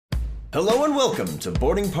Hello and welcome to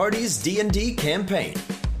Boarding Party's D&D campaign.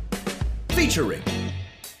 Featuring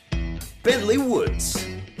Bentley Woods,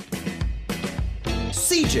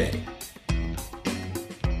 CJ,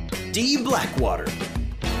 D. Blackwater,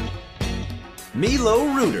 Milo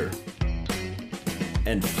Reuter,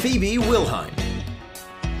 and Phoebe Wilhine.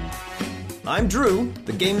 I'm Drew,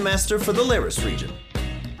 the Game Master for the Laris region.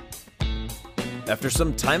 After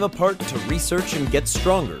some time apart to research and get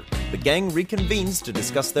stronger, the gang reconvenes to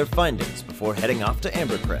discuss their findings before heading off to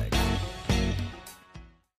Ambercrag.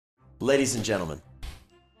 Ladies and gentlemen.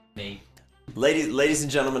 Nate. Ladies and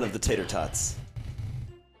gentlemen of the Tater Tots.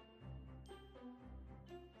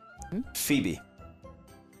 Phoebe.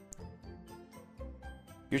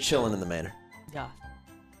 You're chilling in the manor. Yeah.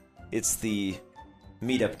 It's the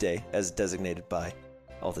meetup day as designated by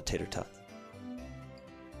all the Tater Tots.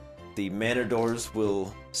 The manor doors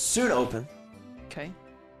will soon open. Okay.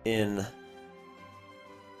 In, I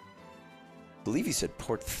believe you said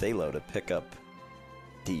Port Thalo to pick up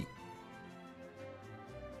D.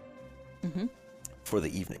 For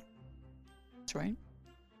the evening. That's right.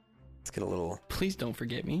 Let's get a little. Please don't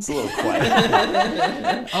forget me. It's a little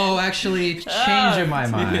quiet. Oh, actually, changing my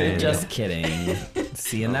mind. Just kidding.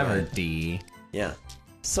 See you never, D. Yeah.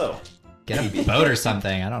 So. Get a boat or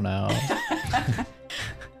something. I don't know.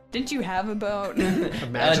 Didn't you have a boat? A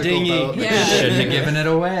magical dinghy. boat. Yeah. Shouldn't have given it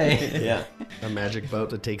away. Yeah. A magic boat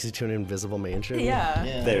that takes you to an invisible mansion.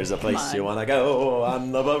 Yeah. There's a place on. you wanna go.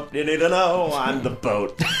 On the boat. You need to know. I'm the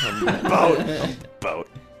boat. I'm the boat. I'm the boat.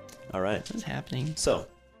 All right. What's happening? So,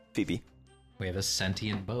 Phoebe. We have a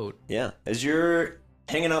sentient boat. Yeah. As you're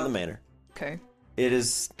hanging out in the manor, Okay. it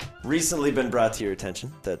has recently been brought to your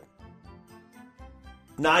attention that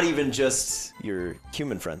not even just your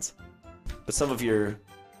human friends, but some of your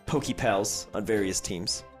pokey pals on various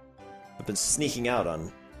teams have been sneaking out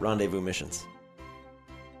on rendezvous missions.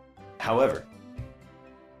 However,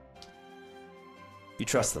 you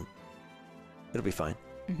trust them. It'll be fine.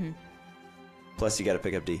 Plus, you gotta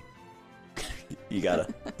pick up D. You got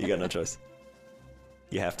no choice.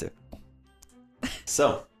 You have to.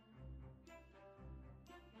 So,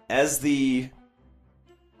 as the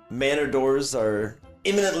manor doors are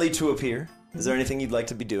imminently to appear, is there anything you'd like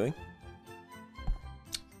to be doing?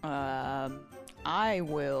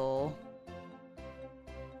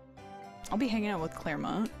 I'll be hanging out with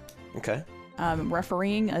Claremont. Okay.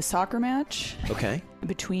 Refereeing a soccer match Okay.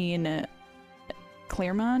 between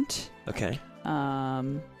Claremont. Okay.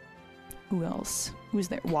 Who else? Who's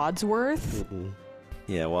there? Wadsworth?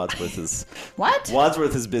 Yeah, Wadsworth is What?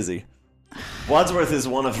 Wadsworth is busy. Wadsworth is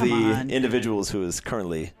one of Come the on. individuals who is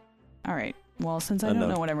currently All right. Well, since I don't Unknown.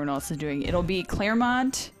 know what everyone else is doing, it'll be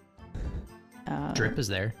Claremont, Drip is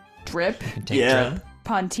there. Drip, Can take Yeah. Drip.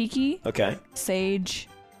 Pontiki, Okay. Sage,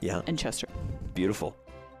 Yeah. and Chester. Beautiful.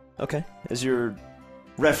 Okay. As you're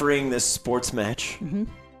refereeing this sports match,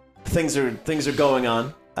 things are going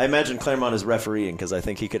on. I imagine Claremont is refereeing because I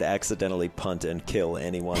think he could accidentally punt and kill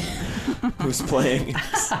anyone who's playing.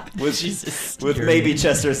 With maybe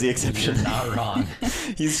Chester as the exception. Not wrong.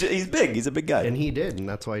 He's big. He's a big guy. And he did, and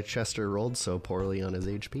that's why Chester rolled so poorly on his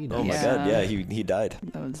HP. Oh my Yeah. god, yeah, he died.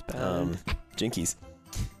 That was bad. Jinkies.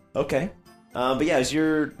 Okay. But yeah, as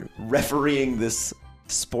you're refereeing this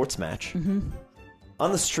sports match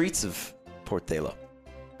on the streets of Port Thalo,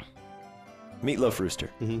 Meatloaf Rooster,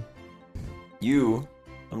 you,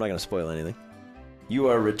 I'm not going to spoil anything, you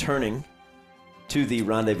are returning to the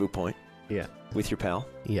rendezvous point Yeah. with your pal.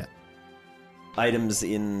 Yeah. Items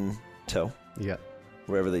in tow, Yeah.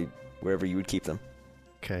 wherever you would keep them.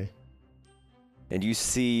 Okay. And you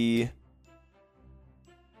see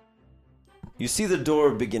the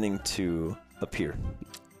door beginning to appear.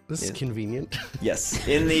 This is Yeah. convenient. Yes.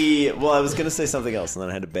 Well, I was going to say something else, and then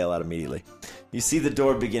I had to bail out immediately. You see the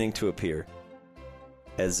door beginning to appear.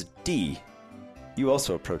 As D, you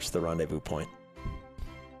also approach the rendezvous point.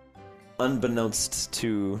 Unbeknownst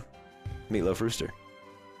to Meatloaf Rooster,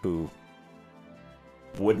 who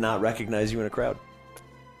would not recognize you in a crowd.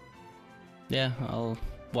 Yeah, I'll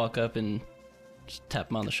walk up and just tap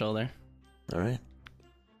him on the shoulder. All right.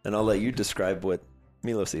 And I'll let you describe what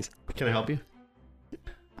Milo sees. Can I help you?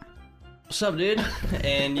 What's up, dude?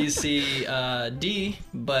 And you see D,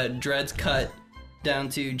 but dreads cut down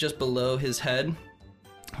to just below his head.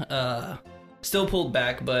 Still pulled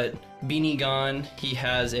back, but beanie gone. He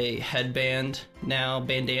has a headband now,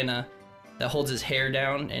 bandana, that holds his hair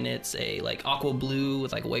down, and it's a like aqua blue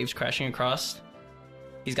with like waves crashing across.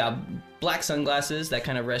 He's got black sunglasses that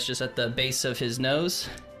kind of rest just at the base of his nose.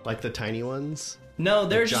 Like the tiny ones? No,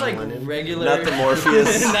 they're just John like Lennon? regular. Not the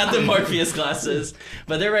Morpheus. Not the Morpheus glasses,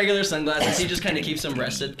 but they're regular sunglasses. He just kind of keeps them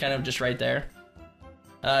rested, kind of just right there.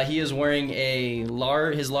 He is wearing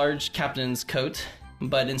his large captain's coat,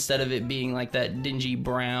 but instead of it being like that dingy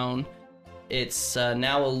brown, it's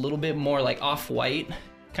now a little bit more like off-white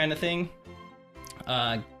kind of thing.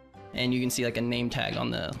 And you can see like a name tag on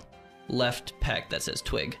the left pec that says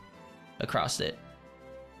Twig across it.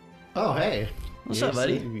 Oh, hey. What's up,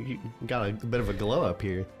 buddy? You got a bit of a glow up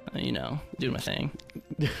here. Doing my thing.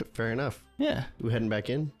 Fair enough. Yeah. We heading back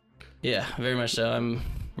in? Yeah, very much so. I'm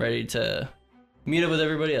ready to meet up with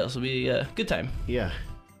everybody else. It'll be a good time. Yeah.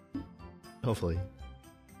 Hopefully.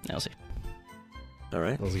 Now we'll see. All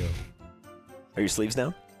right. Let's go. Are your sleeves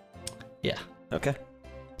down? Yeah. Okay.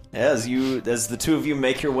 As the two of you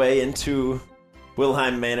make your way into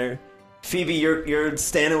Wilhelm Manor, Phoebe, you're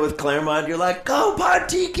standing with Claremont. You're like, "Go,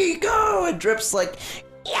 Partiki, go!" And Drip's like,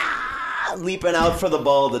 "Yeah!" Leaping out for the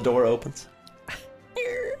ball. The door opens.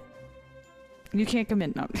 You can't come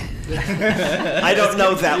in. No. I don't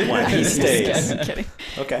know that one. He stays. I'm kidding.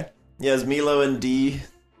 Okay. Yeah, as Milo and Dee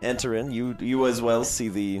enter in, you as well see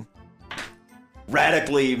the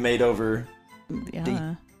radically made over.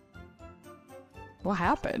 Yeah. What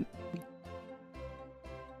happened?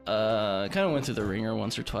 Kind of went through the ringer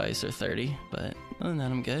once or twice or 30, but other than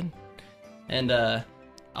that, I'm good. And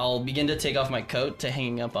I'll begin to take off my coat to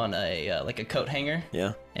hanging up on a like a coat hanger.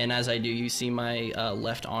 Yeah. And as I do, you see my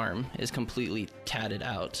left arm is completely tatted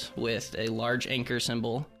out with a large anchor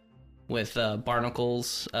symbol with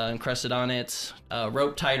barnacles encrusted on it,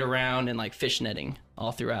 rope tied around, and like fish netting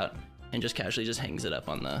all throughout, and just casually just hangs it up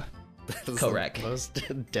on the coat rack. Most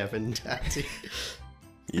Devin tattoo.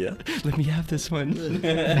 Yeah. Let me have this one.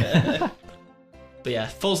 But yeah,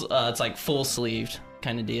 it's like full sleeved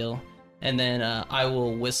kind of deal. And then I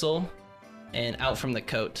will whistle, and out from the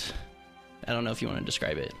coat. I don't know if you want to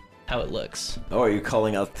describe it, how it looks. Oh, are you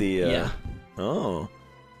calling out the? Yeah. Oh,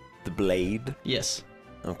 the blade. Yes.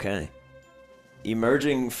 Okay.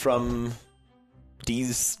 Emerging from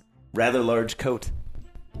Dee's rather large coat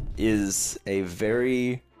is a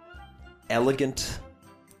very elegant,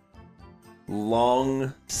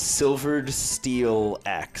 long, silvered steel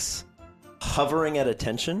axe, hovering at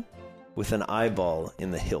attention with an eyeball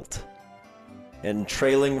in the hilt. And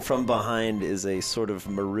trailing from behind is a sort of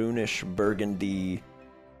maroonish burgundy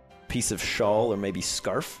piece of shawl or maybe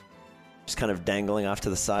scarf, just kind of dangling off to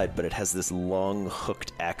the side, but it has this long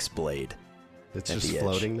hooked axe blade. It's at just the edge.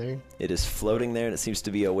 floating there? It is floating there, and it seems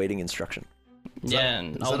to be awaiting instruction.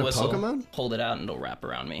 And is I'll that a whistle, Pokemon? hold it out, and it'll wrap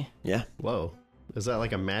around me. Yeah. Whoa. Is that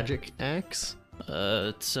like a magic axe?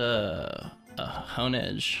 It's a hone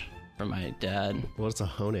edge from my dad. What's a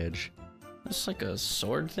hone edge? It's like a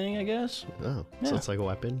sword thing, I guess. Oh, Yeah. so it's like a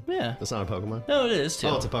weapon? Yeah. It's not a Pokemon? No, it is too.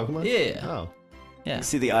 Oh, it's a Pokemon? Yeah. Oh, Yeah. You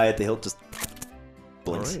see the eye at the hilt just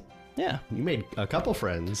all blinks. right. Yeah. You made a couple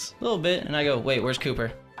friends. A little bit, and I go, wait, where's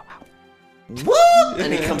Cooper? Whoop!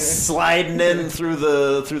 And he comes sliding in through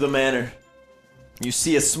the manor. You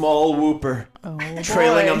see a small whooper Oh,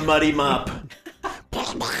 trailing a boy. muddy mop.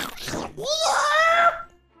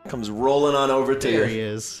 Comes rolling on over to There you. he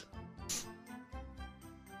is.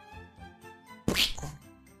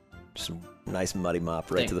 Just a nice muddy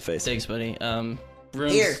mop right to the face. Thanks, buddy.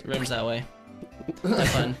 Room's that way. Have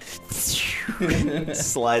fun.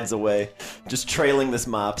 Slides away, just trailing this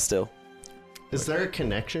mop still. Is there a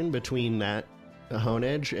connection between that hone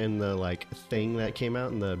edge and the like thing that came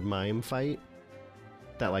out in the mime fight?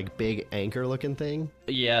 That like big anchor looking thing?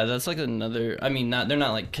 Yeah, that's like another. I mean, they're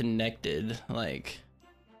not like connected, like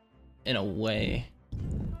in a way.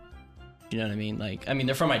 You know what I mean? Like, I mean,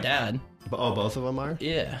 they're from my dad. Oh, both of them are?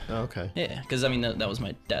 Yeah, Oh, okay. yeah. Because I mean, that was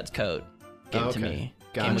my dad's coat. Gave it to Okay. me.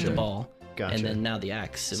 Came with the Gotcha. ball. Gotcha. And then now the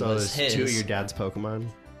axe. It So was there's his. two of your dad's Pokemon?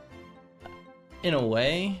 In a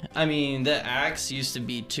way. I mean, the axe used to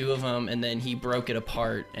be two of them, and then he broke it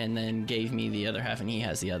apart and then gave me the other half, and he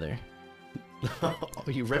has the other. Oh,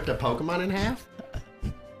 you ripped a Pokemon in half?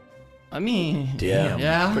 I mean, Yeah,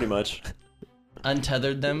 yeah. pretty much.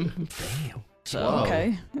 Untethered them. So Whoa.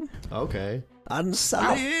 Okay. Okay.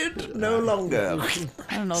 Unsullied no longer.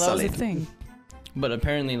 I don't know. That was a Solid. thing. But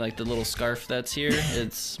apparently, like, the little scarf that's here,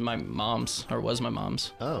 it's my mom's, or was my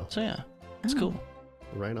mom's. Oh, So yeah, it's cool.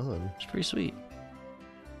 right on. It's pretty sweet.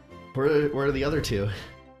 Where are the other two?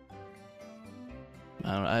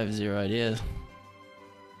 I have zero idea.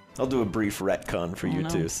 I'll do a brief retcon for Oh, you no.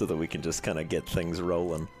 two so that we can just kind of get things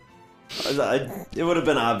rolling. It would have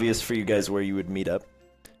been obvious for you guys where you would meet up.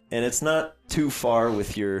 And it's not too far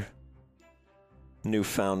with your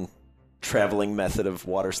newfound traveling method of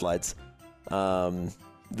water slides.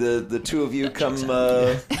 The two of you come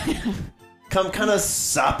kind of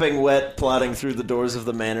sopping wet, plodding through the doors of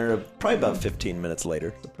the manor, probably about 15 minutes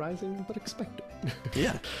later. Surprising but expected.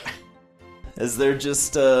 Yeah. as they're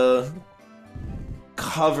just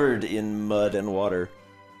covered in mud and water.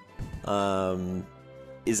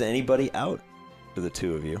 Is anybody out for the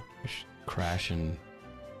two of you? Crash and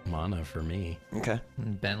mana for me. Okay.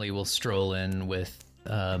 Bentley will stroll in with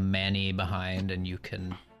Manny behind, and you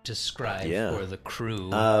can describe for the crew.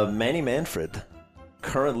 Manny Manfred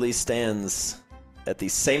currently stands at the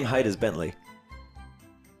same height as Bentley.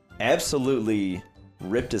 Absolutely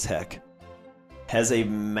ripped as heck. Has a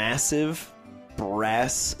massive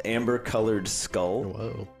brass amber-colored skull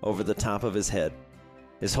Whoa. over the top of his head.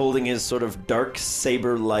 Is holding his sort of dark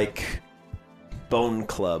saber-like bone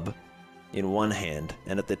club in one hand,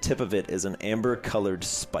 and at the tip of it is an amber-colored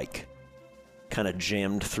spike, kind of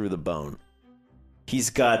jammed through the bone.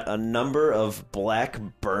 He's got a number of black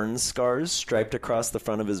burn scars striped across the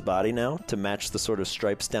front of his body now to match the sort of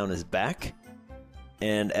stripes down his back.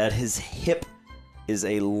 And at his hip is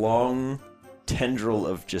a long tendril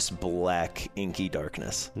of just black, inky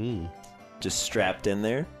darkness. Just strapped in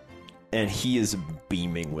there. And he is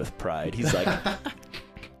beaming with pride. He's like...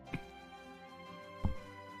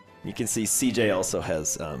 You can see CJ also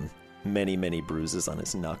has many, many bruises on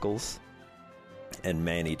his knuckles. And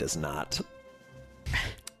Manny does not.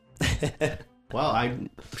 Well, I'm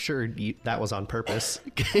sure that was on purpose.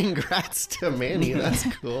 Congrats to Manny. That's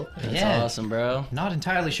cool. That's awesome, bro. Not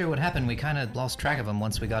entirely sure what happened. We kind of lost track of him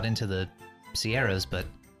once we got into the Sierras, but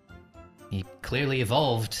he clearly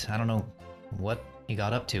evolved. I don't know what he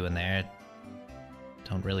got up to in there.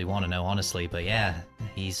 Don't really want to know, honestly, but yeah,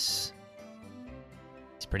 he's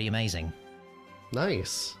pretty amazing.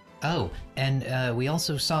 Nice. Oh, and we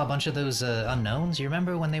also saw a bunch of those unknowns. You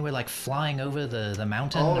remember when they were like flying over the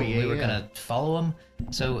mountain? Oh, and yeah, we were yeah. gonna follow them.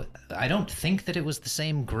 So I don't think that it was the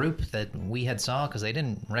same group that we had saw because they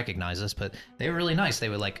didn't recognize us, but they were really nice. They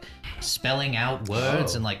were like spelling out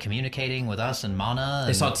words and like communicating with us and Mana. They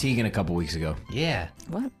and, saw Tegan a couple weeks ago. Yeah,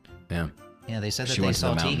 What? Yeah. yeah. They said that She they went to saw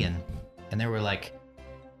the mountain. Tegan, and there were like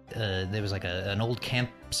there was like an old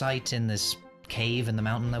campsite in this cave in the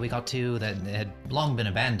mountain that we got to that had long been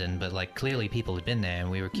abandoned, but like clearly people had been there, and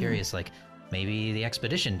we were curious like maybe the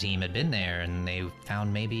expedition team had been there and they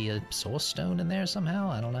found maybe a source stone in there somehow.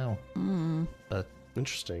 I don't know. But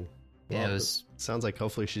Interesting. yeah, Well, it was sounds like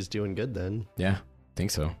hopefully she's doing good then. Yeah,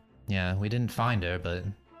 think so. yeah, we didn't find her, but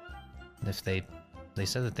if they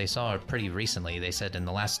said that they saw her pretty recently. They said in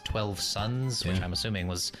the last 12 suns, which Yeah. I'm assuming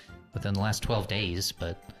was within the last 12 days,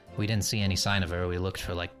 but we didn't see any sign of her. We looked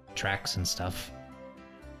for like tracks and stuff.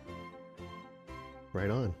 Right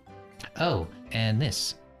on. Oh, and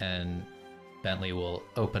this. And Bentley will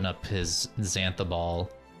open up his Xantha ball,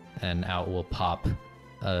 and out will pop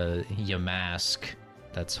a Yamask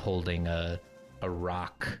that's holding a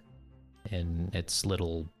rock in its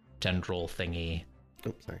little tendril thingy.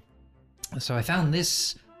 Oh, sorry. So I found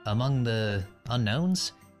this among the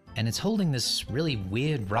unknowns, and it's holding this really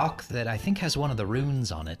weird rock that I think has one of the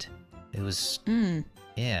runes on it. It was...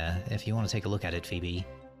 Yeah, if you want to take a look at it, Phoebe.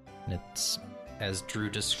 It's, as Drew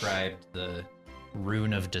described, the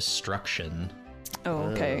Rune of Destruction. Oh,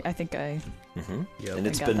 okay. I think I. Yep. And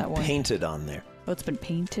it's got been that one. painted on there. Oh, it's been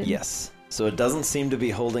painted. Yes. So it doesn't seem to be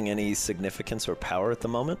holding any significance or power at the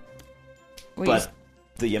moment, Wait, but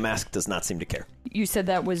the Yamask does not seem to care. you said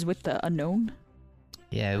that was with the unknown.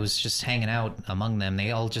 Yeah, it was just hanging out among them.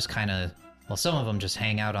 They all just kind of... Well, some of them just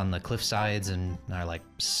hang out on the cliff sides and are, like,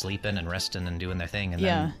 sleeping and resting and doing their thing. And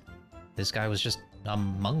Yeah. then this guy was just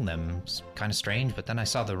among them. It's kind of strange, but then I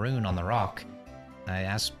saw the rune on the rock. I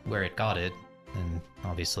asked where it got it, and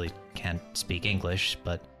obviously can't speak English,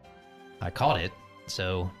 but I caught it.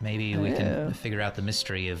 So maybe we Oh. can figure out the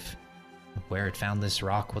mystery of where it found this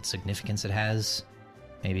rock, what significance it has.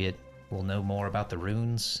 Maybe it will know more about the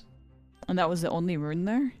runes. And that was the only rune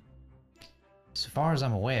there. So far as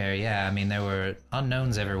I'm aware, yeah. I mean, there were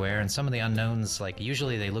unknowns everywhere, and some of the unknowns, like,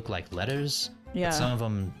 usually they look like letters. Yeah. But some of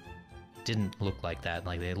them didn't look like that.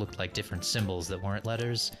 Like, they looked like different symbols that weren't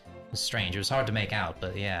letters. It was strange. It was hard to make out,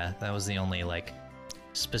 but yeah, that was the only, like,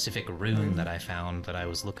 specific rune that I found that I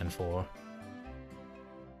was looking for.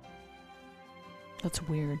 That's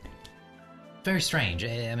weird. Very strange.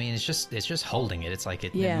 I mean, it's just holding it. It's like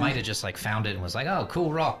it Yeah. might have just, like, found it and was like, oh,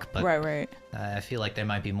 cool rock. But Right. I feel like there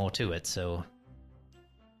might be more to it, so...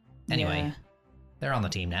 Anyway, Yeah. they're on the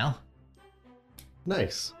team now.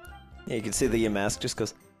 Nice. Yeah, you can see the Yamask just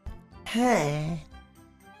goes, hey.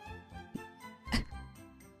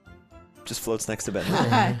 Just floats next to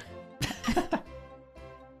Ben.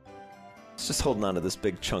 It's just holding on to this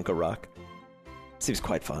big chunk of rock. Seems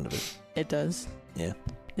quite fond of it. It does. Yeah.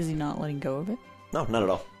 Is he not letting go of it? No, not at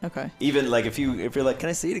all. Okay. Even like if you're like, can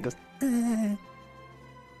I see it? It goes,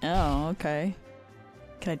 Oh, okay.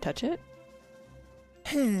 Can I touch it?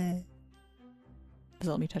 Does it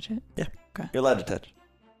let me touch it? You're allowed to touch.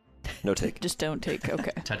 No take. Just don't take.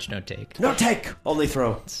 Okay. Touch, no take. No take! Only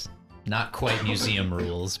throw. Not quite museum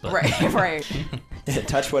rules, but Right.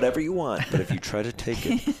 Touch whatever you want, but if you try to take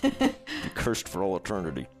it, you're cursed for all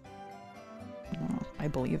eternity. Oh, I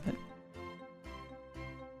believe it.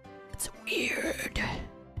 It's weird.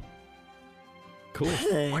 Cool.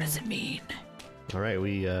 What does it mean? All right,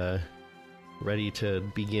 we ready to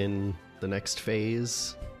begin the next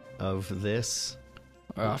phase of this.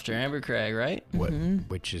 We're off to Ambercrag, right? What?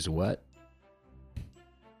 Which is what?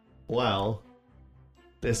 Well,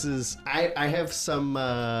 this is I have some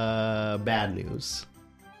bad news.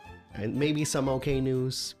 And maybe some okay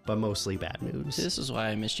news, but mostly bad news. This is why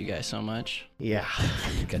I missed you guys so much. Yeah.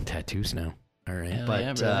 You got tattoos now. All right. Hell But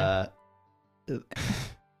yeah, brother.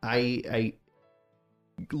 I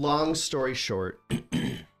long story short,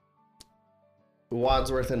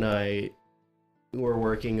 Wadsworth and I were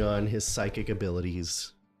working on his psychic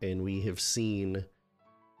abilities, and we have seen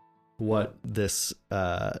what this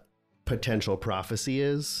potential prophecy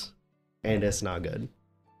is, and it's not good.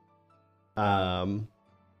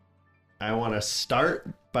 I want to start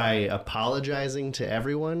by apologizing to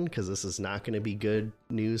everyone because this is not going to be good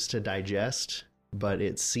news to digest, but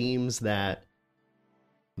it seems that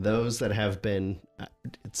those that have been,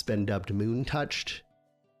 it's been dubbed moon touched,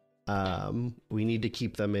 we need to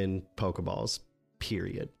keep them in Pokeballs,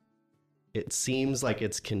 period. It seems like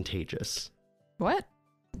it's contagious. What?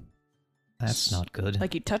 that's not good.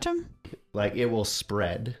 Like you touch them? Like it will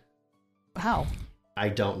spread. How? I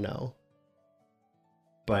don't know.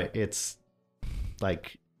 But it's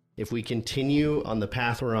like if we continue on the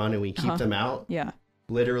path we're on and we keep them out, Yeah.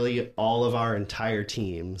 literally all of our entire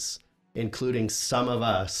teams, including some of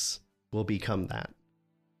us, will become that.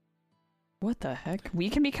 What the heck? We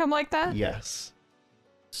can become like that? Yes.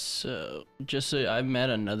 So, just so I met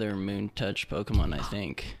another Moon Touch Pokemon, I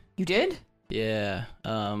think. You did? Yeah.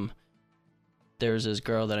 There's this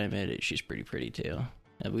girl that I met. She's pretty pretty too.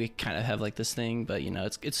 And we kind of have like this thing, but you know,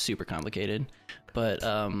 it's super complicated. But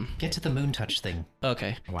Get to the moon touch thing.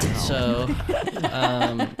 okay. Wow. So,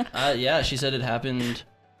 yeah, she said it happened.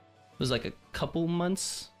 It was like a couple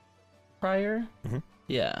months prior. Mhm.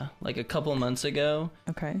 Yeah, like a couple months ago.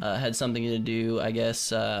 Okay. Had something to do, I guess.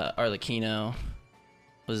 Arlecchino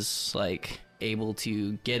was like able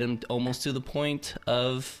to get him almost to the point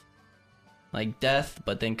of like death,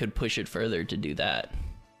 but then could push it further to do that.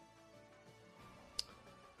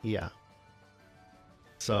 Yeah.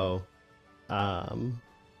 So,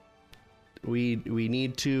 we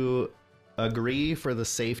need to agree for the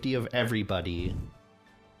safety of everybody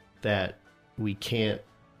that we can't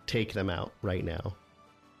take them out right now.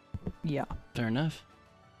 Yeah. Fair enough.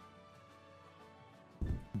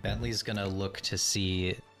 Bentley's gonna look to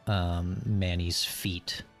see Manny's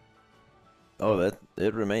feet. Oh, that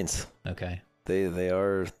it remains. Okay. They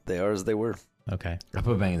are as they were. Okay. I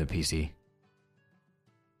put Bang in the PC.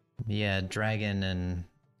 Yeah, Dragon and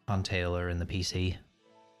Huntail are in the PC.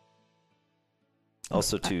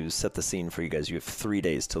 Also, to set the scene for you guys, you have 3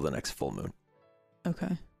 days till the next full moon.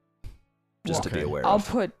 Okay. Just to be Okay. aware I'll of.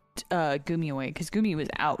 put Gumi away because Gumi was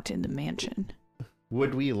out in the mansion.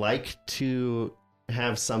 Would we like to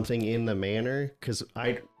have something in the manor? Because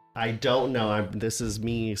I don't know. This is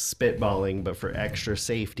me spitballing, but for extra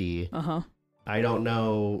safety, Uh-huh. I don't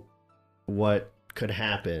know what could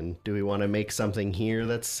happen. Do we want to make something here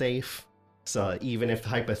that's safe? So even if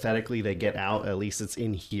hypothetically they get out, at least it's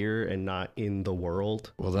in here and not in the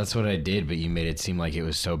world. Well, that's what I did, but you made it seem like it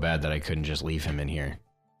was so bad that I couldn't just leave him in here.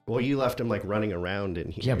 Well, you left him like running around in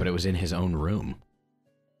here. Yeah, but it was in his own room.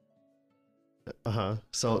 Uh-huh.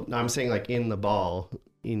 So I'm saying like in the ball,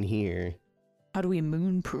 in here. How do we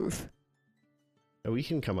moonproof? We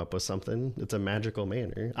can come up with something. It's a magical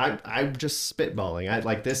manner. I'm just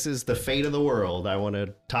spitballing. This is the fate of the world. I want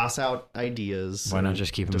to toss out ideas. Why not and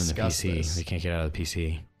just keep him in the discuss PC? this. We can't get out of the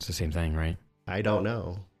PC. It's the same thing, right? I don't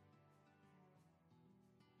know.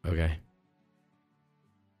 Okay.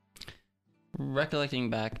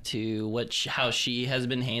 Recollecting back to how she has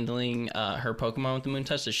been handling her Pokemon with the Moon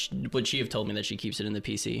Touch, would she have told me that she keeps it in the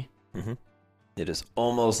PC? Mm-hmm. It is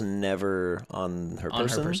almost never on her On her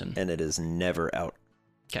person, person. and it is never out.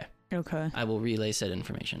 Okay. I will relay said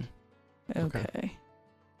information. Okay.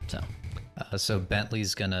 So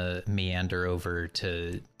Bentley's gonna meander over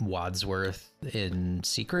to Wadsworth in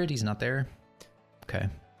secret. He's not there. Okay.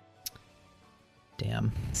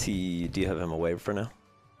 Damn. Do you have him away for now?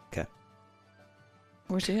 Okay.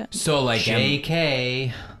 Where's he at? So, like,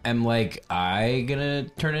 JK. am like I gonna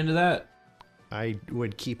turn into that? I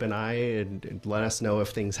would keep an eye and let us know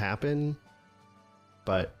if things happen.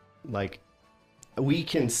 But, like, we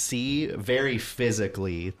can see very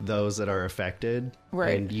physically those that are affected,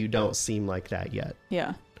 Right. and you don't seem like that yet.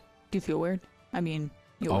 Yeah. Do you feel weird? I mean,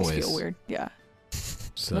 you always feel Always. weird. Yeah.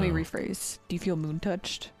 So, Let me rephrase. Do you feel moon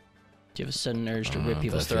touched? Do you have a sudden urge to I don't know rip what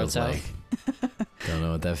people's that feels throats out? like. Don't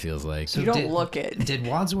know what that feels like. So you don't did- look it. Did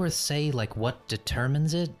Wadsworth say like what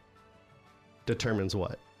determines it? Determines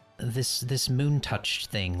what? This moon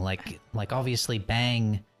touched thing, like obviously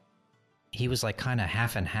Bang, he was like kind of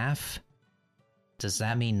half and half. Does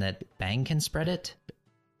that mean that Bang can spread it,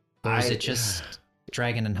 or is I- it just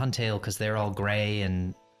Dragon and Huntail because they're all gray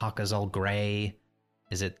and Haka's all gray?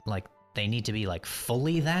 Is it like they need to be like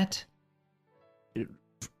fully that?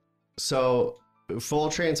 So, full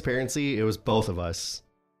transparency, it was both of us.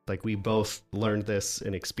 Like, we both learned this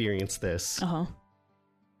and experienced this. Uh-huh.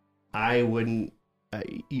 I wouldn't.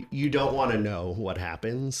 You don't want to know what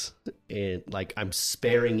happens. And, like, I'm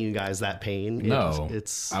sparing you guys that pain. No,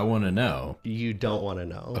 It's. I want to know. You don't want to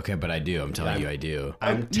know. Okay, but I do. I'm telling you, I do.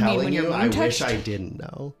 I'm You mean telling when you're you, I moon wish touched? I didn't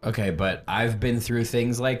know. Okay, but I've been through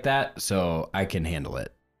things like that, so I can handle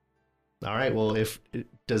it. All right, well,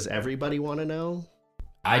 does everybody want to know?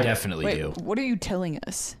 I definitely Wait, do. what are you telling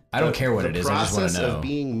us? I don't care what it is. I just want The to process know. of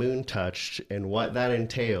being moon touched and what that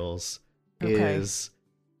entails Okay. is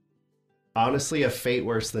honestly a fate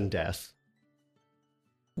worse than death.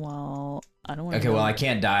 Well, I don't want to Okay, well, I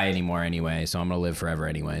can't die anymore anyway, so I'm gonna live forever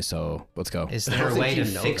anyway. So let's go. Is I there don't a way think to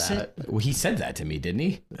you know fix that. it? Well, he said that to me, didn't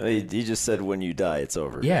he? He just said when you die, it's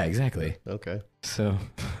over. Yeah, exactly. Okay. So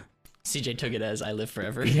CJ took it as I live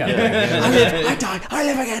forever. yeah. I die. I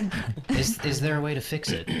live again. Is there a way to fix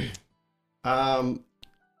it?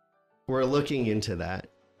 We're looking into that.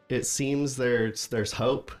 It seems there's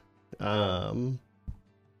hope. But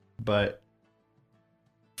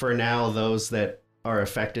for now, those that are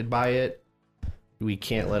affected by it, we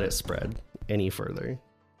can't let it spread any further.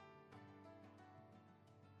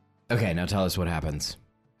 Okay, now tell us what happens.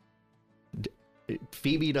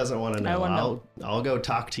 Phoebe doesn't want to I know. wanna know. I'll go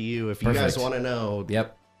talk to you if you guys Perfect. want to know.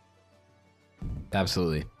 Yep.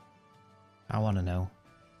 Absolutely. I want to know.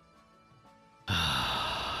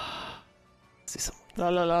 See some. La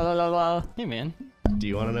la la la la la. Hey, man. Do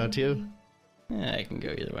you want to know too? Yeah, I can go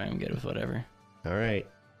either way. I'm good with whatever. All right.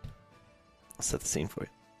 I'll set the scene for you.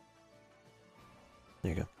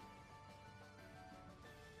 There you go.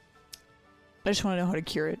 I just want to know how to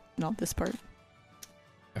cure it, not this part.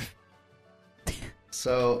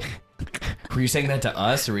 So Were you saying that to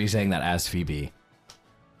us, or were you saying that as Phoebe?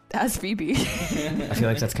 As Phoebe. I feel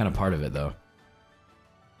like that's kind of part of it, though.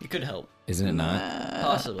 You could help. Isn't it not?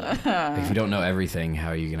 Possibly. Like, if you don't know everything, how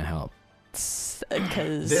are you gonna help?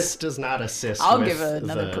 Because this does not assist. I'll with give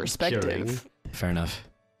another the perspective. curing. Fair enough.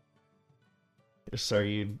 So are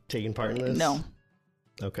you taking part in this? No,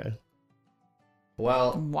 Okay.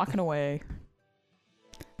 Well, I'm walking away.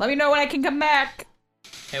 Let me know when I can come back.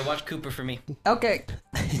 Hey, watch Cooper for me. Okay.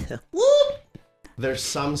 there's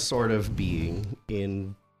some sort of being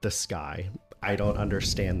in the sky. I don't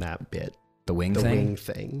understand that bit. The wing The thing? wing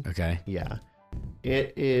thing. Okay. Yeah.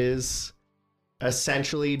 It is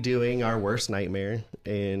essentially doing our worst nightmare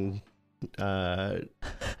in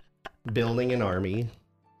building an army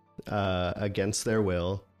against their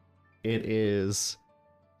will. It is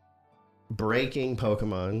breaking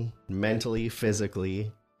Pokemon mentally,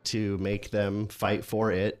 physically, to make them fight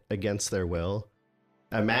for it against their will.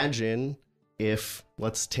 Imagine if,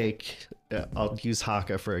 let's take, I'll use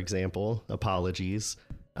Haka for example, apologies,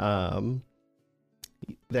 that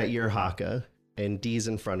you're Haka and D's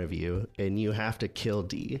in front of you and you have to kill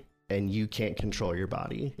D and you can't control your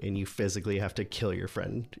body and you physically have to kill your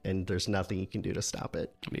friend and there's nothing you can do to stop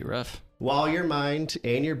it. It'll be rough. While your mind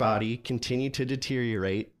and your body continue to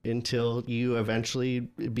deteriorate until you eventually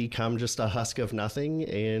become just a husk of nothing.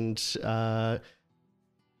 And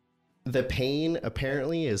the pain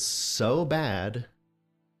apparently is so bad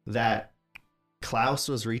that Klaus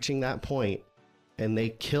was reaching that point and they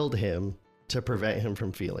killed him to prevent him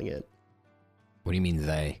from feeling it. What do you mean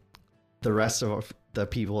they? The rest of the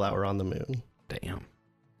people that were on the moon. Damn.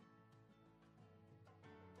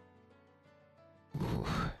 Ooh.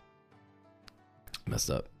 Messed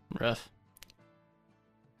up. Rough.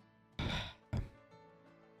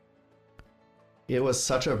 It was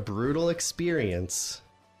such a brutal experience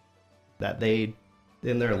that they,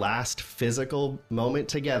 in their last physical moment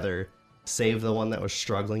together, saved the one that was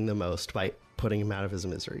struggling the most by putting him out of his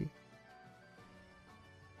misery.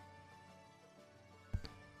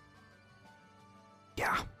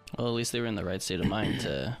 Yeah. Well, at least they were in the right state of mind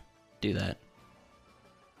to do that.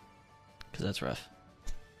 Because that's rough.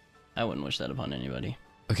 I wouldn't wish that upon anybody.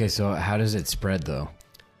 Okay, so how does it spread though?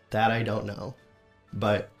 That I don't know.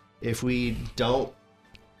 But if we don't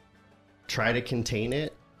try to contain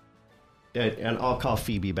it, and I'll call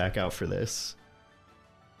Phoebe back out for this.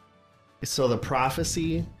 So the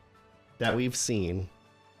prophecy that we've seen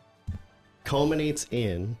culminates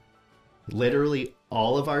in literally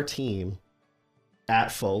all of our team at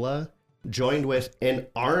Fola joined with an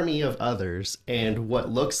army of others and what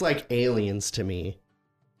looks like aliens to me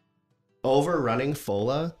overrunning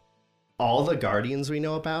Fola, all the guardians we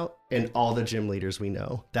know about and all the gym leaders we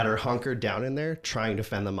know that are hunkered down in there trying to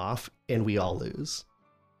fend them off, and we all lose.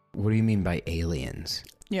 What do you mean by aliens?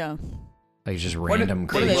 Yeah. Like just do- random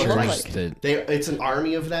what do they creatures look like? that It's an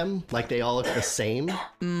army of them, like they all look the same,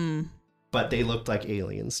 Mm. but they looked like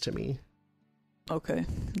aliens to me. Okay.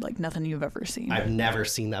 Like nothing you've ever seen. I've never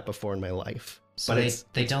seen that before in my life. So But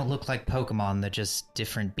they don't look like Pokemon. They're just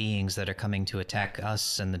different beings that are coming to attack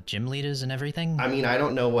us and the gym leaders and everything. I mean, I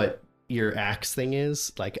don't know what your axe thing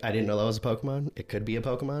is. Like, I didn't know that was a Pokemon. It could be a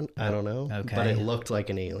Pokemon. I don't know. Okay. But it looked like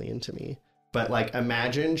an alien to me. But, like,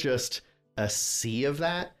 imagine just a sea of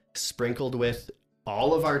that sprinkled with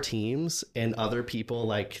all of our teams and other people,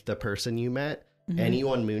 like the person you met,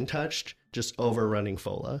 anyone Moon touched, just overrunning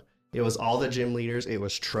Fola. It was all the gym leaders. It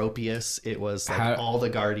was Tropius. It was like all the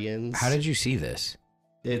guardians. How did you see this?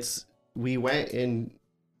 We went and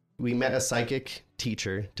we met a psychic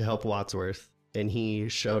teacher to help Wadsworth, and he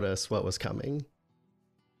showed us what was coming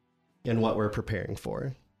and what we're preparing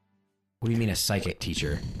for. What do you mean a psychic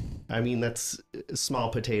teacher? I mean, that's small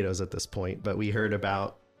potatoes at this point, but we heard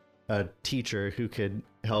about a teacher who could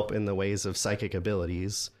help in the ways of psychic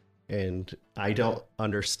abilities, and I don't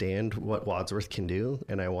understand what Wadsworth can do,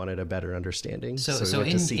 and I wanted a better understanding. So we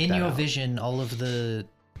went to seek in that your out. vision, all of the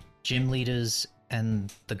gym leaders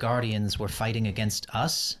and the guardians were fighting against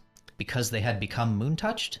us because they had become moon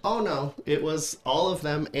touched? Oh no, it was all of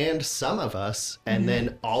them and some of us, and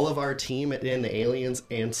then all of our team and the aliens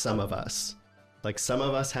and some of us. Like, some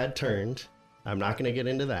of us had turned. I'm not going to get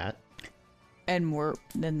into that. And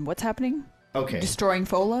then what's happening? Okay. Destroying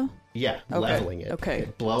Fola? Yeah, Okay, leveling it. okay.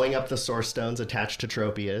 Blowing up the source stones attached to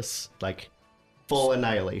Tropius, like full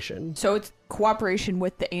annihilation. So it's cooperation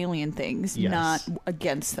with the alien things, Yes. not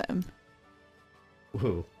against them.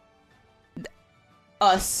 Who?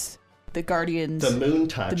 Us, the Guardians. The Moon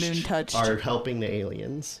Touched, Moon Touched. are helping the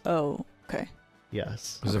aliens. Oh, okay.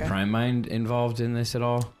 Yes. Was Okay. the Prime Mind involved in this at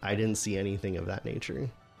all? I didn't see anything of that nature.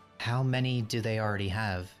 How many do they already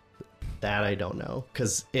have? That I don't know,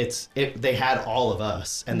 because they had all of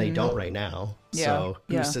us, and they don't right now. Yeah, So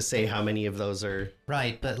who's yeah. to say how many of those are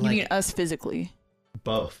Right, but You like mean us physically?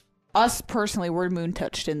 both? Us personally, we're moon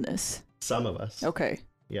touched in this. Some of us. Okay.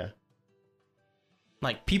 Yeah.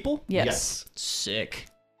 Like people? Yes. Sick.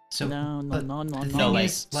 so No, but no, the no. thing No, like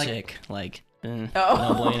is, like sick. Like no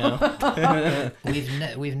Oh.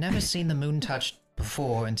 bueno. we've never seen the moon touched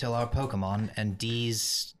before until our Pokemon and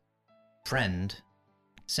Dee's friend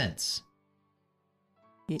since.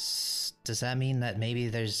 Does that mean that maybe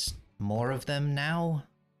there's more of them now?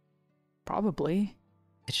 Probably.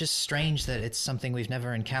 It's just strange that it's something we've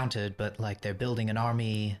never encountered, but like they're building an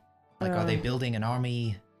army. Like, are they building an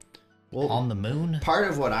army Well, on the moon? part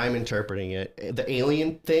of what I'm interpreting the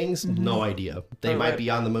alien things, no idea. They Oh, might right. be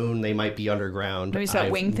on the moon. They might be underground. Maybe it's that I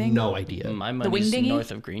have wing thing? No idea. My wing money's dinghy? north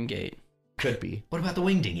of Green Gate. Could be What about the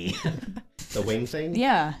wing dinghy? the wing thing.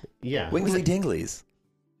 Yeah. Yeah. Wingsley Dinglies.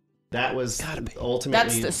 That was Gotta be. ultimately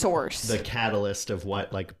That's the source. the catalyst of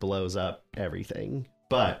what like blows up everything.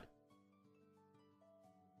 But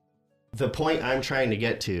the point I'm trying to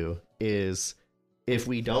get to is if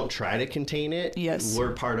we don't try to contain it, Yes.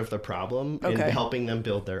 we're part of the problem in Okay. helping them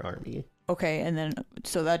build their army. Okay, and then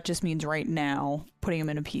so that just means right now putting them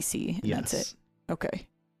in a PC. And Yes. That's it. Okay.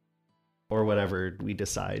 Or whatever we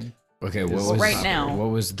decide. Okay, what Well, was right now- What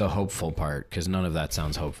was the hopeful part? Because none of that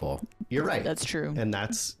sounds hopeful. You're right. That's true. And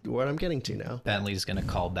that's what I'm getting to now. Bentley's gonna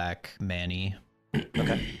call back Manny.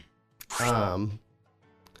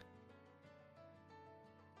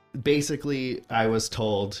 Basically, I was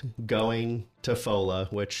told going to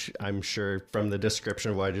Fola, which I'm sure from the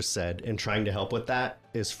description of what I just said, and trying to help with that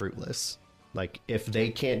is fruitless. Like, if they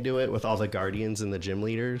can't do it with all the guardians and the gym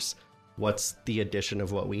leaders, what's the addition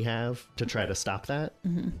of what we have to try to stop that?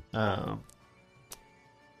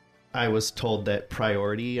 I was told that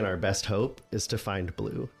priority and our best hope is to find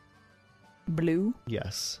Blue. Blue?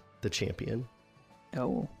 Yes, the champion.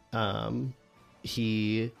 Oh.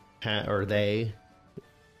 He or they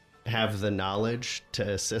have the knowledge to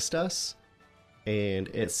assist us, and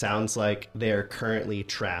it sounds like they're currently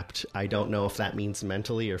trapped. I don't know if that means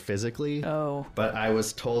mentally or physically, Oh. but I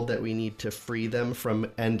was told that we need to free them from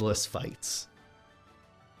endless fights.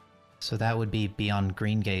 So that would be beyond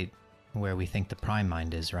Green Gate where we think the Prime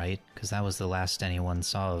Mind is, right? Because that was the last anyone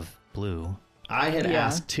saw of Blue. I had Yeah.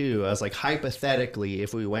 asked too. I was like, hypothetically,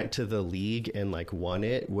 if we went to the league and like won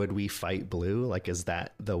it, would we fight Blue? Like, is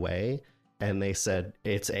that the way? And they said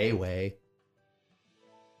it's a way.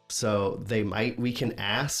 So we can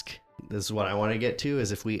ask. This is what I want to get to,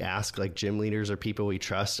 is if we ask like gym leaders or people we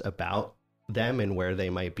trust about them and where they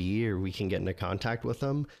might be, or we can get into contact with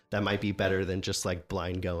them, that might be better than just like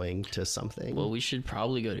blind going to something. Well, we should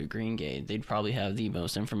probably go to Green Gate. They'd probably have the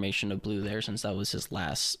most information of Blue there since that was his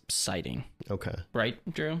last sighting. Okay. Right,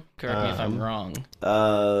 Drew? Correct me if I'm wrong. That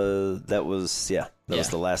was that was Yeah.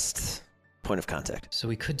 the last point of contact. So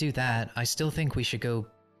we could do that. I still think we should go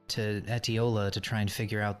to Etiola to try and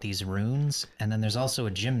figure out these runes. And then there's also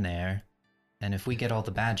a gym there. And if we get all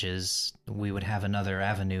the badges, we would have another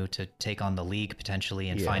avenue to take on the league potentially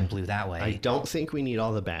and Yeah. find Blue that way. I don't think we need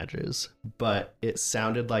all the badges, but it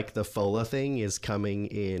sounded like the FOLA thing is coming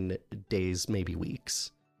in days, maybe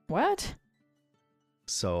weeks. What?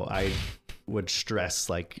 So I would stress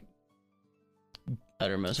like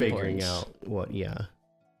Uttermost figuring importance. out what, yeah.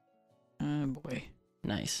 Oh boy.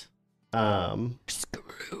 Nice.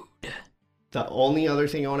 Screwed. The only other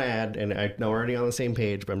thing I want to add, and I know we're already on the same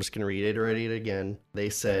page, but I'm just going to reiterate it again. They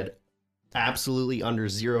said, absolutely under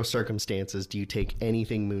zero circumstances do you take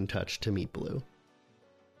anything Moon Touch to meet Blue.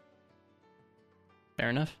 Fair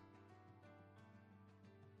enough.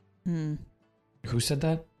 Hmm. Who said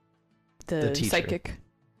that? The teacher. psychic.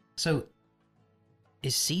 So,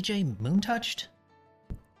 is CJ moon touched?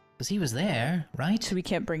 Because he was there, right? So we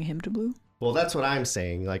can't bring him to Blue? Well, that's what I'm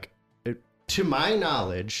saying. Like, to my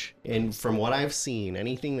knowledge, and from what I've seen,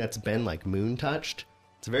 anything that's been like moon touched,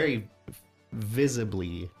 it's very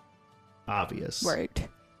visibly obvious. Right.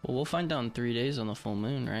 Well, we'll find out in 3 days on the full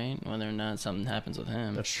moon, right? Whether or not something happens with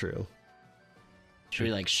him. That's true. Should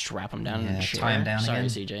we like strap him down in Yeah, a chair? tie him down Sorry, again.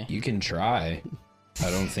 CJ. You can try. I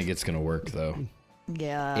don't think it's gonna work though.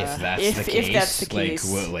 Yeah. If that's the case, If that's the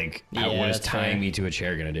case. like Yeah, what is that's tying fair. me to a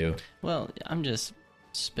chair gonna do? Well, I'm just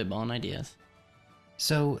spitballing ideas.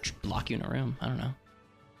 So, Just lock you in a room. I don't know.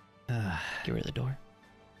 Get rid of the door.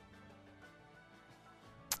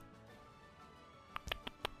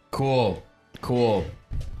 Cool.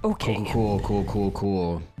 Okay.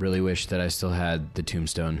 Cool. Really wish that I still had the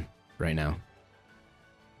tombstone right now.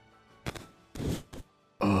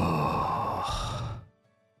 Oh,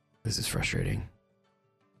 this is frustrating.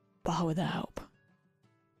 Bow with the help.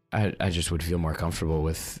 I just would feel more comfortable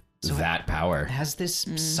with So that power. has this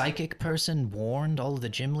psychic person warned all of the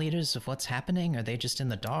gym leaders of what's happening? Or are they just in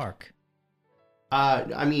the dark?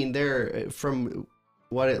 I mean, they're, from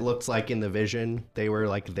what it looked like in the vision, they were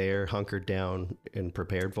like there, hunkered down and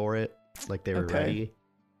prepared for it. Like they were Okay. ready.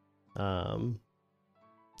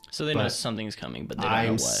 So they know But something's coming, but they don't know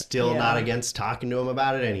I'm what. still Yeah. not against talking to him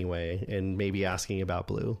about it anyway, and maybe asking about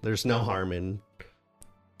Blue. There's no harm in.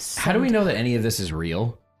 How do we know that any of this is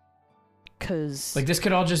real? Because Like, this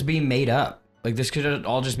could all just be made up. Like, this could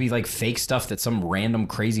all just be, like, fake stuff that some random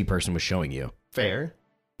crazy person was showing you. Fair,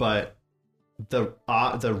 but the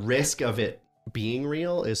risk of it being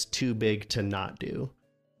real is too big to not do.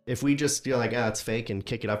 If we just feel like, it's fake and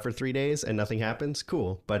kick it up for 3 days and nothing happens,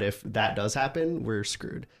 cool. But if that does happen, we're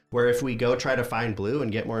screwed. Where if we go try to find Blue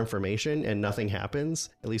and get more information and nothing happens,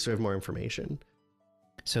 at least we have more information.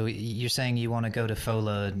 So you're saying you want to go to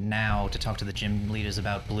Fola now to talk to the gym leaders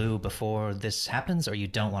about Blue before this happens, or you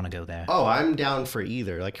don't want to go there? Oh, I'm down for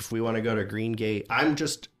either. Like if we want to go to Green Gate, I'm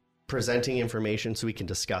just presenting information so we can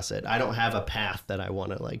discuss it. I don't have a path that I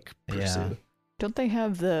want to like pursue. Yeah. don't they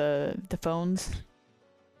have the phones?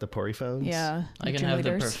 The Pori phones? Yeah. I can gym have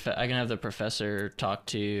leaders? I can have the professor talk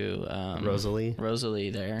to Rosalie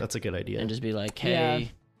there, That's a good idea. and just be like,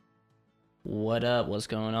 "Hey, what up? What's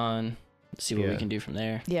going on? Let's see what we Yeah. can do from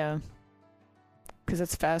there." Yeah. Because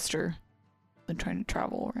it's faster than trying to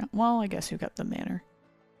travel around. Well, I guess you've got the manor.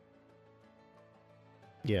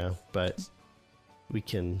 Yeah, but we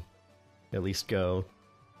can at least go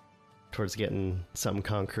towards getting some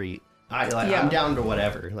concrete. Yeah. I'm down to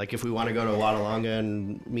whatever. Like if we want to go to Wadalonga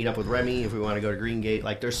and meet up with Remy, if we want to go to Green Gate,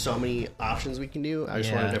 like there's so many options we can do. I just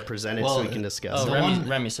Yeah. wanted to present it so Well, we can discuss Oh, it. The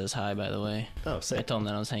Remy says hi, by the way. Oh, I sick. told him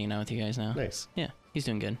that I was hanging out with you guys now. Nice. Yeah, he's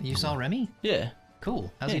doing good. You saw Remy? Yeah,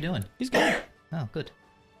 Cool. How's he Yeah. doing? he's good. Oh, good.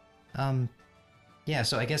 Yeah,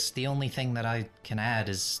 so I guess the only thing that I can add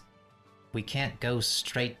is we can't go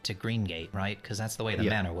straight to Greengate, right? Because that's the way the Yeah.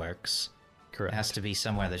 manor works. Correct. It has to be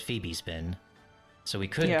somewhere that Phoebe's been. So we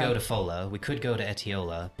could Yeah. go to Fola, we could go to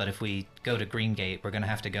Etiola, but if we go to Greengate, we're going to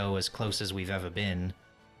have to go as close as we've ever been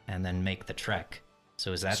and then make the trek.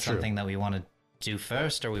 So is that It's true. something that we want to do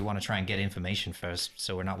first, or we want to try and get information first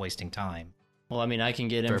so we're not wasting time? Well, I mean, I can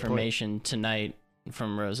get Fair point. information tonight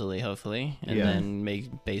from Rosalie,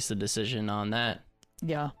 base the decision on that.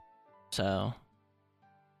 Yeah. So,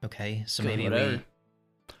 Okay, so Good, maybe whatever. we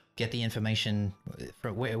get the information.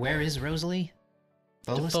 Where is Rosalie?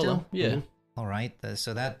 Fola still? Fola, yeah. All right,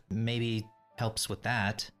 so that maybe helps with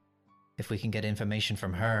that. If we can get information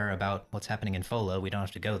from her about what's happening in Fola, we don't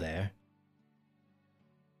have to go there.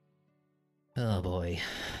 Oh boy.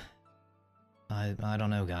 I don't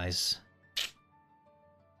know, guys.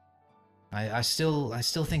 I still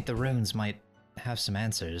think the runes might have some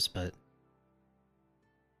answers, but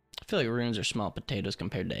I feel like runes are small potatoes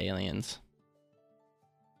compared to aliens.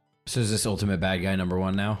 So is this ultimate bad guy number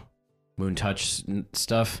 1 now? Moon touch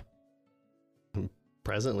stuff?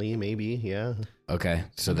 Presently, maybe, yeah. Okay,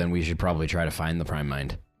 so then we should probably try to find the Prime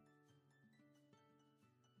Mind.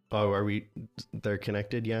 Oh, they're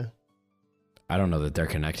connected, yeah? I don't know that they're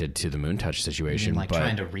connected to the Moon touch you situation, mean like but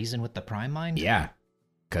trying to reason with the Prime Mind? yeah,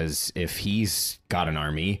 because if he's got an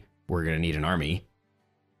army, we're gonna need an army.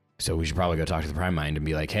 So we should probably go talk to the Prime Mind and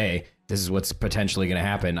be like, hey, this is what's potentially gonna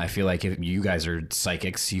happen. I feel like if you guys are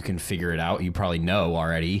psychics, you can figure it out. You probably know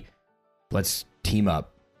already. Let's team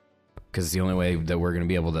up, because it's the only way that we're gonna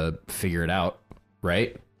be able to figure it out,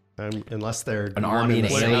 right? Unless they're An one army and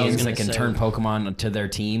of the same. aliens gonna that can say. turn Pokemon to their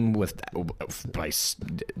team with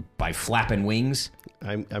by flapping wings.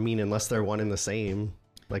 I mean, unless they're one and the same.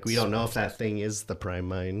 Like, we don't know if that thing is the Prime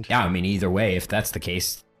Mind. Yeah, I mean, either way, if that's the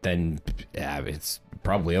case, then yeah, it's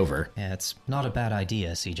probably over. Yeah, it's not a bad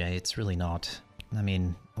idea, CJ. It's really not. I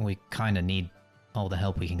mean, we kind of need all the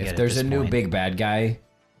help we can get. If at there's this a new point. big bad guy,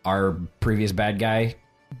 our previous bad guy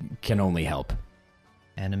can only help.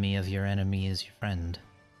 Enemy of your enemy is your friend.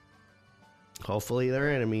 Hopefully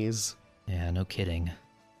they're enemies. Yeah, no kidding.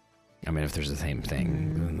 I mean, if there's the same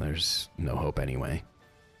thing, then there's no hope anyway.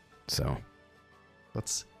 So,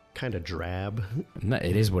 That's kind of drab.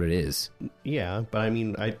 it is what it is. Yeah, but I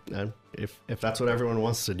mean, if that's what everyone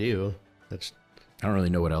wants to do, that's I don't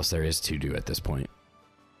really know what else there is to do at this point.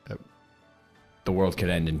 Uh, The world could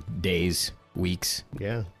end in days, weeks.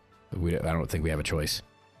 yeah. I don't think we have a choice.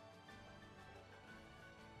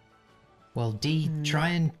 Well, D, try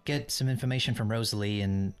and get some information from Rosalie,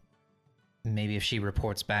 and maybe if she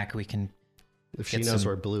reports back, we can If she Get knows some-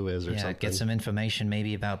 where Blue is or something. get some information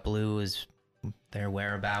maybe about Blue, is their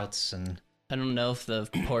whereabouts, and I don't know if the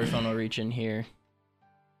Poryphone will reach in here.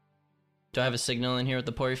 Do I have a signal in here with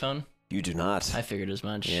the Poryphone? You do not. I figured as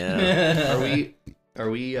much. Yeah. Are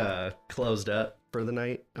we closed up for the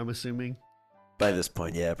night? I'm assuming. By this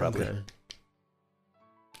point, yeah, probably. Okay.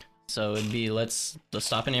 So it'd be let's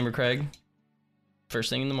stop in Ambercrag first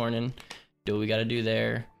thing in the morning, do what we got to do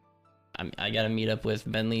there. I got to meet up with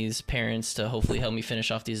Bentley's parents to hopefully help me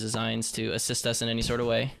finish off these designs to assist us in any sort of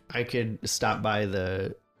way. I could stop by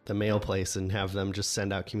the mail place and have them just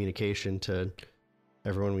send out communication to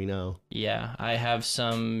everyone we know. Yeah, I have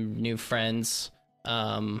some new friends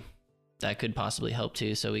that could possibly help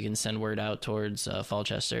too, so we can send word out towards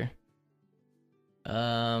Falchester.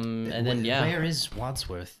 And then yeah, Where is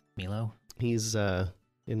Wadsworth, Milo? He's in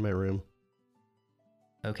my room.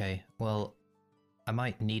 Okay, well, I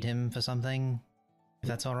might need him for something, if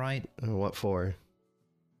that's all right. What for?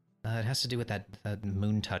 It has to do with that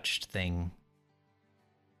moon touched thing.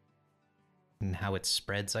 And how it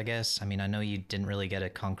spreads, I guess. I mean, I know you didn't really get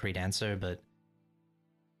a concrete answer, but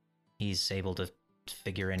he's able to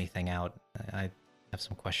figure anything out. I have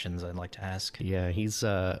some questions I'd like to ask. Yeah, he's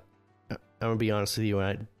I'm gonna be honest with you, when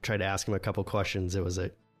I tried to ask him a couple questions, it was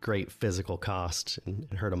a great physical cost and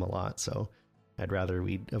it hurt him a lot, so I'd rather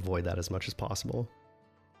we avoid that as much as possible.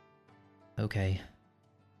 Okay.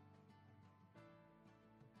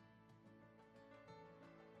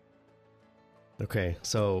 Okay,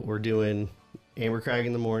 so we're doing Ambercrag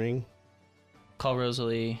in the morning. call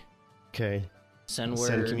Rosalie, Okay. send word.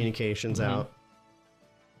 Send communications Mhm. out.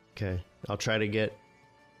 Okay. I'll try to get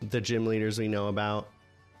the gym leaders we know about,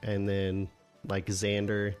 and then like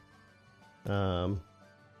Xander, and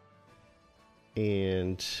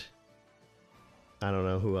I don't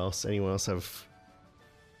know who else. Anyone else have?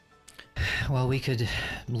 Well, we could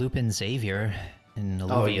loop in Xavier and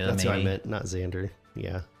Oh, Olivia, that's maybe. who I meant, not Xander.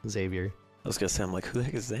 Yeah, Xavier. I was gonna say, I'm like, who the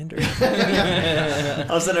heck is Xander?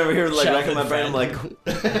 I was sitting over here, like, racking my brain. I'm like,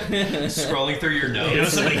 Scrolling through your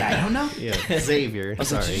notes. I don't know. Yeah, Xavier. I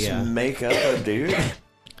was like, Sorry, did you yeah, just make up a dude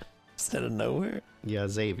instead of nowhere? yeah,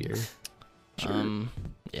 Xavier.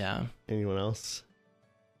 Yeah. Anyone else?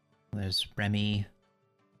 There's Remy.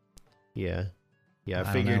 Yeah, yeah. I I don't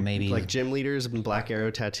know, figured maybe- like gym leaders and Black Arrow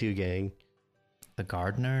Tattoo Gang, The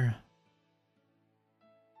gardener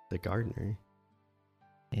the gardener.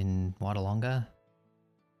 in Wadalonga.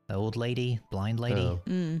 The old lady, blind lady. Oh,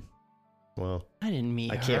 Mm. well, I didn't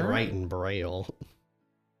meet I her. can't write in Braille.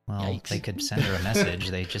 Well, Yikes. they could send her a message.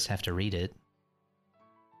 They just have to read it.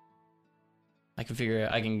 I can figure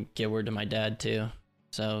I can get word to my dad too.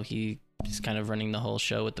 So he's kind of running the whole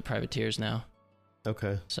show with the privateers now.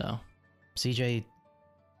 Okay. So CJ,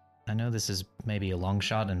 I know this is maybe a long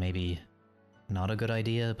shot and maybe not a good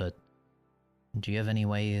idea, but do you have any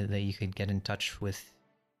way that you could get in touch with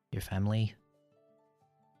your family?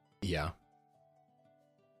 Yeah.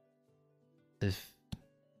 If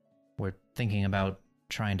we're thinking about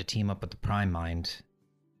trying to team up with the Prime Mind,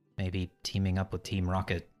 maybe teaming up with Team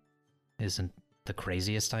Rocket isn't the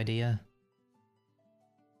craziest idea.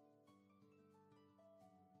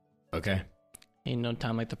 Okay. ain't no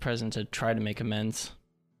time like the present to try to make amends.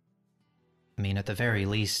 I mean, at the very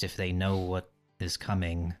least, if they know what is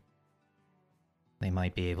coming, they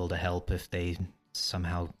might be able to help if they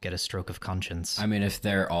somehow get a stroke of conscience. I mean, if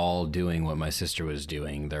they're all doing what my sister was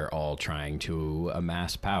doing, they're all trying to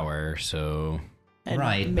amass power, so... And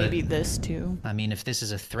Right, maybe but- this too. I mean, if this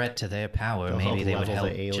is a threat to their power, They'll maybe they would level help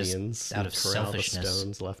the aliens just out and of corral the selfishness.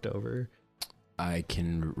 stones left over. I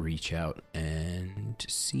can reach out and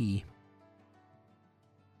see.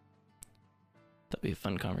 That'd be a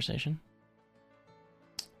fun conversation.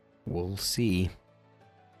 We'll see.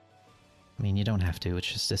 I mean, you don't have to.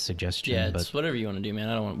 It's just a suggestion. Yeah, but it's whatever you want to do,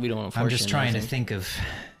 man. We don't want to force I'm you just into trying to anything. think of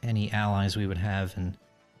any allies we would have, and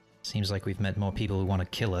seems like we've met more people who want to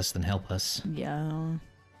kill us than help us. Yeah.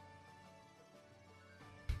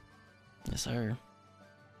 Yes, sir.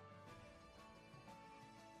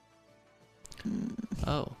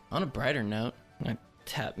 Oh, on a brighter note, I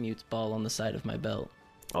tap Mute's ball on the side of my belt.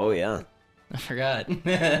 Oh yeah, I forgot.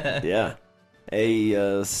 yeah. A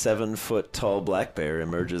 7-foot tall black bear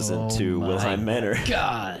emerges Oh into my Wilhelm Manor.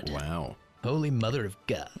 God. Wow. Holy mother of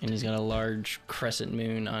God. And he's got a large crescent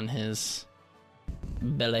moon on his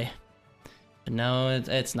belly. But no,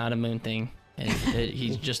 it's not a moon thing.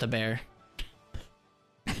 He's just a bear.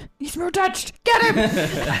 He's more touched. Get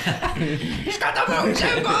him! He's got the moon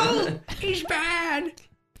symbol! He's bad!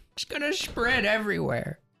 It's gonna spread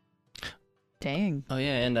everywhere. Dang. Oh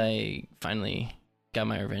yeah, and I finally got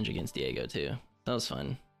my revenge against Diego too. That was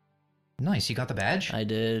fun. Nice, you got the badge? I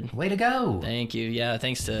did. Way to go! Thank you. Yeah,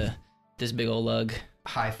 thanks to this big old lug.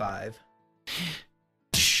 High five.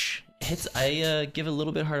 I give a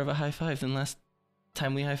little bit harder of a high five than last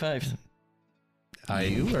time we high fived.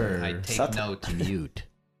 You or I take Sat- note. mute?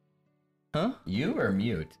 Huh? You or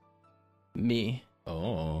mute? Me.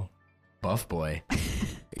 Oh. Buff boy.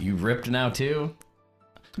 You ripped now too?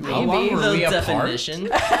 Maybe. long were Little we apart? definition.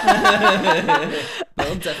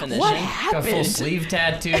 Little definition. What Got a full happened? sleeve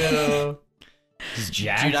tattoo. Just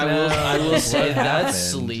jacked Dude, I will up. say What that happened?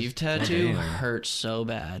 sleeve tattoo Damn. hurt so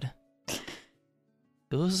bad.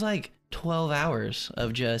 It was like 12 hours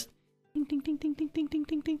of just ding, ding, ding, ding, ding, ding, ding,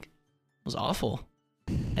 ding, ding. It was awful.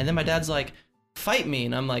 And then my dad's like, fight me.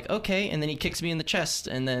 And I'm like, okay. And then he kicks me in the chest.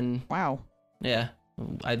 And then, Wow. yeah,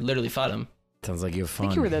 I literally fought him. Sounds like you have I fun.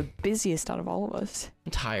 think you were the busiest out of all of us.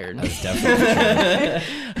 I'm tired. That's definitely I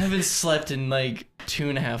haven't slept in like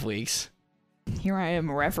 2.5 weeks. Here I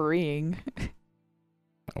am refereeing.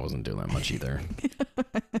 I wasn't doing that much either.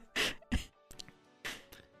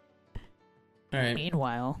 All right.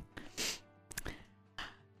 Meanwhile.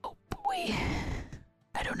 Oh boy.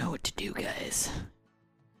 I don't know what to do, guys.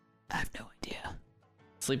 I have no idea.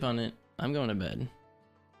 Sleep on it. I'm going to bed.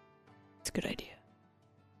 It's a good idea.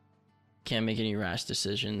 Can't make any rash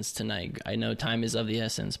decisions tonight. I know time is of the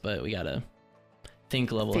essence, but we gotta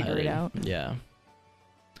think level-headed. Figure it out. Yeah.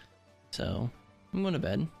 So, I'm going to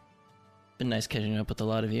bed. Been nice catching up with a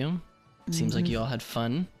lot of you. Seems like you all had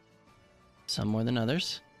fun. Some more than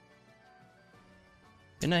others.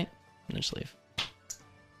 Good night. And just leave.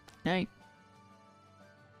 Night.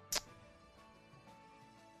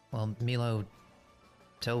 Well, Milo,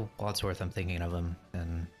 tell Wadsworth I'm thinking of him,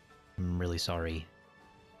 and I'm really sorry.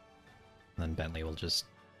 And then Bentley will just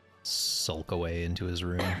sulk away into his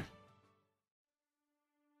room.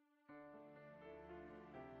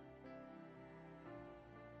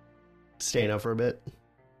 Staying up for a bit.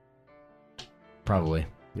 Probably.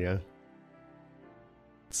 Yeah.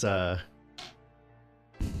 It's a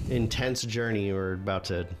intense journey we're about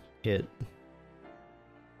to hit.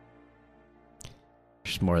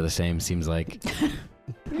 Just more of the same, seems like.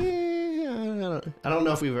 I don't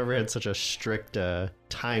know if we've ever had such a strict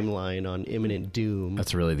timeline on imminent doom.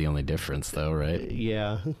 That's really the only difference, though, right?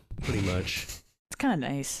 Yeah, pretty much. It's kind of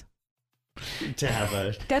nice. To have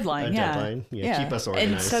a Deadline, yeah. deadline. Yeah, keep us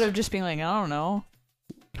organized. Instead of just being like, I don't know,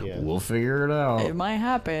 yeah. We'll figure it it out. might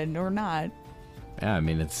happen or not. Yeah, I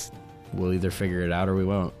mean, it's we'll either figure it out or we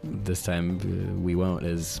won't. This time, we won't.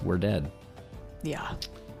 We're dead. Yeah.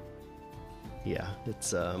 Yeah,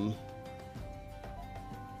 it's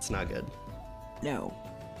not good. No.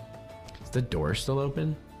 Is the door still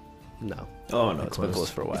open? No. Oh no, it's been Closed.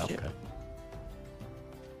 closed for a while. Okay.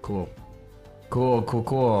 Cool.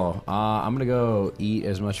 I'm gonna go eat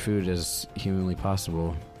as much food as humanly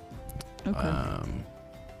possible. Okay.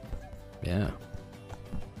 Yeah.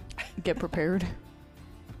 Get prepared.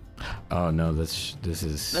 Oh no, this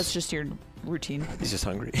is That's just your routine. He's just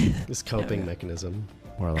hungry. This coping mechanism.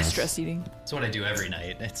 more or less. Stress eating. That's what I do every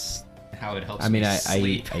night. It's how it helps I mean, me I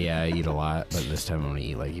sleep. eat a lot, but this time I'm gonna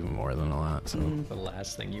eat like even more than a lot. So The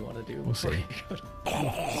last thing you want to do. We'll see.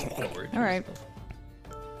 All right.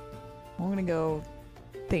 I'm gonna go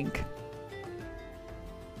think.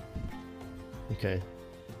 Okay.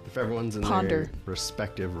 If everyone's in Ponder. their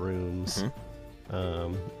respective rooms,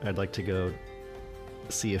 I'd like to go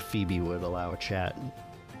see if Phoebe would allow a chat.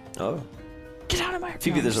 Oh, Get out of my.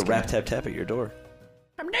 Phoebe, No, I'm there's a just rap kidding. tap at your door.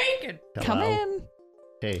 Come Hello? in.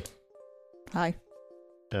 Hey, Hi.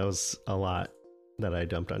 that was a lot that I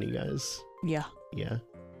dumped on you guys. Yeah. Yeah.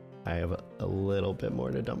 I have a little bit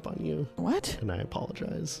more to dump on you, What? and I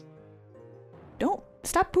apologize. Don't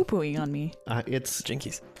stop poo pooing on me. It's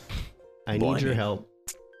Jinkies. I need Blimey. your help,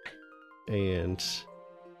 and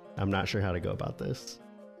I'm not sure how to go about this.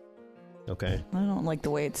 Okay. I don't like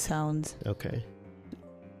the way it sounds. Okay.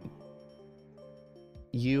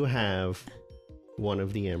 You have one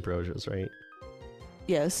of the ambrosias, right?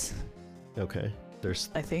 Yes, Okay. There's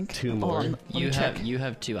I think. Two Hold more. on, let me You check.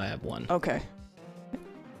 have 2. I have 1. Okay.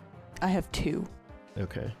 I have 2.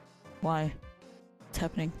 okay. Why? What's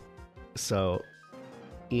happening? So,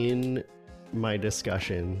 in my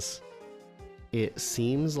discussions, it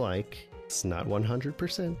seems like it's not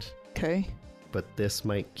 100%, Okay. but this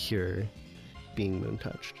might cure being moon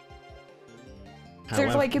touched.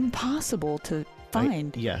 They're like impossible to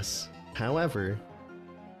find. Yes. However,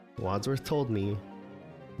 Wadsworth told me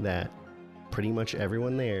that pretty much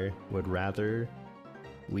everyone there would rather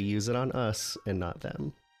we use it on us and not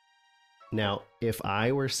them. Now, if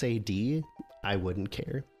I were, say, D, I wouldn't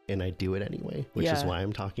care, and I do it anyway, which is Yeah. why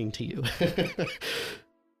I'm talking to you.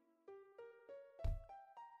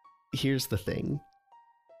 Here's the thing.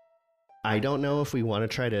 I don't know if we want to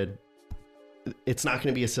try to... It's not going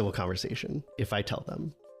to be a civil conversation if I tell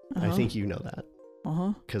them. I Uh-huh. think you know that.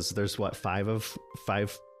 Uh-huh. Because there's, what, five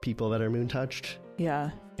people that are moon touched?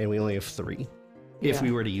 Yeah. And we only have 3. If Yeah.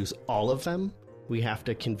 we were to use all of them, we have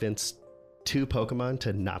to convince 2 Pokemon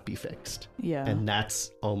to not be fixed. Yeah. And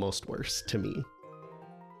that's almost worse to me.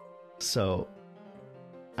 So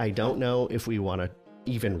I don't know if we want to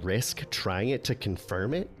even risk trying it to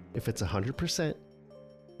confirm it, if it's 100%.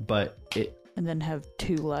 But And then have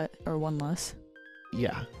 1 less.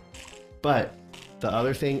 yeah. But the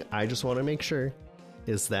other thing I just want to make sure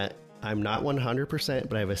is that I'm not 100%,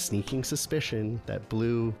 but I have a sneaking suspicion that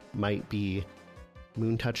Blue might be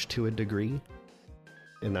moon touched to a degree.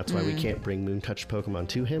 And that's why we can't bring moon touched Pokemon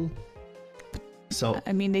to him. So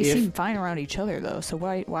I mean, they if- seem fine around each other though. So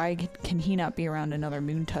why can he not be around another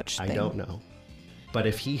moon touch thing? I don't know. But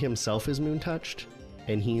if he himself is moon touched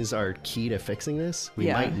and he's our key to fixing this, we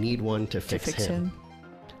Yeah. might need one to To fix, fix him. him.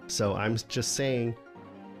 So I'm just saying,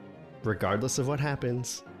 regardless of what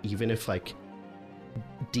happens, even if like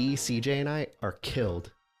D, CJ, and I are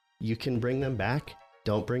killed, you can bring them back.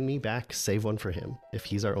 Don't bring me back. Save one for him if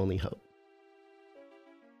he's our only hope.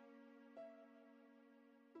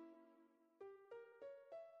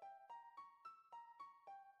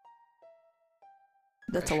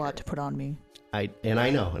 That's a lot to put on me. I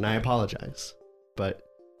know, and I apologize, but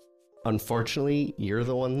unfortunately, you're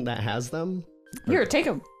the one that has them. Here, take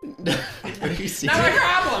him. Are you serious?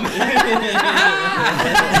 problem.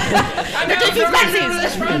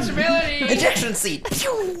 responsibility. Ejection seat.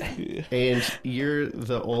 And you're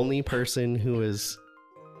the only person who is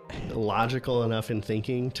logical enough in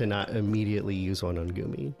thinking to not immediately use one on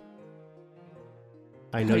Gumi.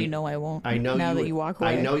 I How know do you know I won't? I know now you that would- you walk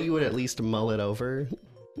away. I know you would at least mull it over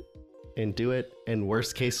and do it. And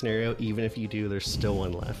worst case scenario, even if you do, there's still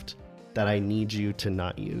one left that I need you to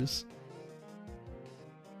not use.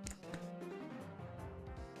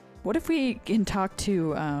 What if we can talk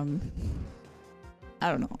to I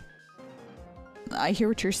don't know. I hear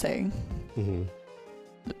what you're saying. Mm-hmm.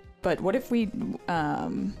 But what if we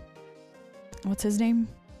what's his name?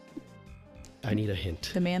 I need a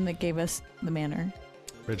hint. The man that gave us the manor.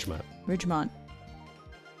 Ridgemont. Ridgemont.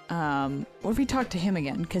 What if we talk to him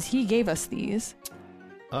again? Because he gave us these.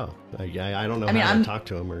 Oh, I don't know I mean, how I'm- to talk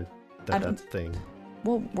to him or I'm- that's the thing.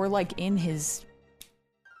 Well, we're like in his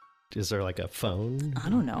Is there like a phone? I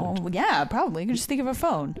don't know. Yeah, probably. You can just think of a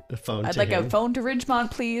phone. A phone I'd to like him? a phone to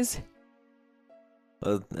Ridgemont, please.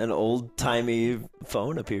 An old-timey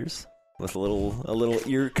phone appears with a little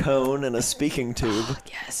ear cone and a speaking tube.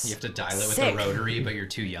 Yes. You have to dial it with Sick. a rotary, but you're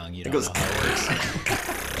too young. You don't goes- know how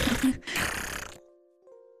it works.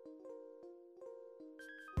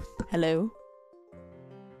 Hello.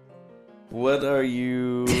 What are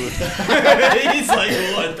you? He's like,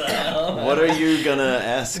 what the hell? What are you gonna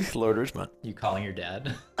ask Lord Ridgemont? You calling your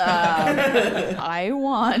dad? I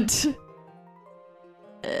want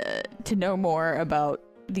to know more about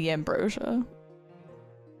the ambrosia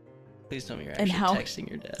Please tell me you're And actually how- texting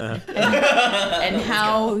your dad. and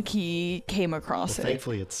how he came across it.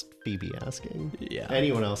 Thankfully, it's Phoebe asking. Yeah.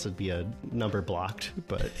 Anyone else would be a number blocked,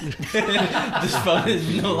 but This phone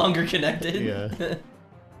is no longer connected. yeah.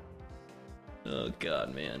 Oh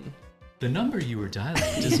god, man. The number you were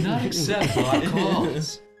dialing does not accept bot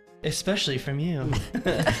calls. Especially from you.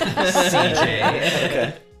 CJ.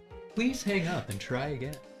 Okay. Please hang up and try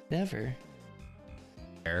again. Never.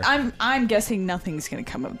 I'm guessing nothing's gonna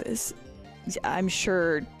come of this. I'm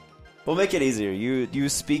sure. We'll make it easier. You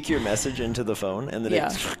speak your message into the phone, and then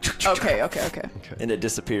Yeah. it Okay. and it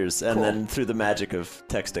disappears. And Cool. then through the magic of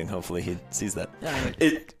texting, hopefully he sees that.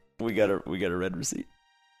 Alright. We got a red receipt.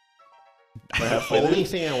 We're The halfway only there.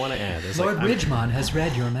 thing I want to add is Lord like, Ridgemont has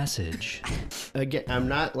read your message. again, I'm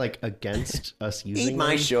not like against us using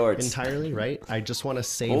my them shorts. entirely, right? I just want to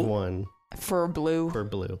save Oh. one For blue. for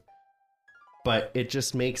blue. But it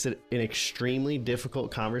just makes it an extremely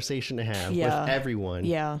difficult conversation to have Yeah. with everyone.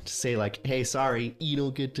 Yeah. To say like, hey, sorry, you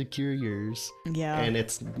don't get to cure yours. Yeah. And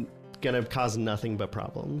it's gonna cause nothing but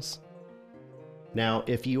problems. Now,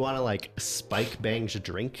 if you want to like spike Bang's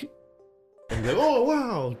drink and go, oh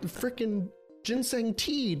wow, freaking ginseng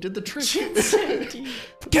tea did the trick.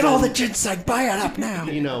 Get all the ginseng, buy it up now.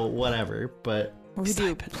 You know, whatever. But Or we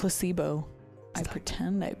do placebo. I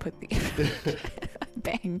pretend I put the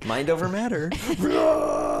bang. Mind over matter.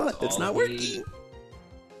 It's not working.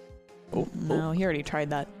 Oh, No, he already tried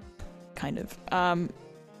that. Kind of.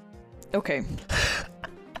 Okay.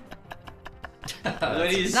 What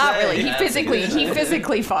do you Not say? really. He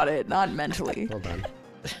physically fought it, not mentally. hold on.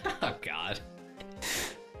 Oh God.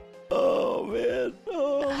 Oh man.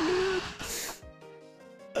 Oh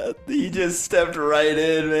man. He just stepped right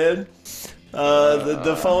in, man.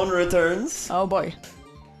 The phone returns. Oh boy.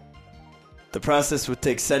 The process would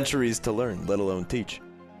take centuries to learn, let alone teach.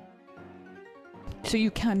 So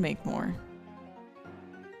you can make more.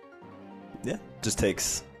 Yeah, just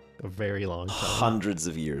takes A very long time. hundreds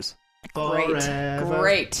of years. Great. Forever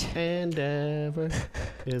Great. And ever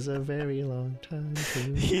is a very long time.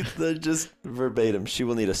 Too. Just verbatim. She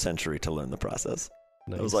will need a century to learn the process.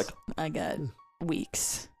 I was like, I got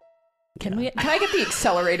weeks. Can I get the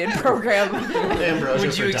accelerated program? Ambrosia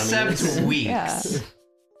Would you for accept dummies. weeks?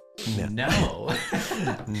 Yeah. No.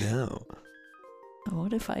 no.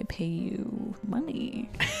 What if I pay you money?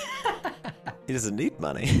 He doesn't need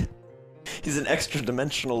money. He's an extra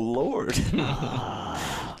dimensional lord.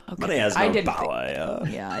 Okay. Money has I no didn't power.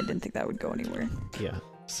 Yeah, I didn't think that would go anywhere. Yeah.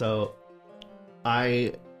 So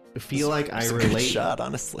I feel like I It's a good relate. shot,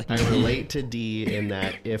 honestly. I relate to D in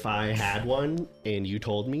that if I had one and you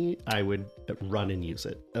told me, I would run and use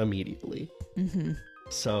it immediately. Mm-hmm.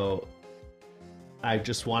 So I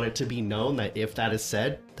just want it to be known that if that is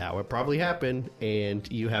said, that would probably happen,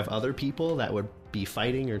 and you have other people that would be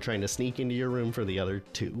fighting or trying to sneak into your room for the other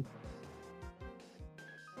two.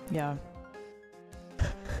 Yeah.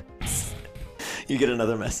 You get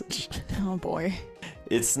another message. Oh boy.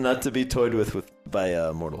 It's not to be toyed with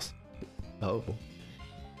by mortals. Oh.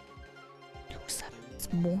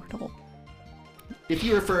 It's mortal. If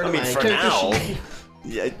you refer to I mean, my for now.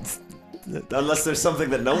 Yeah, unless there's something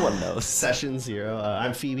that no one knows. Session 0.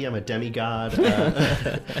 I'm Phoebe. I'm a demigod.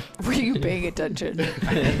 Were you paying attention?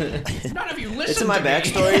 None of you listen It's in my to me.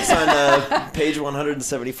 backstory. It's on page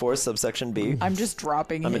 174, subsection B. I'm just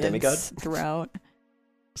dropping I'm a hints demigod. throughout.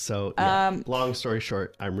 So, yeah, Um, long story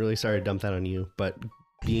short, I'm really sorry to dump that on you, but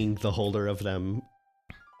being the holder of them,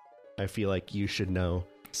 I feel like you should know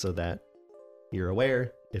so that you're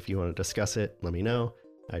aware. If you want to discuss it, let me know.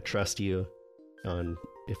 I trust you on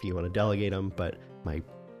if you want to delegate them, but my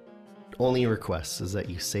only request is that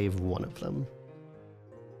you save one of them.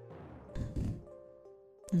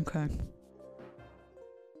 Okay.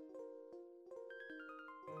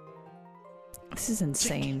 This is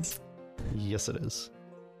insane. Yes, it is.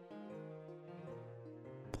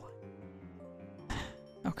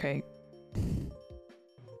 Okay.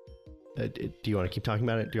 Do you want to keep talking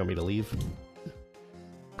about it? Do you want me to leave?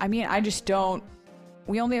 I mean, I just don't.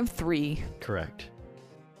 We only have 3. Correct.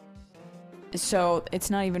 So it's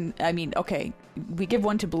not even. I mean, okay, we give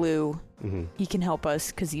one to Blue. Mm-hmm. He can help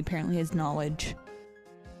us because he apparently has knowledge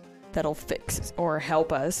that'll fix or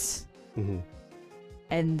help us. Mm-hmm.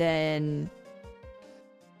 And then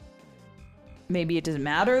maybe it doesn't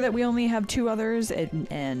matter that we only have 2 others,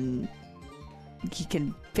 and he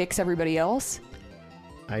can fix everybody else.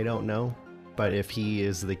 I don't know, but if he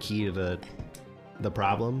is the key to the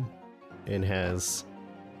problem and has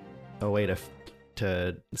a way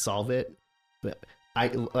to solve it,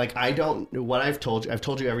 I've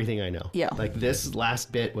told you everything I know. Yeah. Like this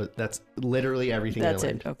last bit that's literally everything. That's I it.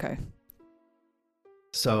 learned. Okay.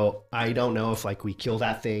 So I don't know if like we kill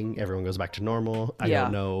that thing, everyone goes back to normal. I Yeah.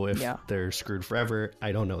 don't know if Yeah. they're screwed forever.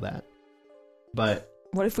 I don't know that. But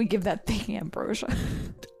What if we give that thing ambrosia?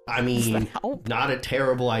 I Does mean, that help? not a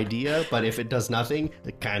terrible idea, but if it does nothing,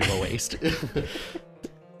 it's kind of a waste.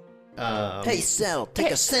 Hey, Cell,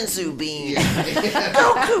 take a sensu bean.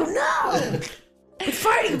 Goku, no! Been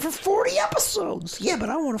fighting for 40 episodes. Yeah, but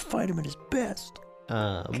I want to fight him at his best.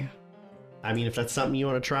 I mean, if that's something you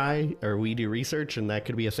want to try, or we do research and that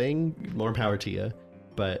could be a thing, more power to you.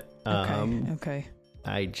 But Okay.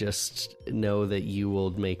 I just know that you will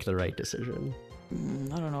make the right decision.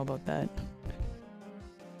 I don't know about that.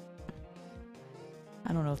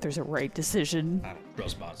 I don't know if there's a right decision. I don't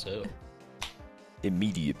trust myself.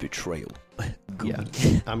 Immediate betrayal. Yeah.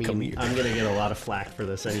 I Come mean, here. I'm going to get a lot of flack for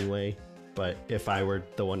this anyway. But if I were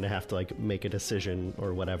the one to have to like make a decision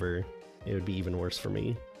or whatever, it would be even worse for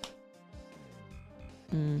me.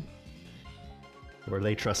 Where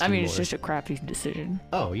they trust I you mean, more. it's just a crappy decision.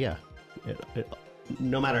 Oh, yeah.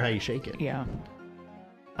 No matter how you shake it. Yeah.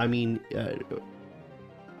 I mean,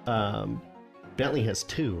 Bentley has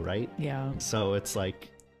 2, right? Yeah. So it's like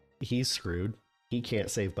he's screwed. He can't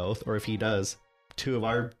save both. Or if he does,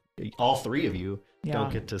 all 3 of you Yeah.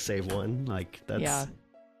 don't get to save one. Like that's Yeah.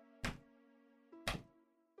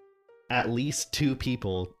 at least 2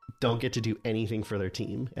 people don't get to do anything for their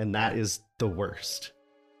team, and that is the worst.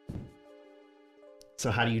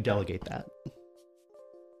 So how do you delegate that?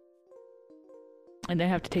 And they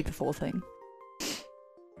have to take the full thing.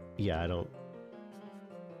 Yeah, I don't.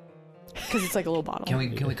 Because it's like a little bottle. Can we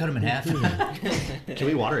cut him in half? Can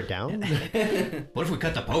we water it down? What if we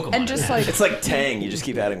cut the Pokemon? And just like, It's like Tang. You just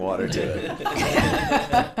keep adding water to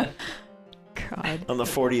it. God. On the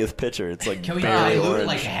 40th pitcher, it's like Can we barely dilute orange.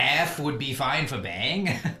 like half would be fine for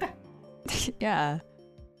Bang? Yeah.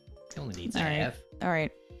 He only needs All right. half. All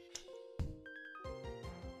right.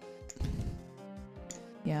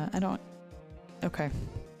 Yeah, I don't. Okay.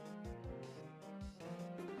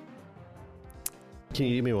 Can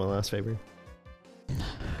you do me one last favor?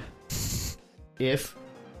 If,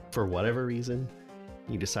 for whatever reason,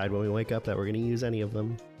 you decide when we wake up that we're going to use any of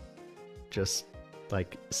them, just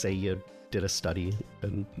like say you did a study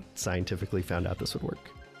and scientifically found out this would work.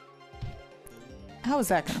 How is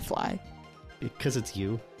that gonna fly? Because it's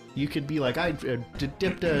you. You could be like, I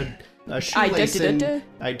dipped a shoelace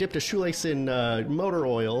I dipped a shoelace in motor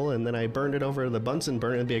oil and then I burned it over the Bunsen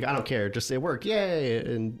burner and be like, I don't care, just it worked, yay!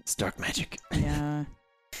 And It's dark magic. Yeah.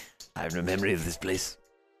 I have no memory of this place.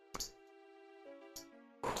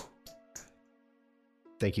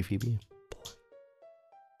 thank you, Phoebe.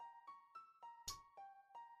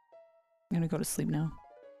 I'm gonna go to sleep now.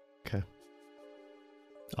 Okay.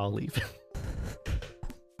 I'll leave.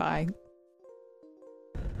 Bye.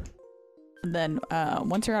 And then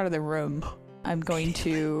once you're out of the room, I'm going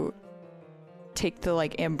to take the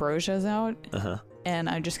like ambrosias out, and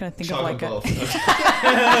I'm just gonna think of like a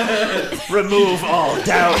Remove all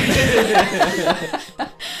doubt.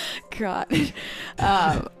 God.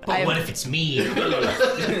 But what if it's me?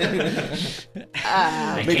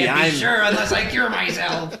 I Maybe can't I'm- be sure unless I cure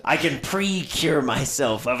myself. I can pre-cure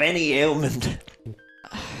myself of any ailment.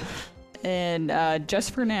 And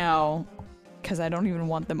just for now, because I don't even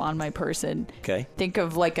want them on my person, Okay. think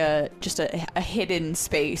of like a hidden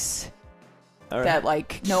space All right. that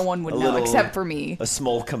like no one would A know little- except for me. A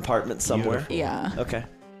small compartment somewhere. Yeah. Okay.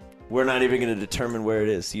 We're not even going to determine where it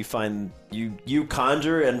is. You find you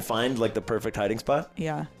conjure and find like the perfect hiding spot,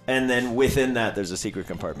 Yeah. and then within that there's a secret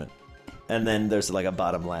compartment, and then there's like a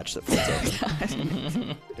bottom latch that floats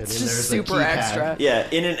open. It's just super extra. Yeah,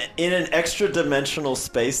 in an extra dimensional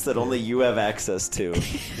space that only you have access to.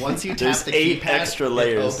 Once you There's tap the 8 keypad, extra it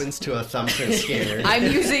layers. opens to a thumbprint scanner. I'm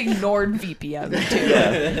using NordVPN too.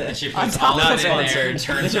 Yeah. She On puts top all of that in it. there,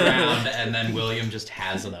 turns around, and then William just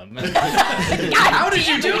has them. How did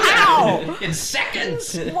you do that? In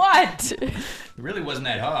seconds! It What? really wasn't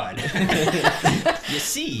that hard. You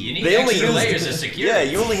see, you need They only extra used layers of security. Yeah,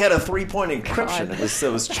 you only had a 3-point encryption.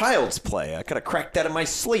 It was child's play. I could have cracked that in my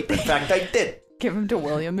sleep. In fact, I did. give him to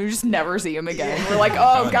William. We just never see him again. We're like,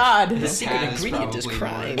 oh God. The secret ingredient is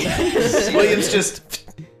crime. William's just.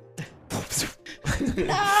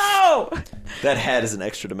 No. That hat is an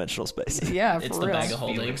extra dimensional space. Yeah, for It's real. the bag of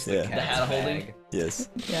holding. Felix Yeah. the The hat of cat's holding. bag. Yes.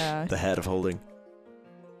 Yeah. The hat of holding.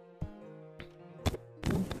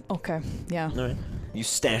 Okay. Yeah. All right. You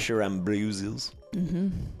stash your ambrosials. Mm-hmm.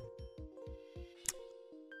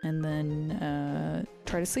 And then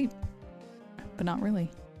try to sleep, but not really.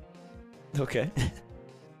 Okay.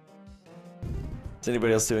 Is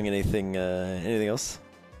anybody else doing anything else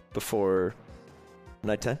before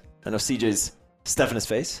nighttime? I know CJ's stuffing his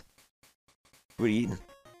face. What are you eating?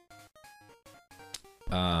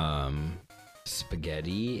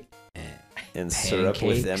 Spaghetti And syrup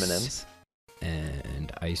with Pancakes. M&Ms?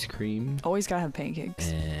 and ice cream Always gotta have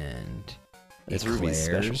pancakes. and It's Ruby's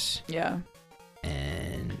special. eclairs Yeah.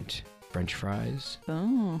 and French fries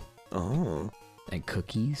Oh. Oh. and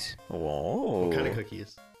cookies, Whoa. What kind of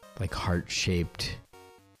cookies? like heart-shaped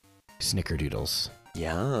snickerdoodles.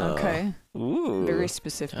 Yeah. Okay. Ooh. Very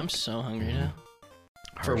specific. I'm so hungry now.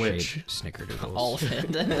 For Heart-shaped snickerdoodles. All of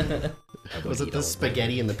it. I would Was eat it the all of them.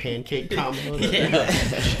 spaghetti and the pancake combo? Yeah,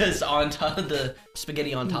 just on top of the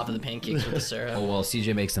spaghetti on top of the pancakes with the syrup. Oh well,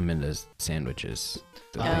 CJ makes them into sandwiches.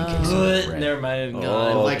 The Oh. pancakes and What? bread. Never mind. Oh.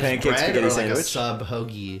 God. Like pancake bread spaghetti or like a sandwich? sub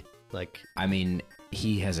hoagie? Like I mean,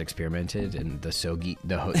 he has experimented, and the sogi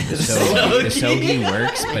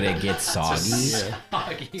works, but it gets soggy.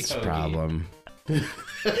 It's a problem.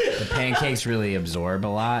 The pancakes really absorb a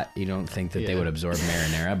lot. You don't think that they Yeah. would absorb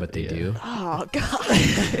marinara, but they Yeah. do. Oh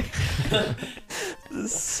God.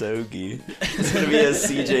 Sogi. It's gonna be a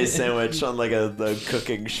CJ sandwich on like a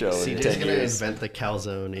cooking show in CJ's 10 gonna years. invent the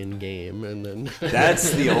calzone in game, and then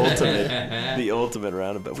That's the ultimate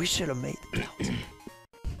roundabout. We should have made the calzone.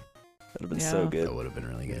 That'd have been so Yeah. good. That would have been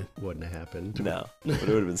really good. wouldn't have happened. No, but it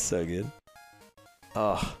would have been so good.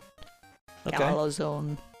 Oh. Okay.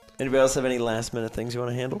 Calzone. Anybody else have any last minute things you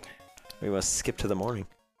want to handle? Or you want to skip to the morning?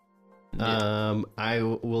 I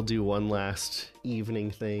will do one last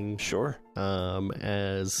evening thing. Sure.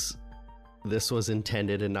 As this was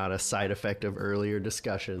intended and not a side effect of earlier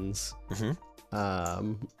discussions.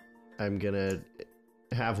 Mm-hmm. I'm gonna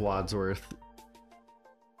have Wadsworth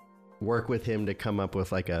work with him to come up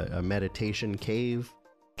with like a meditation cave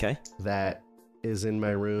Okay. that is in my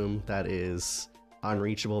room that is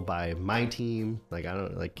unreachable by my team. Like I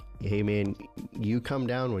don't like, hey man, you come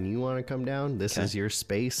down when you want to come down. This Okay. is your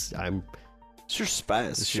space. It's your space.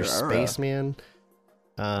 This is your space, man.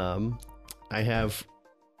 I have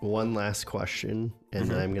one last question, and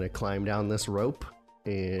then Mhm. I'm gonna climb down this rope,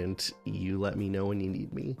 and you let me know when you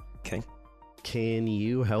need me. Okay. Can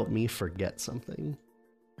you help me forget something?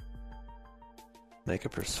 Make a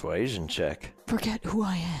persuasion check. Forget who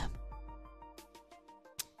I am.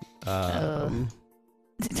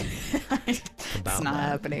 It's About not that.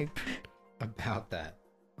 happening. About that.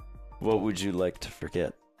 What would you like to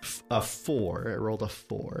forget? A 4. I rolled a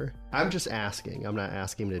 4. I'm just asking. I'm not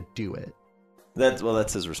asking him to do it.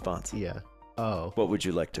 That's his response. Yeah. Oh. What would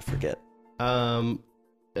you like to forget? Uh,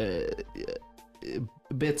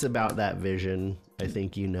 bits about that vision. I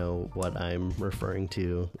think you know what I'm referring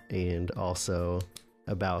to, and also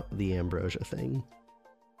about the ambrosia thing.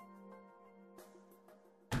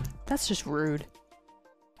 That's just rude.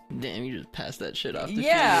 Damn, you just passed that shit off to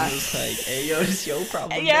Yeah. Felix. Like, hey, yo, it's your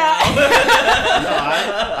problem. Yeah.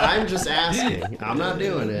 No, I'm just asking. I'm not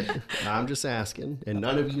doing it. I'm just asking, and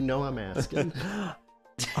none of you know I'm asking.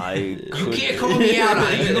 I could, call me out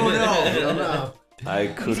on it. You don't know. I don't know. I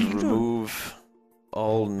could remove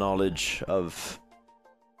all knowledge of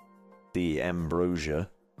the ambrosia,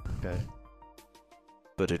 Okay,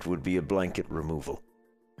 but it would be a blanket removal.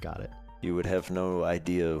 got it. You would have no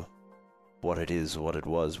idea what it is, what it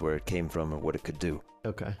was, where it came from, or what it could do.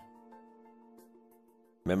 Okay.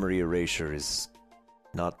 Memory erasure is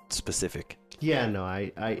not specific. Yeah, no,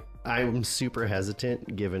 I'm super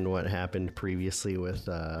hesitant given what happened previously with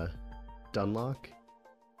Dunlock,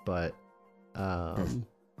 but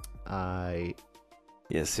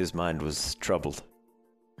Yes, his mind was troubled.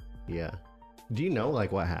 yeah. Do you know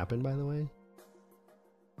like what happened, by the way?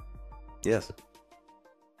 Yes.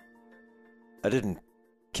 I didn't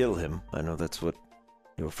kill him. I know that's what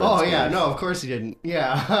your friends Oh yeah, believe. no, of course you didn't.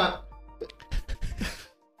 Yeah.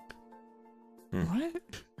 What?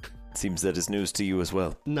 Seems that is news to you as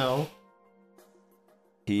well. No.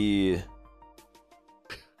 He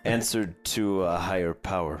answered to a higher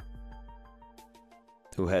power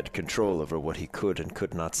who had control over what he could and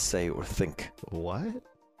could not say or think. What?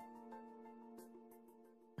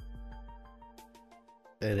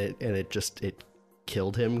 And it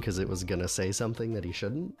killed him because it was gonna say something that he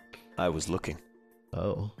shouldn't. I was looking.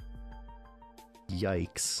 Oh.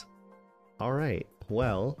 Yikes. All right.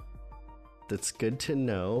 Well, that's good to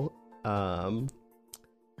know.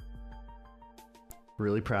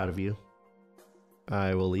 Really proud of you.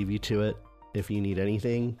 I will leave you to it. If you need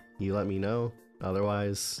anything, you let me know.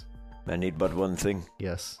 Otherwise, I need but one thing,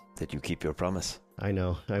 yes, that you keep your promise. I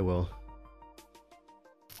know. I will.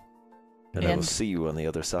 And I will And- see you on the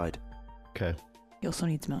other side. Okay. He also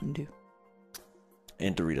needs Mountain Dew.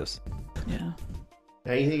 And Doritos. Yeah.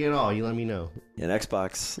 Anything at all, you let me know. And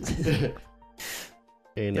Xbox.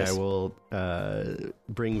 And Yes. I will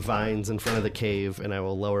bring vines in front of the cave, and I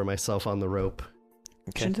will lower myself on the rope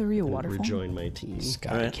Okay. Shouldn't there be a and waterfall? rejoin my team.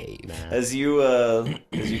 Scotty Alright. Cave. Nah. As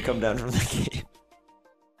you come down from the cave,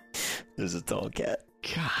 there's a tall cat.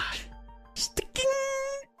 God. Sticking.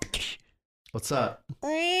 What's up?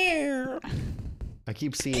 I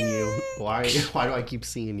keep seeing you. Why do I keep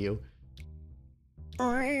seeing you?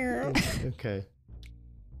 Okay.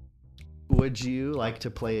 Would you like to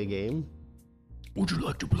play a game? Would you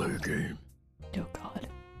like to play a game? Oh God.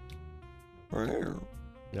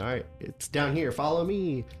 All right, it's down here. Follow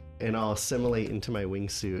me, and I'll assimilate into my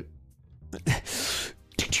wingsuit.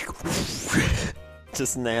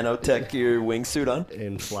 Just nanotech your wingsuit on.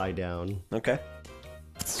 And fly down. Okay.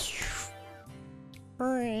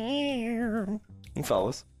 He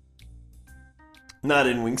follows. Not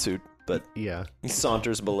in wingsuit, but Yeah, he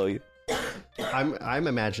saunters below you. I'm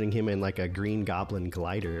imagining him in like a Green Goblin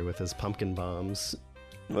glider with his pumpkin bombs,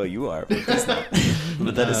 Well, you are, but that's not.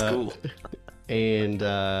 But that is cool.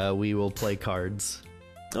 and we will play cards.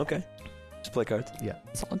 Okay. Just play cards.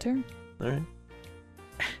 Solitaire? All right.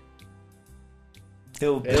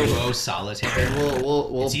 He'll Oh, solitaire. And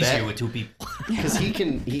we'll It's easier with two people. because he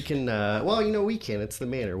can. Well, you know we can. It's the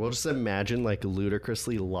manor. We'll just imagine like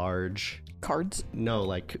ludicrously large. Cards? No,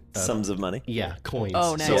 like sums of money. yeah, coins.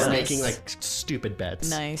 Oh, So we're nice. making like stupid bets.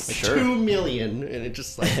 Nice. Like Sure. 2 million, and it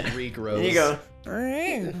just like regrows. There you go.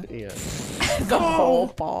 Yeah. The whole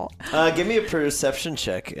ball. Give me a perception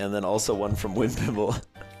check, and then also one from Wimpimble.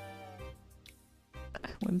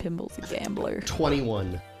 When Pimble's a gambler.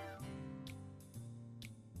 21.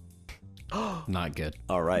 Not good.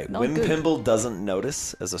 All right. Not good. Wimpimble doesn't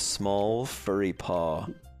notice as a small furry paw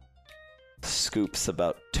scoops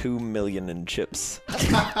about 2 million in chips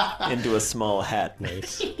into a small hat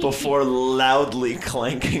Nice. before loudly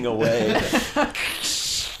clanking away.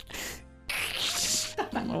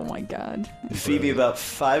 Oh my God. Phoebe, about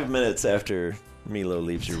 5 minutes after Milo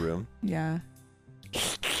leaves your room, Yeah.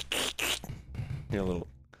 you're a little,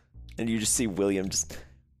 and you just see William just,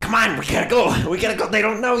 come on, we gotta go. They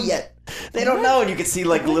don't know yet. They don't know. And you can see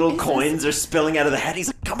like little coins are spilling out of the hat. He's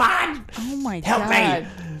like, come on, Oh my help God. me.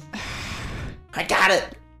 I got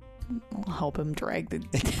it. I'll help him drag the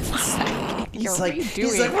sack. He's What like, are you doing?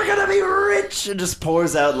 he's like, we're gonna be rich, and just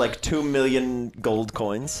pours out like 2 million gold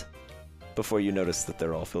coins before you notice that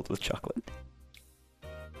they're all filled with chocolate.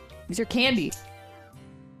 These are candy.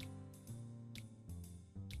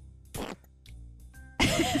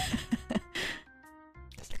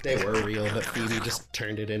 They were real, but Phoebe just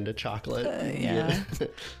turned it into chocolate. Yeah.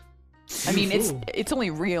 I mean, it's only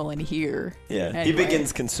real in here. Yeah, he Anyway.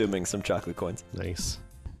 begins consuming some chocolate coins. Nice.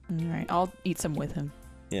 All right, I'll eat some with him.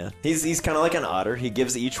 Yeah, he's kind of like an otter. He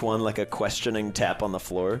gives each one like a questioning tap on the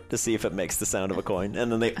floor to see if it makes the sound of a coin,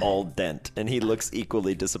 and then they all dent, and he looks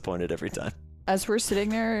equally disappointed every time. As we're sitting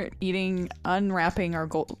there eating, unwrapping our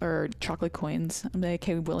gold or chocolate coins, I'm like,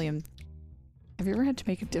 "Hey, William, have you ever had to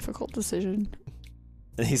make a difficult decision?"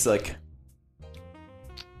 And he's like,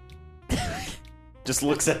 just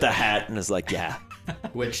looks at the hat and is like, yeah.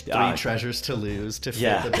 Which 3 Ah. treasures to lose to fit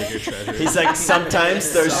Yeah. the bigger treasure? He's like,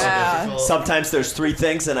 sometimes there's Yeah. difficult. sometimes there's 3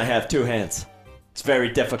 things and I have 2 hands. It's very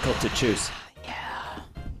difficult to choose. Yeah.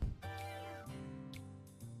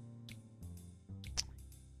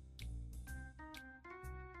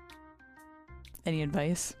 Any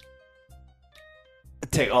advice?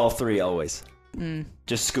 Take all 3 always.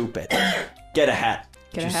 Just scoop it. Get a hat.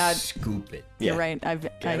 Get Just a hat. scoop it. Yeah. You're right.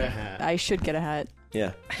 Get a hat. I should get a hat.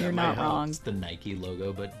 Yeah. You're might not help. wrong. It's the Nike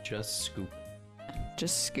logo, but just scoop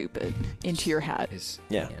Just scoop it into your hat. his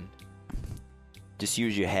Yeah. hand. Just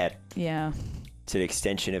use your hat. Yeah, It's an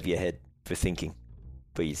extension of your head for thinking.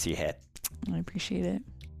 But it's your hat. I appreciate it.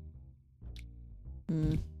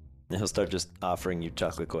 And he'll start just offering you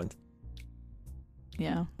chocolate coins.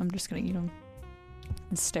 Yeah, I'm just gonna eat them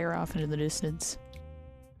and stare off into the distance.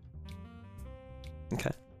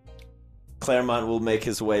 Okay. Claremont will make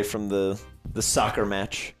his way from the soccer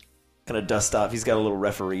match. Kind of dust off. He's got a little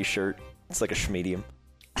referee shirt. It's like a schmedium.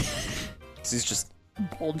 So he's just,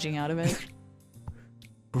 Bulging out of it.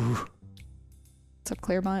 What's up,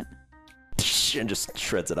 Claremont? and just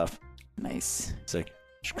shreds it off. Nice. It's like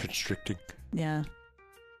constricting. Yeah.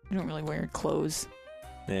 I don't really wear clothes.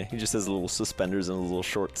 Yeah, he just has little suspenders and little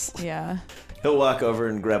shorts. Yeah. He'll walk over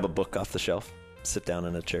and grab a book off the shelf, sit down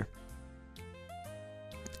in a chair.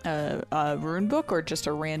 A rune book or just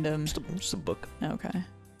a random? Just a book. Okay.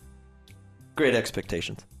 Great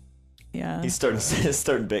Expectations. Yeah. He's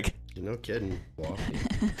starting big. No kidding. Walking.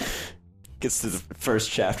 Gets to the first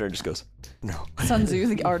chapter and just goes, no. Sun Tzu,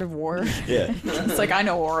 The Art of War. Yeah. It's like, I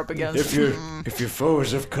know war up against. If your foe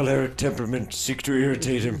is of choleric temperament, seek to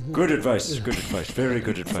irritate him. Good advice. Good advice. Very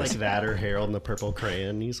good It's advice. like that or Harold and the Purple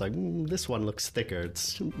Crayon. He's like, this one looks thicker.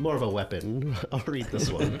 It's more of a weapon. I'll read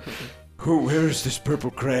this one. Where is this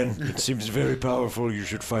purple crayon? It seems very powerful. You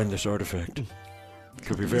should find this artifact.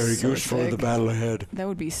 Could be very So useful in the sick. battle ahead. That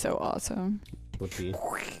would be so awesome. Would be.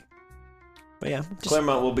 But yeah,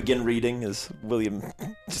 Claremont will begin reading as William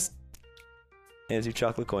just hands you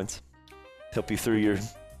chocolate coins. Help you through your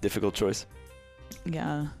difficult choice.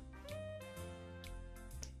 Yeah.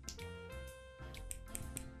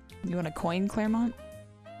 You want a coin, Claremont?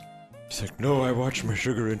 He's like, no, I watch my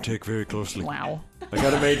sugar intake very closely. Wow. I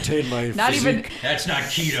gotta maintain my Not physique. even. That's not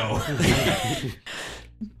keto.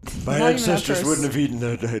 My not even ancestors after a wouldn't have eaten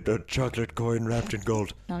a chocolate coin wrapped in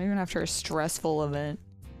gold. Not even after a stressful event.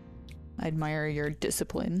 I admire your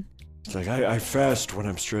discipline. It's like, I fast when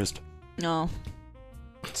I'm stressed. No.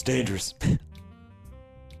 It's dangerous.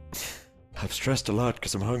 I've stressed a lot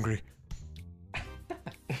because I'm hungry.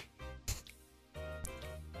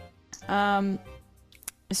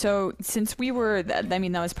 So since we were, that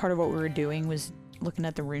was part of what we were doing, was looking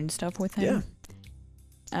at the rune stuff with him.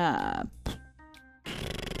 Yeah.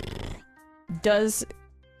 Does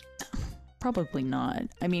probably not.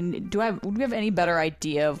 I mean, would we have any better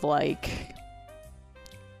idea of like,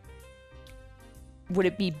 would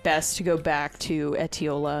it be best to go back to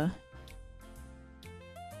Etiola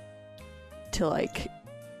to like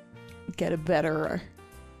get a better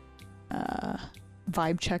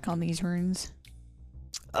vibe check on these runes?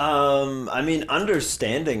 I mean,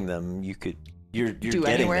 understanding them, you're Do getting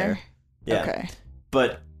anywhere? there. Yeah. Okay.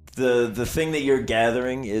 But the thing that you're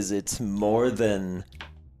gathering is it's more than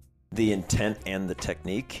the intent and the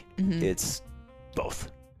technique. Mhm. It's both.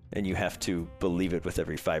 And you have to believe it with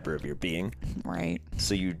every fiber of your being. Right.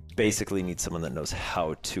 So you basically need someone that knows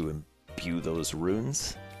how to imbue those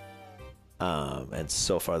runes. And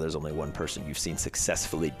so far there's only one person you've seen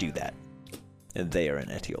successfully do that. And they are in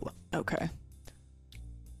Etiola. Okay.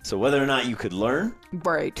 So whether or not you could learn,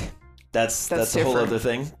 Right. that's a whole different. other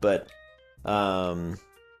thing. But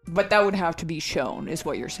But that would have to be shown, is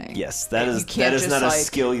what you're saying. yes, that You is can't just, not a like-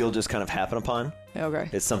 skill you'll just kind of happen upon. Okay.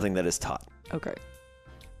 It's something that is taught. Okay.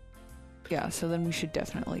 Yeah, so then we should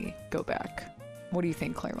definitely go back. What do you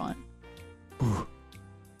think, Claremont?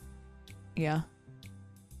 Yeah?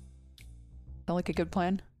 Sound like a good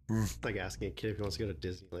plan? It's like asking a kid if he wants to go to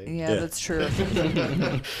Disneyland. Yeah, Yeah. that's true.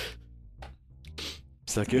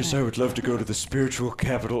 It's like, yes, I would love to go to the spiritual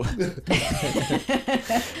capital.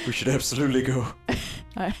 We should absolutely go.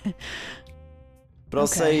 But I'll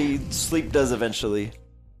say sleep does eventually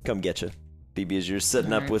come get you. BB, as you're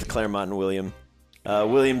sitting up Alright. with Claremont and William.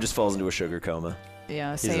 William just falls into a sugar coma.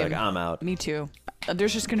 Yeah, He's same. like, I'm out. Me too.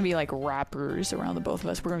 There's just gonna be like wrappers around the both of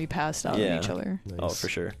us. We're gonna be passed out Yeah. on each other. Oh, for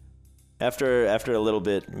sure. After a little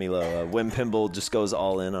bit, Milo, Wim Pimble just goes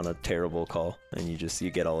all in on a terrible call, and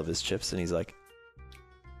you get all of his chips, and he's like,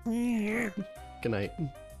 Good night.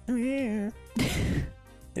 and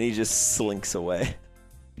he just slinks away,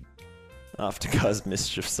 off to cause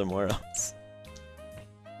mischief somewhere else.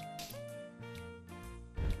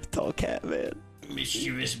 Tall cat, man.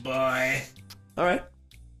 Mischievous boy. All right.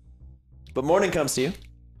 But morning comes to you.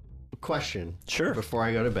 Question. Sure. Before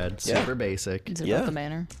I go to bed, Yeah. super basic. Is it Yeah. about the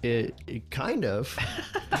manor? It kind of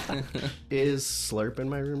is Slurp in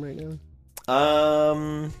my room right now.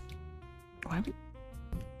 Why would-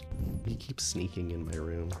 He keeps sneaking in my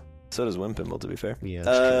room. So does Wim Pimble, to be fair. Yeah,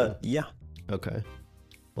 that's true. Yeah. Okay.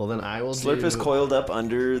 Well, then I will Slurp do... is coiled up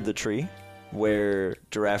under the tree where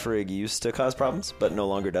Girafarig used to cause problems, but no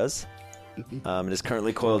longer does. It is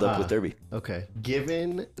currently coiled up with Derby. Okay.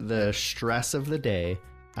 Given the stress of the day,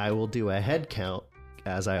 I will do a head count,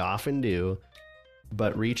 as I often do,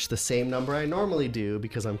 but reach the same number I normally do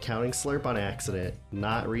because I'm counting Slurp on accident,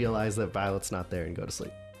 not realize that Violet's not there, and go to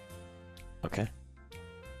sleep. Okay.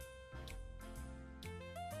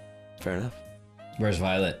 Fair enough. Where's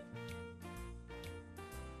Violet?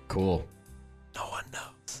 Cool. No one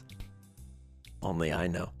knows. Only I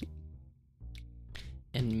know.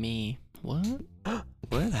 And me. What?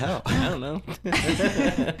 What? How? I don't know.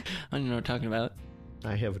 I don't know what we're talking about.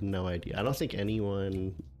 I have no idea. I don't think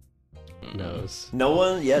anyone knows. No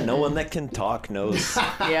one that can talk knows.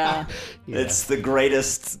 Yeah. Yeah. It's the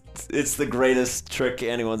greatest trick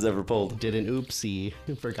anyone's ever pulled. Did an oopsie.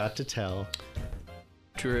 Forgot to tell.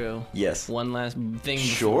 Drew. Yes. One last thing.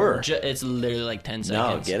 Sure. It's literally like 10 No,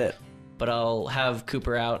 seconds. get it. But I'll have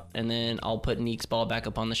Cooper out, and then I'll put Neek's ball back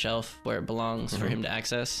up on the shelf where it belongs for him to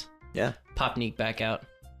access. Yeah. Pop Neek back out.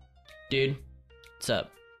 Dude, what's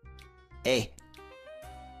up? Hey,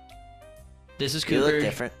 This is you Cooper. look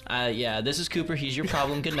different. Yeah, this is Cooper. He's your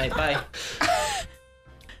problem. Good night. Bye.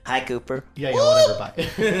 Hi, Cooper. Yeah, whatever. Bye.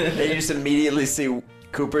 And you just immediately see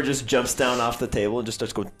Cooper just jumps down off the table and just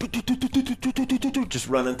starts going, just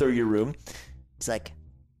running through your room. It's like,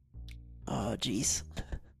 oh, jeez.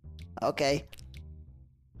 Okay.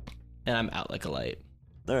 And I'm out like a light.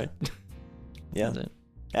 All right. Yeah. That's it.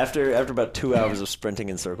 After about 2 hours of sprinting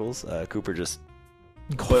in circles, Cooper just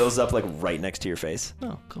coils up like right next to your face.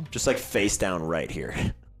 Oh, cool. Just like face down right here.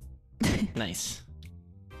 Nice.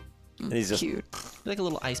 And he's just, Cute. Like a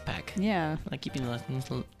little ice pack. Yeah. Like keeping you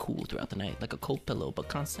little cool throughout the night. Like a cold pillow, but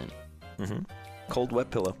constant. cold, wet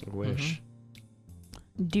pillow. Wish.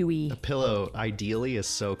 Dewy. A pillow ideally is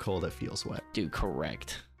so cold it feels wet. Dude,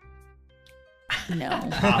 correct. No.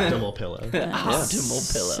 Optimal pillow.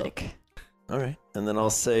 Optimal pillow. Sick. All right. And then I'll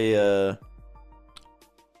say,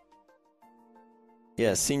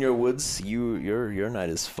 Senior Woods, your night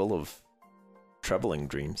is full of troubling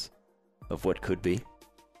dreams of what could be,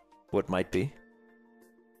 what might be,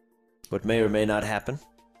 what may or may not happen,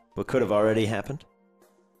 what could have already happened.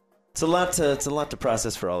 It's a lot to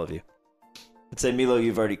process for all of you. I'd say, Milo,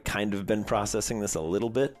 you've already kind of been processing this a little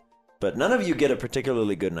bit, but none of you get a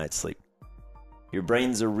particularly good night's sleep. Your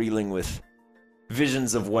brains are reeling with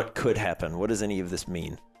visions of what could happen. What does any of this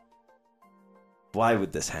mean? Why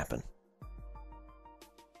would this happen?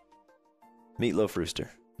 Meatloaf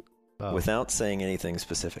Rooster, Oh, without saying anything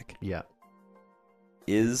specific, yeah.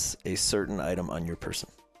 is a certain item on your person.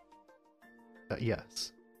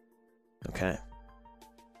 Yes. Okay.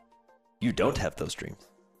 You don't have those dreams.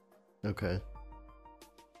 Okay.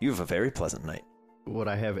 You have a very pleasant night. Would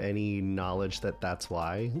I have any knowledge that that's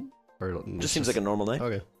why? Or Just seems like a normal night.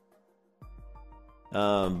 Okay.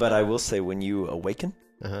 But I will say, when you awaken,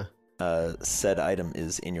 Uh-huh. said item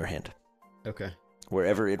is in your hand. Okay.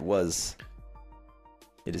 Wherever it was,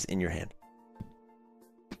 it is in your hand.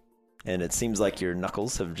 And it seems like your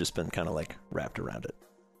knuckles have just been kind of like wrapped around it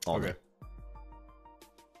all Okay. night.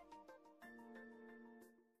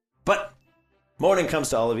 But morning comes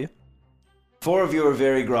to all of you. 4 of you are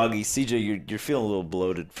very groggy. CJ, you're feeling a little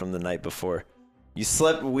bloated from the night before. You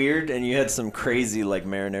slept weird and you had some crazy like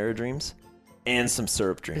marinara dreams and some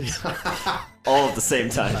syrup dreams. All at the same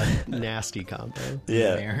time. Nasty combo.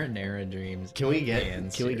 Yeah. Marinara dreams. Can we get and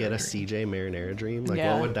a syrup dream. CJ marinara dream? Like,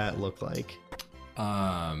 Yeah. what would that look like?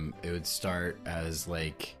 It would start as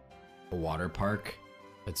like a water park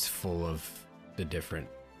that's full of the different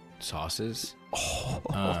sauces.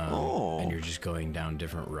 And you're just going down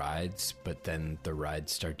different rides, but then the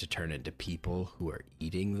rides start to turn into people who are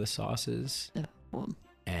eating the sauces,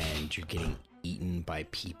 and you're getting eaten by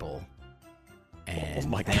people. And Oh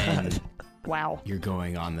my then God. Wow. you're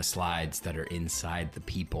going on the slides that are inside the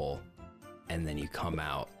people, and then you come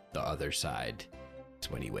out the other side. It's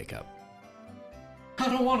when you wake up. I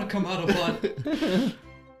don't want to come out of blood.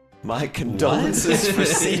 My condolences for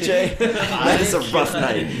CJ. That is a rough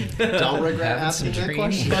night. Don't regret Having some asking that dreams.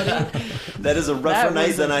 question, buddy. That is a rougher That night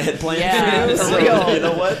was than I had planned Yeah, for you. for So, real. you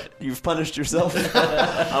know what? You've punished yourself.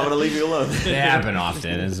 I'm going to leave you alone. They happen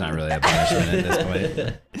often. It's not really a punishment at this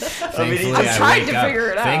point. Thankfully, I'm trying to wake up- figure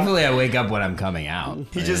it out. Thankfully, I wake up when I'm coming out.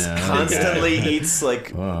 He just You know? constantly eats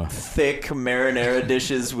like Oh. thick marinara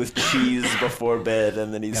dishes with cheese before bed,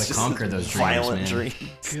 and then he's Gotta just conquer those dreams, violent man. dreams.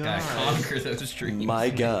 Gotta conquer those dreams. My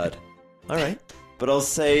God. All right. But I'll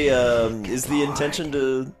say, is the intention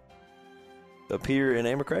to appear in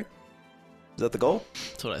Ambercrag? Is that the goal?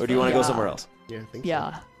 That's what I Or do you want to Yeah. go somewhere else? Yeah, I think so.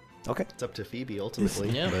 Yeah. Okay. It's up to Phoebe ultimately.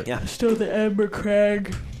 Yeah. but- Yeah. Still the Amber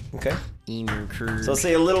Crag. Okay. Emu curve. So I'll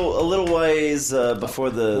say a little ways before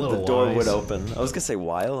the Little door wise. would open. I was gonna say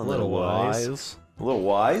while and Little then wise. wise. A little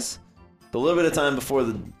wise. But a little bit of time before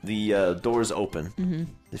the doors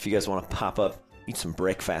open. If you guys want to pop up, eat some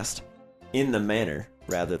breakfast in the manor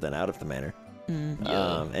rather than out of the manor.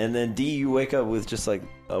 And then D, you wake up with just like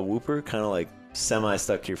a whooper, kind of like semi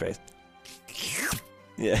stuck to your face.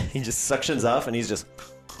 Yeah, he just suctions off, and he's just.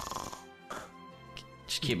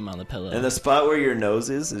 Just keep him on the pillow. And the spot where your nose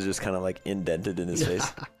is just kind of like indented in his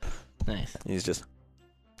face. Nice. He's just.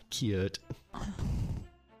 Cute.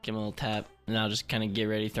 Give him a little tap, and I'll just kind of get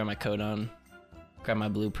ready, throw my coat on, grab my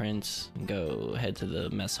blueprints, and go head to the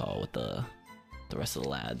mess hall with the rest of the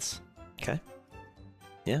lads. Okay.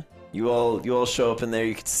 Yeah. You all show up in there.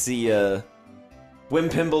 You can see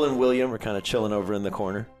Wimpimble and William are kind of chilling over in the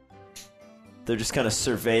corner. They're just kind of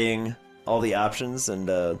surveying all the options, and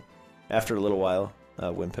after a little while,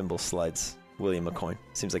 Wimpimble slides William a coin.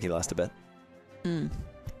 Seems like he lost a bet.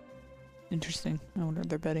 Interesting. I wonder what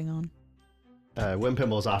they're betting on.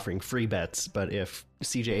 Wimpimble's offering free bets, but if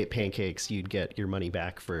CJ ate pancakes, you'd get your money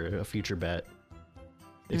back for a future bet.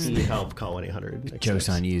 If you need help, call 1-800. Joke's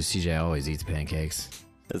on you. CJ always eats pancakes.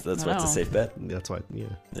 That's why it's a Wow. safe bet. That's why, yeah.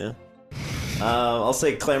 Yeah. I'll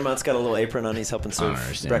say Claremont's got a little apron on. He's helping serve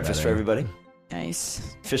understand breakfast for better. everybody.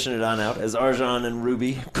 Nice. Fishing it on out as Arjan and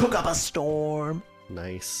Ruby cook up a storm,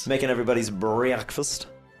 Nice. making everybody's breakfast.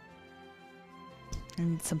 I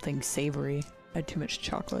need something savory. I had too much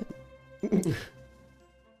chocolate.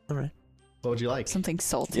 All right. What would you like? Something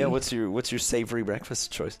salty. Yeah. What's your savory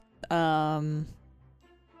breakfast choice?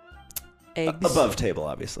 Eggs. Above table,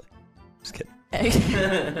 obviously. Just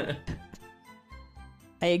kidding.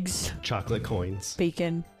 Eggs. Chocolate coins.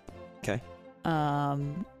 Bacon. Okay.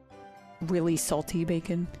 Really salty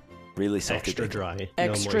bacon. Really salty. Extra bacon. dry. no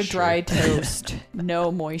Extra moisture. dry toast.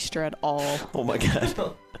 No moisture at all. Oh my god.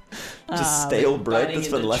 Just Um, stale bread biting that's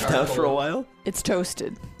been into left out for a charcoal. while. It's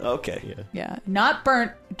toasted. Okay. Yeah. Yeah. Not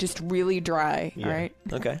burnt, just really dry. Yeah. All right.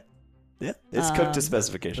 Okay. Yeah. It's cooked to Um,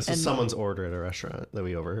 specifications. This And- is someone's order at a restaurant that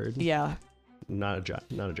we overheard. Yeah. Not a joke.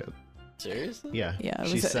 Not a joke. Seriously? Yeah. Yeah. It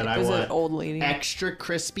She was, said, it I was want an old lady. extra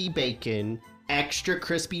crispy bacon, extra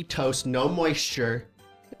crispy toast, no moisture,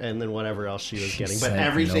 and then whatever else she was She getting. But said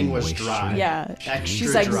everything no was moisture. dry. Yeah. Extra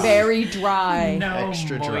She's like dry. very dry.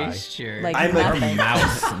 Extra dry. moisture. Like I'm a Our nothing.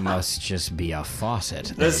 mouth must just be a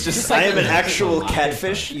faucet. That's just, like- I am an actual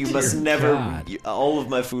catfish. You must never. God. All of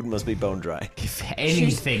my food must be bone dry. If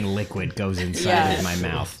anything liquid goes inside Yeah. of my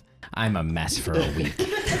mouth, I'm a mess for a week.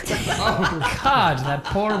 Oh God, that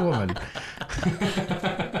poor woman.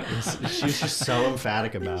 She was just so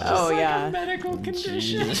emphatic about it. Oh yeah. medical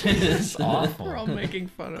condition. It's awful. We're all making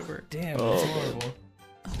fun of her. Damn, that's horrible.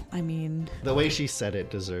 I mean, The way she said it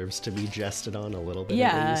deserves to be jested on a little bit Yeah.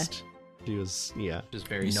 at least. She was, yeah. Just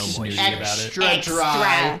very No snooty moisture. about it. Extra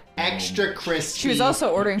dry, extra crispy. she was also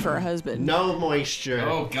ordering for her husband. no moisture.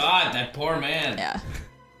 Oh God, that poor man. Yeah.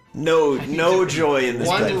 No joy in this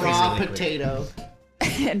One breakfast. raw potato.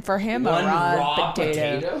 And for him, One a raw, raw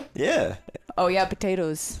potato. Yeah. Oh yeah,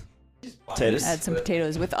 potatoes. Potatoes. Add some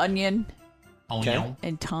potatoes with onion Okay. Onion.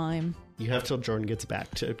 and thyme. You have till Jordan gets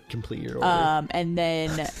back to complete your order. And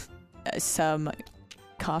then some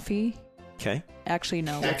coffee. Okay. Actually,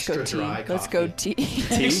 no. Let's go Extra tea. dry Let's go coffee.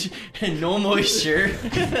 tea. And no moisture.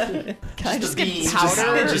 Can I just get beans.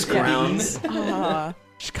 powder? Just Yeah. grounds. Uh,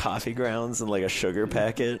 Just coffee grounds and like a sugar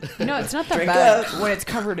packet. you know, it's not that Drink bad up. when it's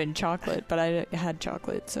covered in chocolate, but I had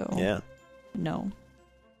chocolate, so Yeah. no.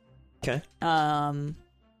 Okay.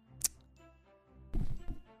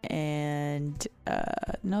 And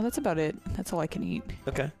no, that's about it. That's all I can eat.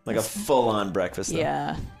 Okay. Like a full-on breakfast. Then.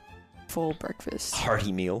 Yeah. Full breakfast.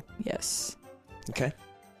 Hearty meal. Yes. Okay.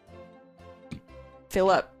 Fill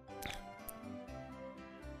up.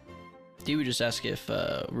 Dee would just ask if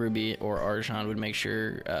Ruby or Arjan would make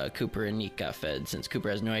sure Cooper and Neek got fed, since Cooper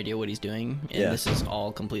has no idea what he's doing, and Yeah. this is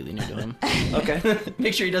all completely new to him. Okay.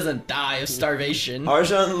 Make sure he doesn't die of starvation.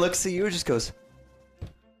 Arjan looks at you and just goes,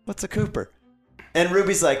 "What's a Cooper?" And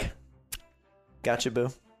Ruby's like, "Gotcha, boo."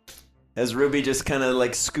 As Ruby just kind of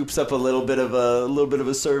like scoops up a little bit of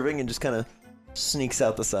a serving and just kind of sneaks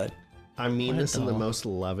out the side. I mean What this in the the- most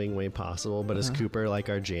loving way possible, but is Cooper like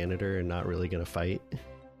our janitor and not really gonna fight?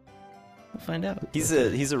 We'll find out. He's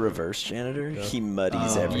a reverse janitor. He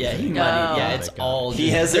muddies Oh, everything. Yeah, he No. muddy. Yeah, Oh it's my God. all. He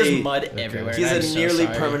has there's a- mud everywhere. He has I'm a so nearly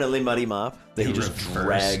sorry. permanently muddy mop that he just Reverse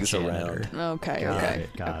drags janitor. around. Okay. Got Okay.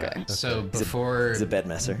 it, got Okay. it. So He's a- before He's a bed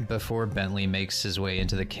messer. before Bentley makes his way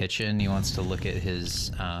into the kitchen, he wants to look at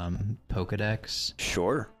his Pokedex.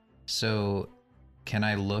 Sure. So, can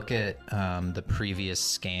I look at the previous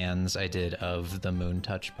scans I did of the Moon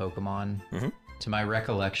Touch Pokemon? Mhm. To my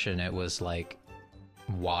recollection, it was like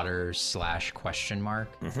water / question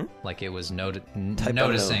mark. Mhm. Like it was Type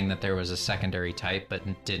noticing unknown. that there was a secondary type, but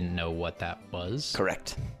didn't know what that was.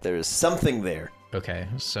 Correct. There is something there. Okay,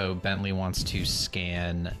 so Bentley wants to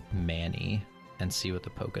scan Manny and see what the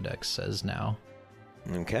Pokedex says now.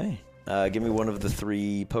 Okay. Give me one of the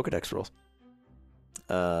 3 Pokedex rolls.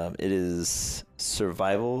 It is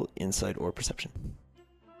survival, insight, or perception.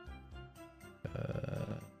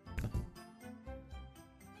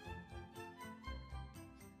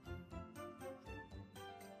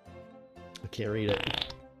 I can't read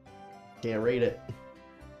it. Can't read it.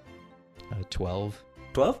 12.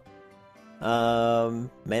 12.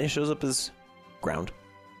 Manny shows up as ground.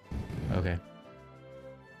 Okay.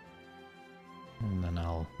 And then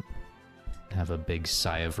I'll have a big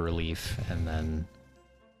sigh of relief and then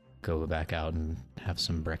go back out and have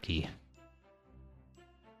some brekkie.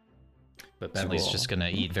 But Bentley's just gonna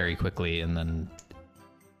eat very quickly and then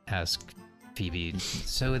ask Phoebe,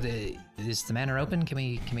 so is the manor open? Can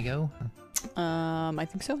we go? I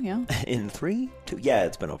think so. Yeah. In 3, 2, yeah,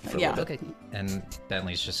 it's been open for a Yeah. little bit. Okay. And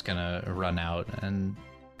Bentley's just gonna run out and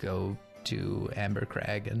go to Amber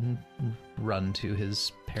Crag and run to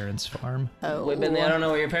his parents' farm. Oh. Wait, Bentley, I don't know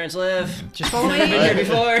where your parents live. Just I've been here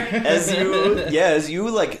before. As you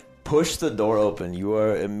like push the door open, you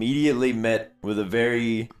are immediately met with a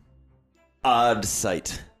very odd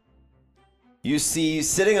sight. You see,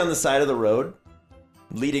 sitting on the side of the road,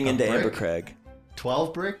 leading into brick? Amber Crag,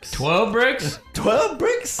 12 bricks? 12 bricks 12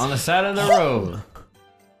 bricks. on the side of the road.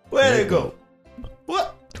 Where'd it go?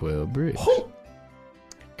 What? 12 bricks.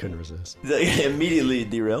 Couldn't resist. Immediately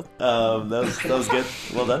derailed. That was good.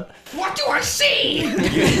 Well done. What do I see?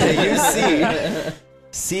 You see,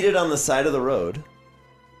 seated on the side of the road,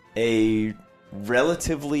 a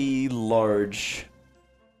relatively large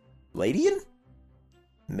Ladian?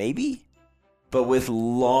 Maybe? But with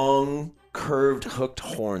long, curved, hooked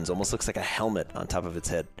horns. Almost looks like a helmet on top of its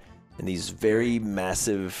head. And these very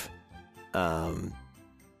massive,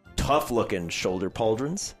 tough-looking shoulder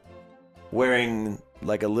pauldrons. Wearing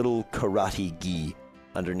like a little karate gi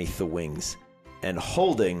underneath the wings. And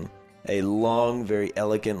holding a long, very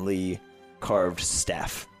elegantly carved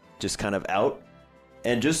staff. Just kind of out.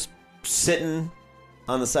 And just sitting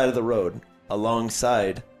on the side of the road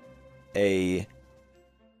alongside a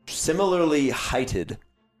similarly heighted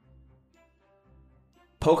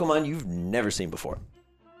Pokemon you've never seen before.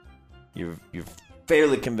 You're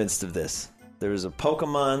fairly convinced of this. There is a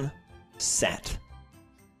Pokemon Sat.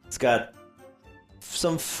 It's got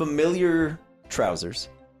some familiar trousers,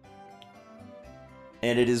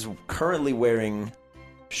 and it is currently wearing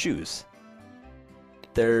shoes.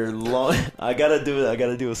 They're long. I gotta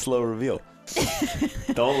do a slow reveal.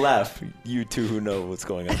 Don't laugh, you two who know what's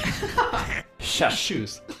going on. Shush.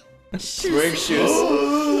 Shoes. It's wearing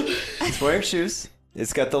shoes. It's wearing shoes.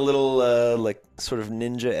 It's got the little, like, sort of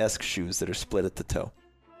ninja-esque shoes that are split at the toe.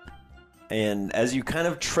 And as you kind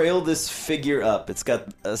of trail this figure up, it's got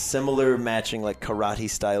a similar matching, like,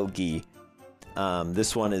 karate-style gi.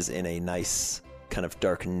 This one is in a nice kind of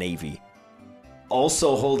dark navy.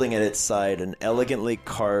 Also holding at its side an elegantly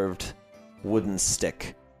carved wooden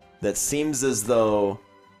stick that seems as though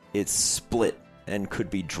it's split and could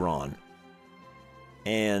be drawn.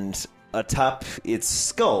 And atop its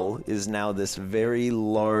skull is now this very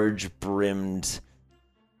large brimmed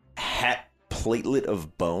hat platelet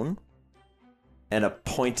of bone and a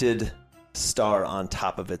pointed star on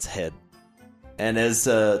top of its head. And as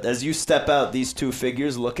you step out, these two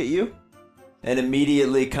figures look at you and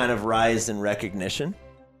immediately kind of rise in recognition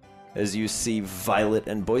as you see Violet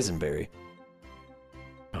and Boysenberry.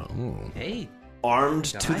 Oh. Hey, Armed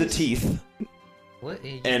to the Guys? teeth what?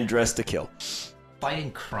 and dressed to kill.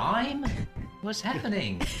 Fighting crime? What's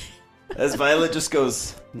happening? As Violet just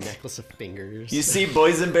goes, Necklace of fingers. you see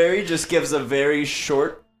Boysenberry just gives a very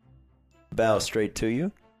short bow straight to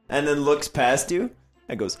you, and then looks past you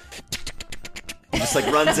and goes, just like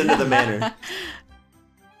runs into the manor.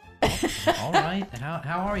 All right.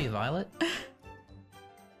 How are you, Violet?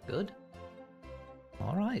 Good.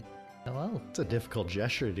 All right. Hello. It's a difficult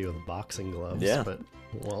gesture to do with boxing gloves, Yeah. but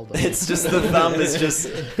well done. It's just the thumb is just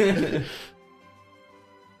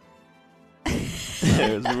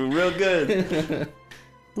it was real good.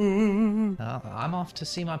 I'm off to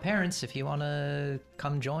see my parents if you want to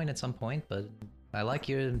come join at some point, but I like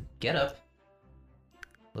your getup.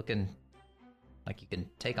 Looking like you can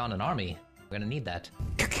take on an army. We're gonna need that.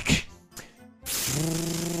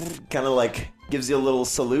 Kind of like gives you a little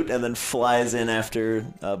salute and then flies in after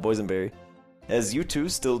Boysenberry. As you two,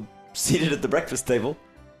 still seated at the breakfast table,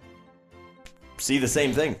 see the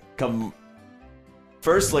same thing. Come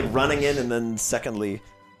first, like running in, and then secondly,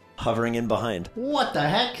 hovering in behind. What the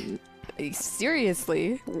heck?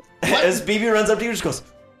 Seriously? As BB runs up to you, just goes,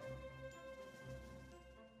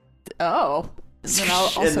 Oh. Then I'll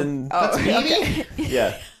also. and then, oh, okay.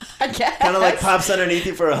 yeah, I guess. kind of like pops underneath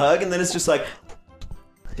you for a hug, and then it's just like,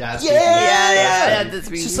 That's Yeah, that's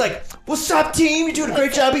me. It's just like, what's up, team? You're doing a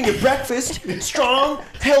great job eating your breakfast. Strong,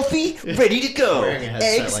 healthy, ready to go. Wearing a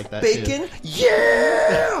headset Eggs, like that, bacon,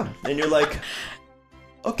 yeah! And you're like,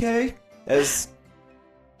 okay. As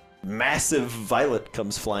massive Violet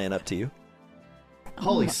comes flying up to you.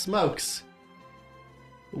 Holy smokes.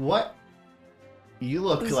 What? You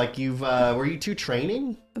look like you've, were you two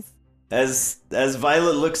training? As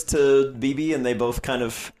Violet looks to BB, and they both kind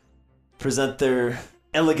of present their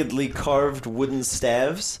elegantly carved wooden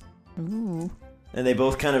staves. Ooh. And they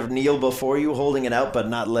both kind of kneel before you, holding it out, but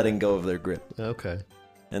not letting go of their grip. Okay.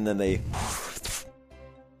 And then they...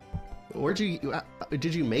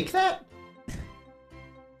 Did you make that?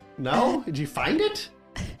 No? Did you find it?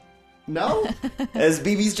 No? As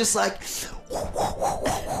BB's just like...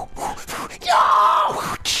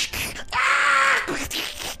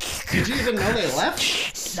 Did you even know they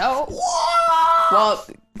left? No. Well,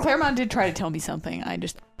 Claremont did try to tell me something. I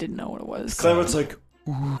just didn't know what it was. Clement's like...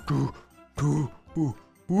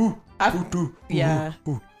 Yeah.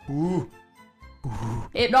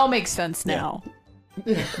 It all makes sense now.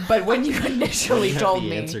 But when you initially told the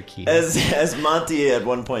me... answer key. As Monty at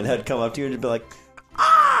one point had come up to you and be like...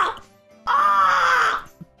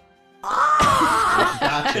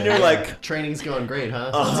 Gotcha. And you're like... Training's going great,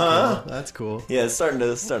 huh? Uh-huh. That's cool. Yeah, it's starting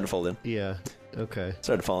to fold in. Yeah. Okay.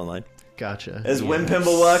 Starting to fall in line. Gotcha. As yeah.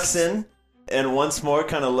 Wimpimble walks in and once more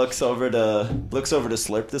kind of looks over to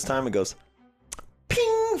Slurp this time and goes,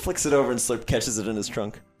 ping, flicks it over and Slurp catches it in his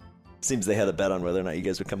trunk. Seems they had a bet on whether or not you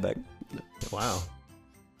guys would come back. Wow.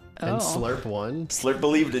 Oh. And Slurp won. Slurp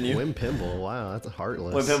believed in you. Wimpimble. Wow, that's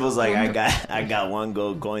heartless. Wimpimble's like, I got 1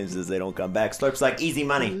 gold coin says they don't come back. Slurp's like, easy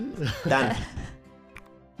money. Done.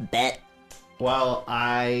 Bet. Well,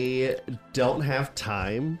 I don't have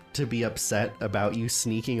time to be upset about you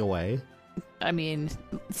sneaking away. I mean,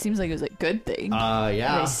 it seems like it was a good thing.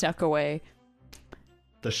 Yeah. They snuck away.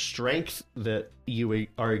 The strength that you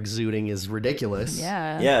are exuding is ridiculous.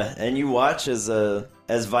 Yeah. Yeah, and you watch as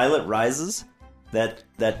Violet rises, that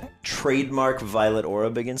trademark violet aura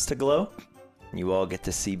begins to glow. And you all get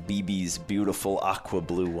to see BB's beautiful aqua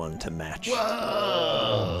blue one to match.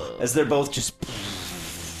 Whoa! As they're both just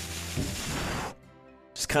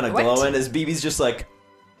kind of What? glowing, as BB's just like,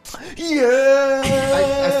 yeah!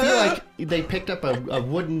 I feel like they picked up a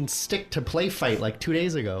wooden stick to play fight like 2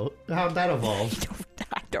 days ago. How'd that evolve?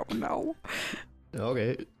 I don't know.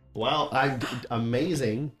 Okay. Well,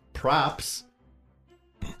 amazing. Props.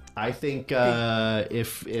 I think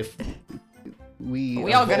if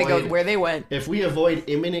we all gotta go avoid- where they went. If we avoid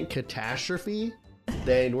imminent catastrophe,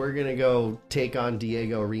 then we're gonna go take on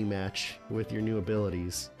Diego rematch with your new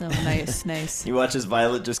abilities. Oh, nice, nice. You watch as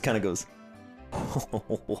Violet just kind of goes,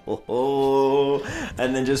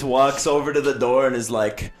 and then just walks over to the door and is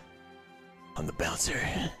like, I'm the bouncer.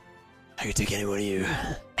 I can take any one of you,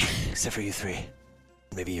 except for you 3.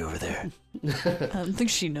 Maybe you over there. I don't think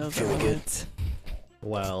she knows Feeling what good. it's.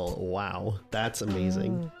 Well, wow, that's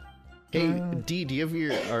amazing. Hey, D, do you have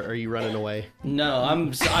your? Are you running away? No,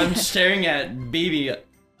 I'm staring at BB.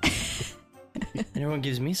 And everyone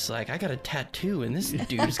gives me slack. I got a tattoo, and this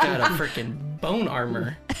dude's got a freaking bone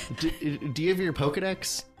armor. Do you have your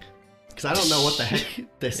Pokedex? Because I don't know what the heck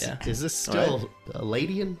this Yeah. is. This still a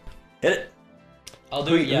Ladian? Hit it. I'll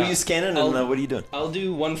Who do are you scanning and what are you doing? I'll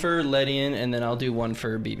do one for Ledian, and then I'll do one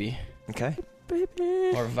for BB. Okay.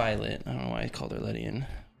 Or Violet. I don't know why I called her Ledian.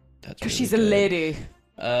 That's Because really she's a good. lady.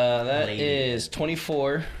 That is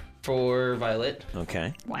 24 for Violet.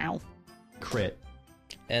 Okay. Wow. Crit.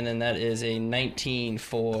 And then that is a 19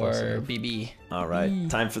 for BB. All right.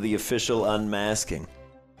 Time for the official unmasking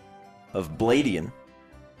of Bladian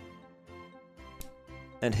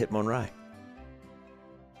and Hitmonrai.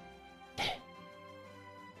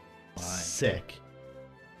 Sick.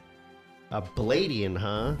 A Bladian,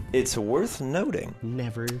 huh? It's worth noting,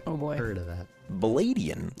 Never Oh, boy. heard of that.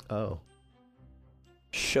 Bladian Oh.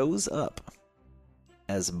 shows up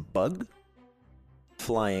as Bug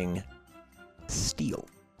Flying Steel.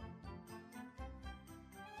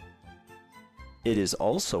 It is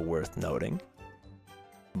also worth noting,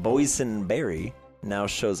 Boysenberry now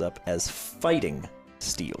shows up as Fighting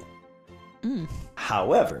Steel.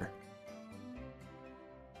 However,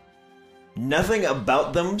 nothing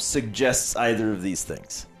about them suggests either of these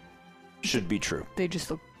things should be true. They just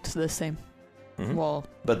look the same. Mhm. Well,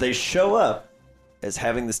 But they show up as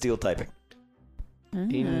having the steel typing.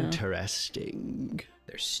 Interesting.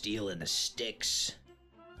 They're stealing the sticks.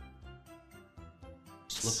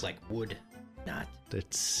 Just look like wood. Not.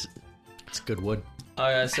 It's good wood.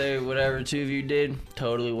 I gotta say, whatever 2 of you did,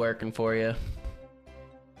 totally working for you.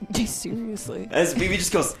 seriously. As BB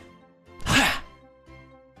just goes,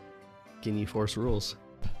 Guinea Force rules.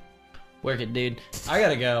 Work it, dude. I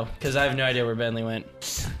gotta go, because I have no idea where Bentley went.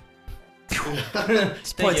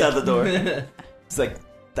 just points out the door. It's like,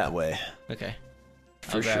 that way. Okay.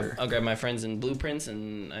 For sure. I'll grab my friends and blueprints,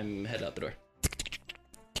 and I'm head out the door.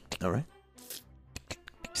 All right.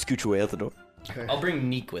 Scooch your way out the door. I'll bring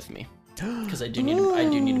Neek with me, because I do need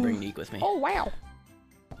to bring Neek with me. Oh, wow.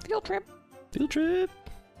 Field trip. Field trip.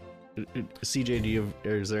 CJ,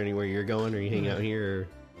 is there anywhere you're going? Are you hanging out here? Or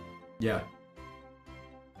Yeah.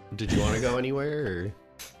 did you want to go anywhere? Or?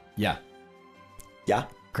 Yeah. Yeah.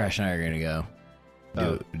 Crash and I are gonna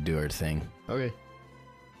go do our thing. Okay.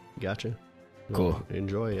 Gotcha. Cool. Well,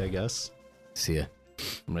 enjoy, I guess. See ya.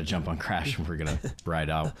 I'm gonna jump on Crash and we're gonna ride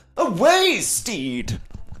out. Away, steed!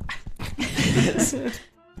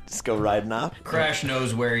 Just go riding up. Crash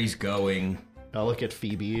knows where he's going. I'll look at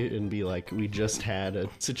Phoebe and be like, we just had a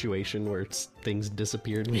situation where things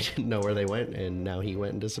disappeared and we didn't know where they went, and now he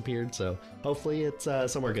went and disappeared, so hopefully it's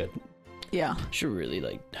somewhere good. Yeah. Should really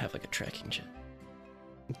like have like a tracking chip.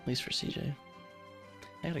 At least for CJ.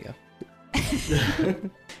 I gotta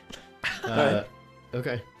go.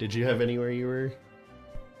 Okay. Did you have anywhere you were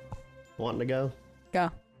wanting to go? Yeah.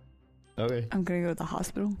 Okay. I'm gonna go to the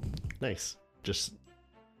hospital. Nice. Just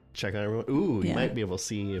check on everyone. Ooh, you Yeah. might be able to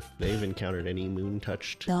see if they've encountered any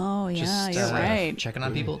moon-touched. Oh, yeah, Just, you're right. Checking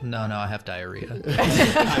on people? No, I have diarrhea.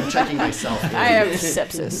 I'm checking myself. I have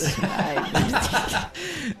sepsis.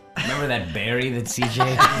 Remember that berry that CJ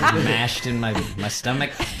mashed in my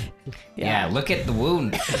stomach? Yeah, look at the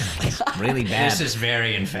wound. It's really bad. This is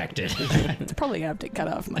very infected. Probably gonna have to cut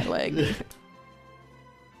off my leg.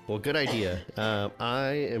 Well, good idea. I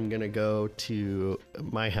am going to go to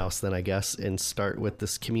my house then, I guess, and start with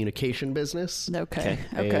this communication business. Okay.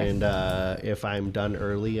 And if I'm done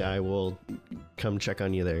early, I will come check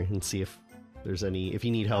on you there and see if there's if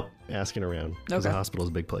you need help asking around. Because the Okay. hospital is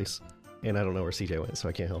a big place. And I don't know where CJ went, so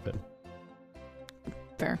I can't help him.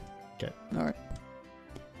 Fair. Okay. All right.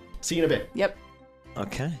 See you in a bit. Yep.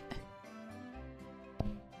 Okay.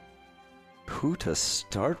 Who to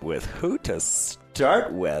start with? Who to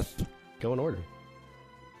start with? Go in order.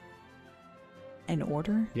 In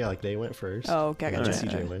order? Yeah, like they went first. Oh, okay. And Gotcha. then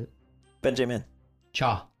CJ Alright. went. Benjamin.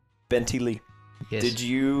 Cha. Ben T. Lee. Yes.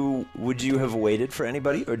 Would you have waited for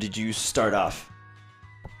anybody, or did you start off?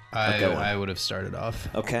 I would have started off.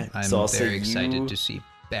 Okay. I'm so I'll say very excited you- to see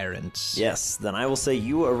parents. Yes, then I will say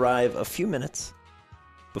you arrive a few minutes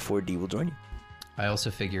before D will join you. I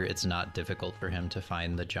also figure it's not difficult for him to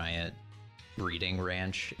find the giant breeding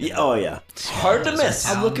ranch. Yeah, oh yeah. It's hard to desert miss.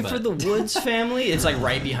 town. I'm looking for the Woods family. It's like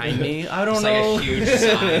right behind me. I don't It's know. like a huge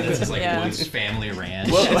sign that says like Yeah. Woods Family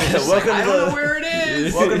Ranch. Welcome I to don't the know where it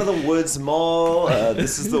is. welcome to the Woods Mall.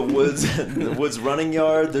 This is the Woods Running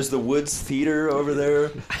Yard. There's the Woods Theater over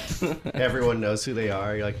there. Everyone knows who they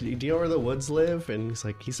are. You're like, do you know where the Woods live? And he's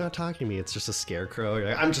like, he's not talking to me. It's just a scarecrow. You're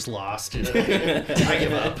like, I'm just lost. I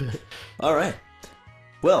give up. All right.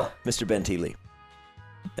 Well, Mr. Ben T. Lee,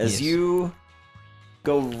 as Yes. you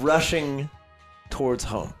go rushing towards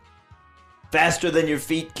home, faster than your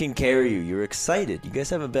feet can carry you, you're excited. You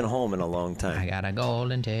guys haven't been home in a long time. I got a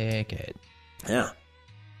golden ticket. Yeah.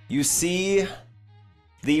 You see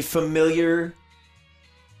the familiar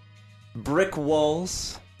brick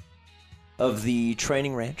walls of the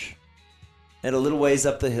training ranch, and a little ways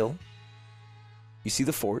up the hill, you see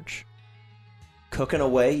the forge cooking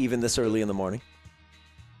away even this early in the morning.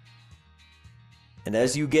 And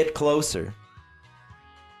as you get closer,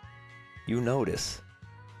 you notice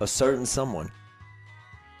a certain someone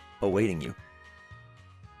awaiting you.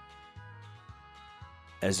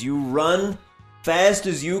 As you run fast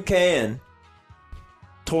as you can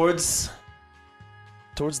towards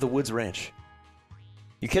the Woods Ranch,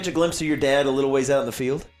 you catch a glimpse of your dad a little ways out in the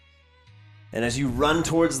field. And as you run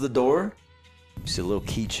towards the door, you see a little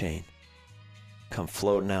keychain come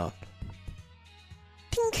floating out.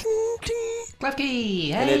 Ting, ting, ting. Klefki,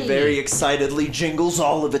 hey! And it very excitedly jingles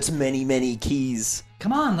all of its many, many keys.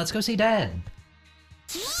 Come on, let's go see Dad.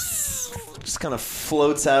 Just kind of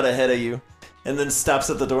floats out ahead of you. And then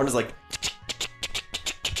stops at the door and is like...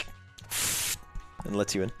 and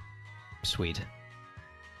lets you in. Sweet.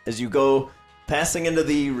 As you go passing into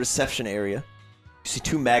the reception area, you see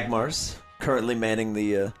two Magmars currently manning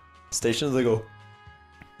the station. They go...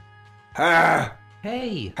 Ah!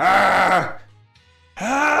 Hey! Ah!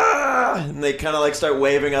 Ah! And they kind of like start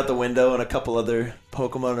waving out the window, and a couple other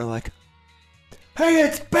Pokemon are like, "Hey,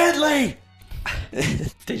 it's Bentley!"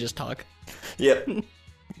 They just talk. Yep.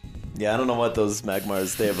 Yeah, I don't know what those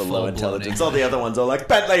Magmars, they have a low Full-blown intelligence. All the other ones are like,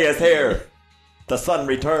 "Bentley is here! The sun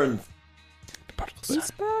returns!"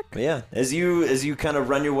 He's back. But yeah, as you kind of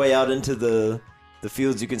run your way out into the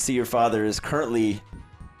fields, you can see your father is currently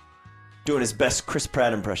doing his best Chris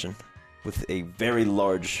Pratt impression with a very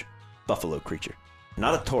large buffalo creature.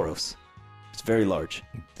 Not a Tauros. It's very large.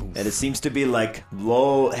 And it seems to be like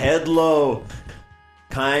head low,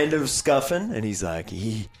 kind of scuffing. And he's like,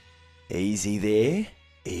 easy there,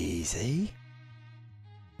 easy.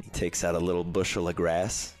 He takes out a little bushel of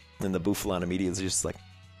grass. And the Bouffalon immediately is just like...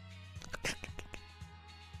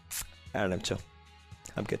 I don't know, chill.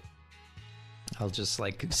 I'm good. I'll just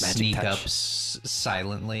like Magic sneak touch. up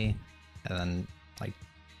silently, and then like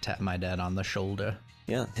tap my dad on the shoulder.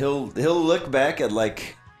 Yeah, he'll look back at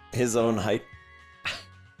like his own height.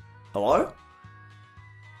 Hello?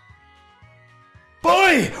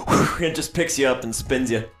 Boy! It just picks you up and spins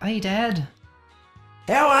you. Hey, Dad.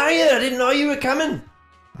 How are you? I didn't know you were coming.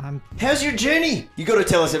 I'm How's your journey? You gotta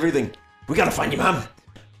tell us everything. We gotta find your mum.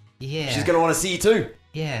 yeah. She's gonna want to see you too.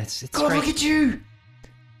 Yeah, it's God, great. look at you.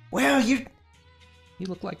 Wow, You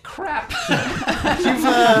look like crap.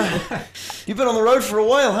 you've been on the road for a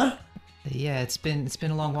while, huh? Yeah, it's been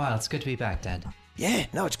a long while. It's good to be back, Dad. Yeah,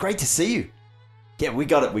 no, it's great to see you. Yeah, we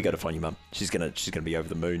got it. We got to find your mum. She's gonna be over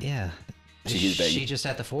the moon. Yeah. She is, baby. She just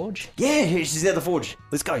at the forge? Yeah, she's at the forge.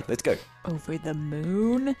 Let's go. Let's go. Over the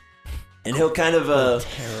moon? And he'll kind of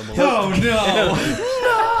Terrible. he'll go.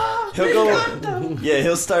 Yeah,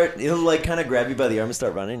 he'll like kind of grab you by the arm and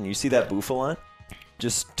start running. And you see that Bouffalon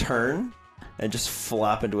just turn and just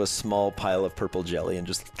flop into a small pile of purple jelly and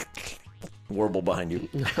just warble behind you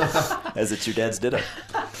as it's your dad's ditto.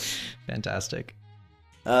 Fantastic.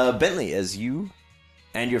 Bentley, as you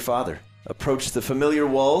and your father approach the familiar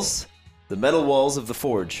walls, the metal walls of the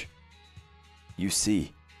forge, you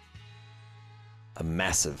see a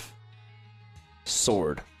massive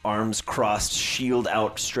sword, arms crossed, shield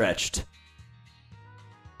outstretched.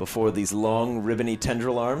 Before these long, ribbony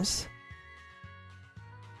tendril arms.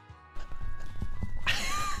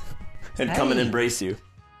 And come and Hey. embrace you.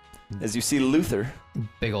 As you see Luther,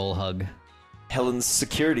 Big ol' hug. Helen's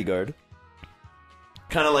security guard,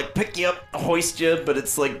 kind of like pick you up, hoist you, but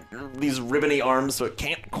it's like these ribbony arms, so it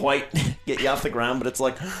can't quite get you off the ground, but it's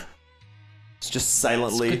like, it's just It's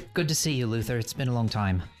silently. good to see you, Luther. It's been a long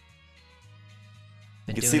time.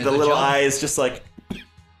 You Been can doing see a the good little job. eyes just like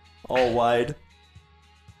all wide.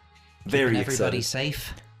 Very Keeping everybody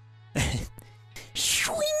excited. safe.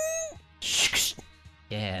 Swing!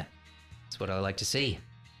 Yeah. That's what I like to see.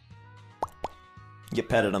 Get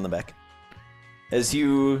patted on the back. As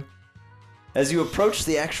you approach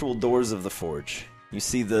the actual doors of the forge, you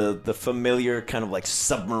see the familiar kind of like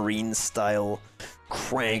submarine style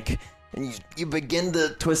crank, and you begin to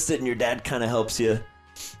twist it, and your dad kind of helps you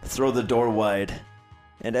throw the door wide.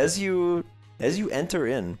 And as you enter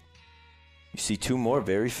in, you see two more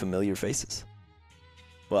very familiar faces.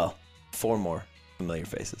 Well, four more familiar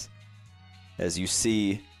faces. As you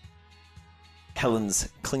see Helen's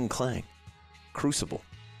Kling Clang Crucible,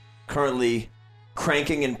 currently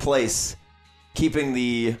cranking in place, keeping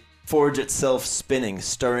the forge itself spinning,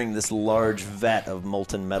 stirring this large vat of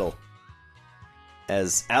molten metal.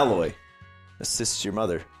 As Alloy assists your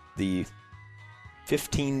mother, the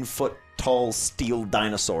 15-foot tall steel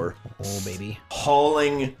dinosaur, Oh, baby.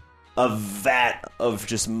 hauling a vat of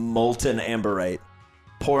just molten amberite,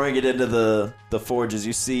 pouring it into the forge. As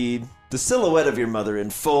you see the silhouette of your mother in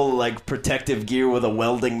full like protective gear with a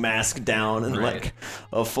welding mask down and Right. like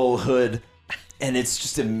a full hood, and it's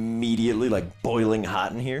just immediately like boiling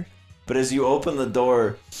hot in here. But as you open the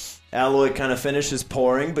door, Alloy kind of finishes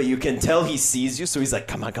pouring, but you can tell he sees you, so he's like,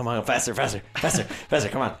 come on, faster,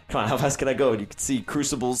 come on, how fast can I go? And you can see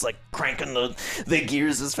Crucible's like cranking the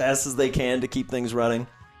gears as fast as they can to keep things running.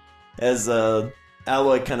 As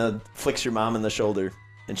Alloy kind of flicks your mom in the shoulder,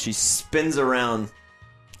 and she spins around,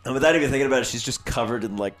 and without even thinking about it, she's just covered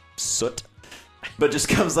in like soot, but just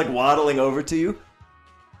comes like waddling over to you.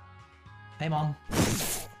 Hey, Mom.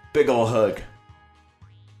 Big ol' hug.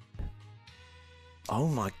 Oh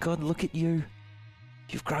my god, look at you.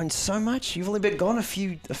 You've grown so much. You've only been gone a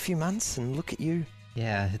few months, and look at you.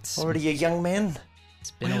 Yeah, it's Already a young man.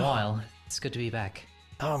 It's been a while. It's good to be back.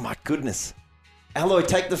 Oh my goodness. Alloy,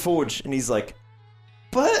 take the forge. And he's like,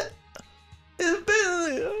 but it's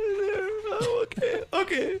been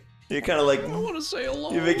okay. You're kind of like, I want to say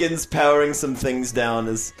hello. He begins powering some things down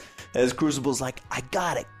as Crucible's like, I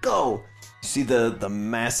got it, go. You see the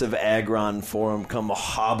massive Agron form come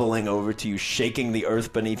hobbling over to you, shaking the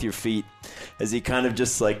earth beneath your feet as he kind of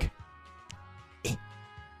just like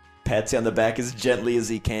pats you on the back as gently as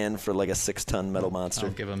he can for like a 6-ton metal monster.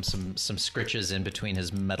 I'll give him some scritches in between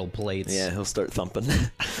his metal plates. Yeah, he'll start thumping.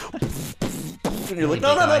 And you're like, Hey,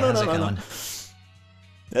 no. big guy, how's it going?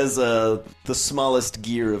 As the smallest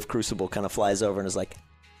gear of Crucible kind of flies over and is like,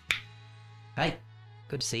 Hey,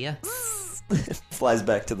 good to see you. flies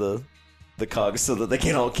back to the cogs so that they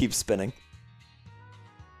can all keep spinning.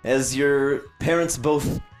 As your parents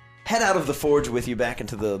both head out of the forge with you back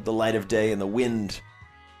into the light of day and the wind,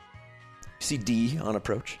 you see Dee on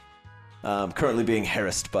approach, currently being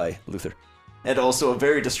harassed by Luther. And also a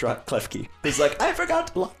very distraught Klefki. He's like, I forgot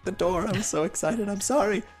to lock the door. I'm so excited. I'm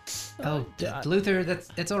sorry. Oh, Luther,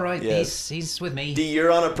 it's all right. Yeah. He's with me. D,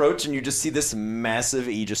 you're on approach, and you just see this massive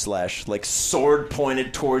Aegislash, like sword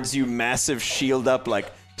pointed towards you, massive shield up,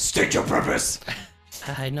 like, state your purpose.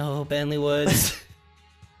 I know, Bentley Woods.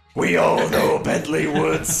 We all know Bentley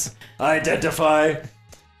Woods. Identify.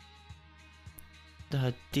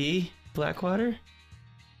 D, Blackwater?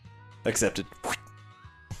 Accepted.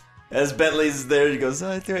 As Bentley's there, he goes,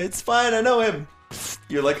 it's fine, I know him.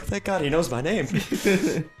 You're like, thank God he knows my name.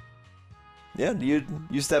 Yeah,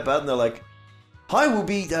 you step out and they're like, hi, we'll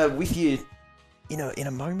be with you in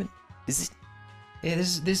a moment. Is it? Yeah,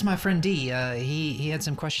 this is my friend D. He had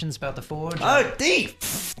some questions about the forge. Oh, D!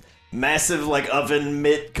 Massive, like, oven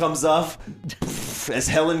mitt comes off. As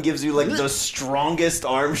Helen gives you, like, the strongest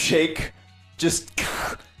arm shake. Just,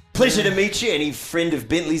 pleasure to meet you. Any friend of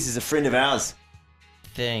Bentley's is a friend of ours.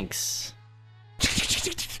 Thanks.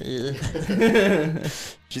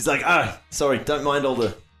 She's like, sorry, don't mind all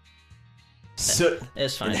the soot.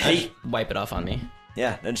 It's fine. and I hate. just wipe it off on me.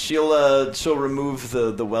 Yeah, and she'll remove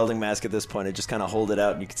the welding mask at this point and just kind of hold it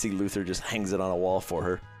out, and you can see Luther just hangs it on a wall for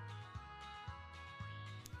her.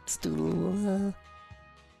 Let's do a little,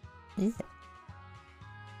 yeah.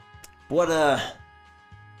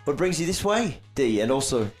 What brings you this way, D? And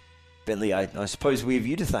also, Bentley, I suppose we have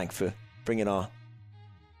you to thank for bringing our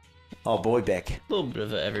boy back. A little bit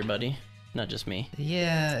of everybody, not just me.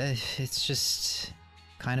 Yeah, it's just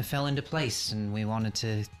kind of fell into place, and we wanted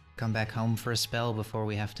to come back home for a spell before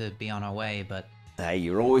we have to be on our way, but... Hey,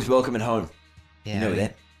 you're always welcome at home. Yeah, You know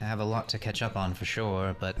that. I have a lot to catch up on for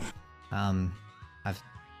sure, but I've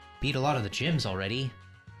beat a lot of the gyms already.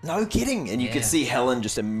 No kidding. And you can Yeah. see Helen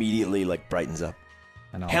just immediately, like, brightens up.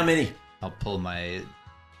 And How many? I'll pull my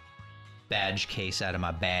badge case out of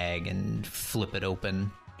my bag and flip it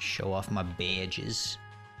open, show off my badges.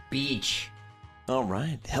 Beach. All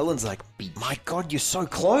right. Helen's like, my God, you're so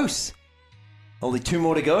close. Only 2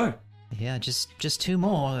 more to go. Yeah, just 2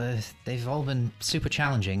 more. They've all been super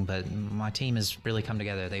challenging, but my team has really come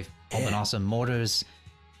together. They've all been awesome. Mortar's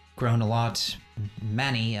grown a lot.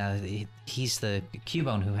 Manny, he's the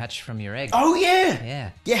Cubone who hatched from your egg. Oh, yeah. Yeah.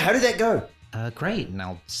 Yeah, how did that go? Great. And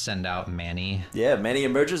I'll send out Manny. Yeah, Manny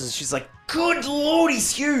emerges and she's like, good Lord, he's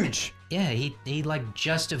huge. Yeah, he like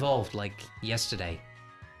just evolved like yesterday.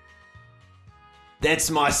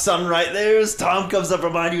 That's my son right there. As Tom comes up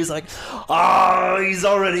behind you, he's like, oh, he's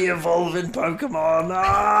already evolving Pokemon.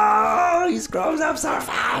 Oh, he's grown up so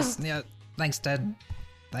fast. Yeah, thanks, Dad.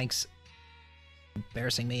 Thanks.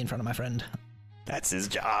 Embarrassing me in front of my friend. That's his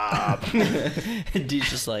job. D's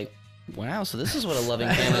just like, wow, so this is what a loving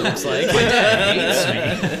family looks like. My dad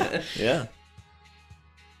hates me. Yeah.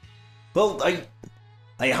 Well,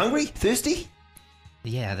 are you hungry? Thirsty?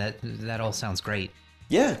 Yeah, that all sounds great.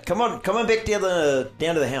 Yeah, come on back down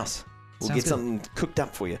to the house. We'll Sounds get good. something cooked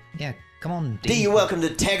up for you. Yeah, come on, D, you're welcome to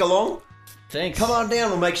tag along. Thanks. Come on down.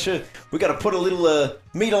 We'll make sure we got to put a little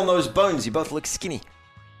meat on those bones. You both look skinny.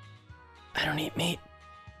 I don't eat meat.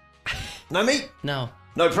 No meat? No.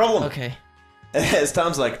 No problem. Okay. As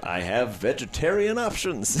Tom's like, I have vegetarian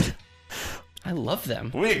options. I love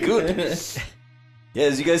them. We're good. Yeah,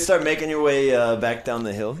 as you guys start making your way back down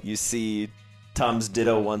the hill, you see Tom's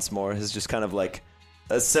Ditto once more has just kind of like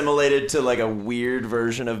assimilated to like a weird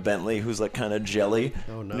version of Bentley who's like kind of jelly.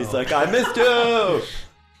 Oh, no. And he's like, I missed you.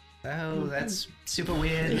 Oh, that's super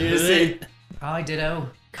weird. You see? Hi, Ditto.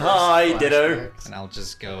 Hi, Ditto. Flashbacks. And I'll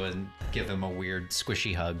just go and give him a weird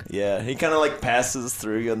squishy hug. Yeah, he kind of like passes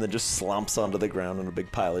through you and then just slumps onto the ground in a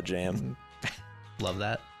big pile of jam. Love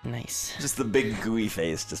that. Nice. Just the big gooey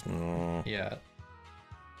face. Just. Yeah.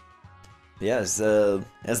 Yeah, as the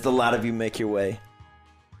lot of you make your way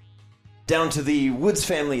down to the Woods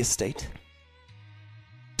family estate,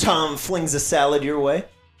 Tom flings a salad your way.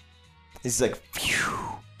 He's like, phew.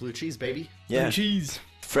 Blue cheese, baby. Yeah, Cheese.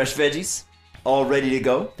 fresh veggies, all ready to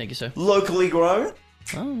go, Thank you, sir. locally grown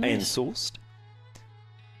Oh, and nice. sourced.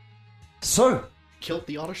 So, Killed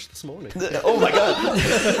the Oddish this morning. oh my god!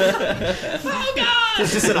 Oh god!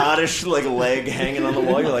 There's just an oddish like leg hanging on the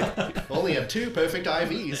wall. You're like, Only had 2 perfect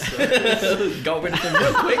IVs. So. Go rid of them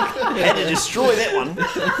real quick. had to destroy that one.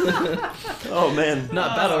 Oh man!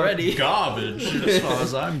 Not bad already. Garbage, as far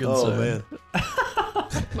as I'm Oh concerned.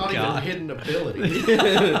 man! Not even hidden ability.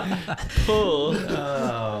 Pull.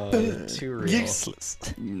 Oh, too real. Useless.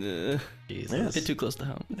 Jesus. Yes. Bit too close to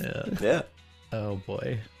home. Yeah. Yeah. Oh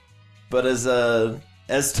boy. But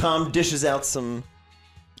as Tom dishes out some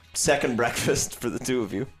second breakfast for the 2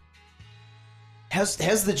 of you, how's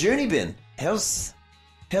the journey been? How's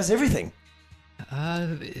everything?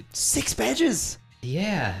 6 badges.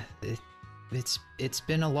 Yeah. It's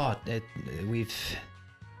been a lot. We've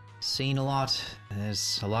seen a lot.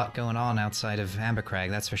 There's a lot going on outside of Ambercrag,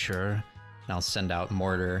 that's for sure. And I'll send out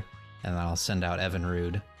Mortar, and then I'll send out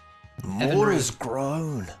Evinrude. Mortar's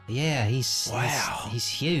grown. Yeah, he's Wow. he's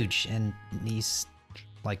huge, and he's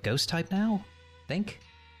like ghost type now, I think.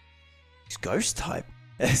 He's ghost type.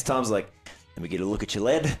 As Tom's like, let me get a look at your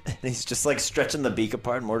lead. And he's just like stretching the beak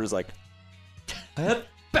apart. And Mortar's like,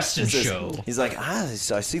 Best in show. He's like,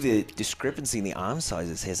 so I see the discrepancy in the arm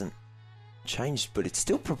sizes hasn't changed, but it's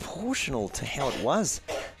still proportional to how it was.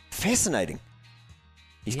 Fascinating.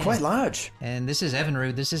 He's Yeah. quite large. And this is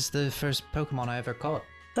Evinrude. This is the first Pokemon I ever caught.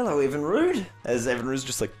 Hello, Evinrude. As Evinrude's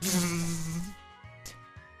just like,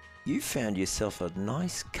 you found yourself a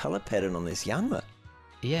nice color pattern on this Yanma.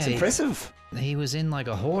 Yeah, It's impressive. he was in like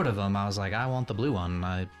a horde of them. I was like, I want the blue one.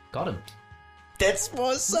 I got him. That's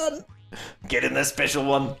my son. Get in the special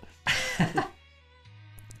one.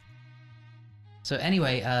 So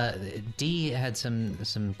anyway, D had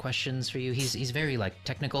some questions for you. He's very like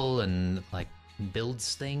technical and like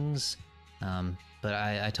builds things. But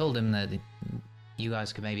I told him that you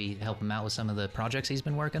guys could maybe help him out with some of the projects he's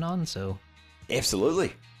been working on. So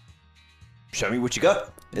Absolutely. Show me what you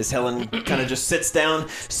got. As Helen kind of just sits down,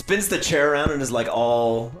 spins the chair around, and is like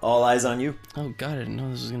all eyes on you. Oh god, I didn't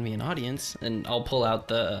know this was gonna be an audience. And I'll pull out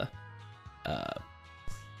the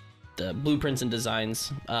blueprints and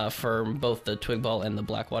designs for both the twig ball and the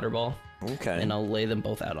black water ball, Okay. and I'll lay them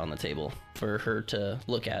both out on the table for her to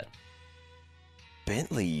look at.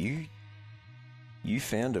 Bentley, you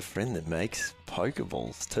found a friend that makes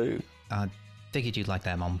Pokeballs too. figured you'd like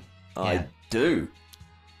that, Mom. I do.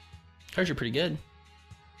 Heard you're pretty good.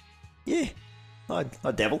 Yeah. I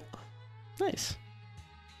dabble. Nice.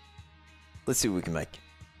 Let's see what we can make.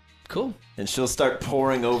 Cool. And she'll start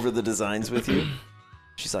poring over the designs with you.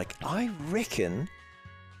 She's like, I reckon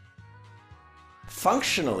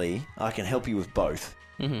functionally I can help you with both.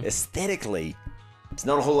 Mm-hmm. Aesthetically, there's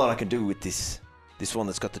not a whole lot I can do with this one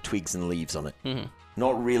that's got the twigs and leaves on it. Mm-hmm.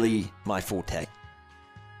 Not really my forte.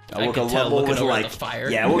 I work can a tell lot more looking with over like the fire.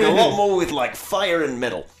 Yeah, I work a lot more with like fire and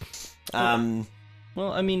metal.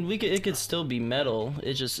 Well, I mean, it could still be metal.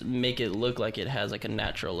 It just make it look like it has like a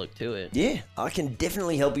natural look to it. Yeah, I can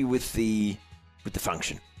definitely help you with the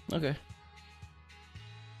function. Okay.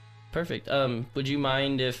 Perfect. Would you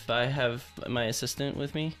mind if I have my assistant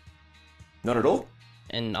with me? Not at all.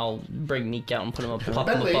 And I'll bring Neek out and pop him up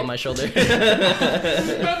Bentley. on my shoulder.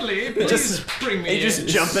 Bentley, please bring me. You just a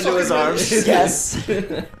jump into his soda. arms. Yes.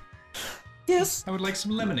 Yes. I would like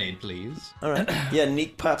some lemonade, please. All right. Yeah,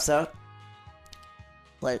 Neek pops out.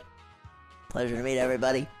 Pleasure to meet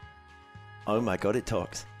everybody. Oh my god, it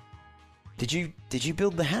talks. Did you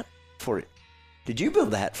build the hat for it? Did you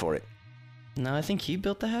build the hat for it? No, I think he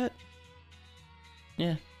built the hat.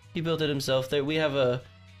 Yeah, he built it himself. We have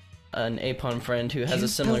an Apon friend who has You a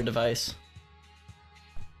similar built- device.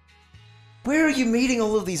 Where are you meeting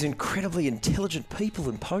all of these incredibly intelligent people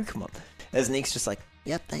in Pokemon? As Neek's just like,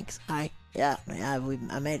 Yep, thanks. Hi. Yeah. I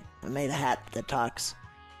made a hat that talks.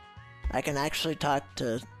 I can actually talk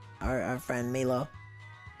to our friend Milo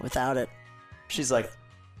without it. she's like,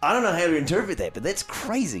 I don't know how to interpret that, but that's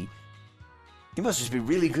crazy. You must just be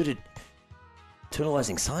really good at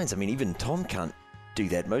internalizing signs. I mean, even Tom can't do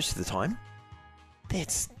that most of the time.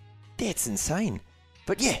 That's insane.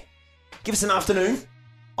 But yeah, give us an afternoon.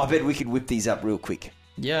 I bet we could whip these up real quick.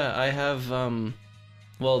 Yeah, I have.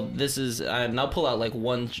 Well, this is, and I'll pull out like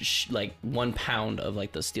 1 pound of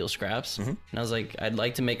like the steel scraps, and I was like, I'd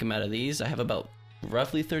like to make them out of these. I have about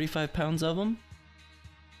roughly 35 pounds of them.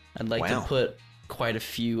 I'd like to Wow. put quite a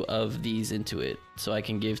few of these into it, so I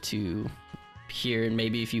can give to here, and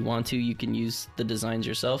maybe if you want to, you can use the designs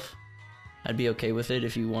yourself. I'd be okay with it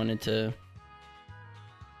if you wanted to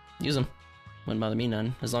use them. Wouldn't bother me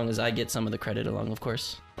none, as long as I get some of the credit along, of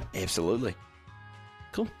course. Absolutely.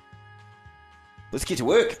 Cool. Let's get to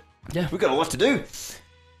work. Yeah. We've got a lot to do.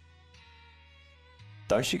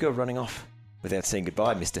 Don't you go running off without saying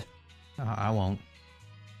goodbye, mister. I won't.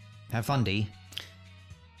 Have fun, D.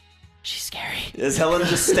 She's scary. As Helen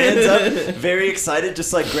just stands up, very excited,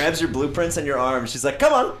 just like grabs your blueprints in your arms. She's like,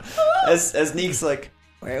 come on. As Neek's like,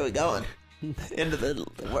 Where are we going? Into the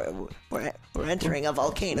we're entering a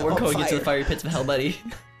volcano. We're on going into the fire. fiery pits of hell, buddy.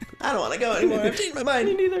 I don't want to go anymore. I've changed my mind.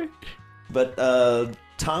 Me neither. But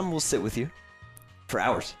Tom will sit with you for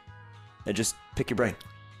hours and just pick your brain.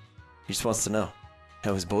 He just wants to know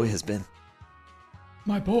how his boy has been.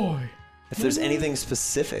 My boy. If there's anything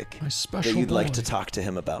specific My special that you'd like boy. to talk to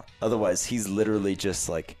him about. Otherwise, he's literally just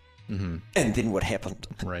like, and then what happened?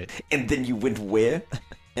 Right. And then you went where?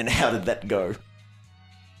 And how did that go?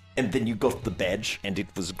 And then you got the badge, and it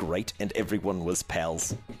was great, and everyone was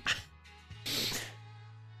pals.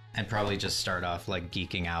 I'd probably just start off like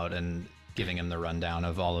geeking out and giving him the rundown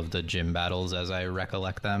of all of the gym battles as I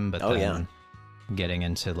recollect them, but then getting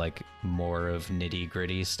into like more of nitty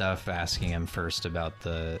gritty stuff, asking him first about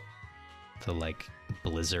the like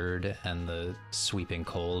blizzard and the sweeping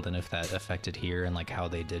cold and if that affected here and like how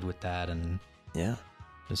they did with that, and Yeah.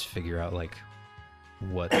 just figure out like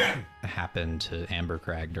what happened to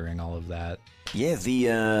Ambercrag during all of that. Yeah,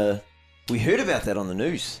 we heard about that on the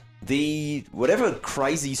news. The whatever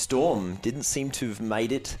crazy storm didn't seem to have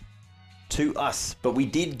made it to us, but we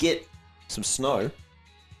did get some snow,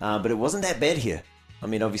 but it wasn't that bad here. I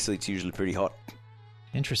mean, obviously it's usually pretty hot.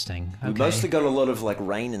 Interesting. We mostly got a lot of like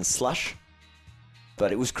rain and slush,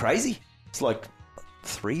 but it was crazy. It's like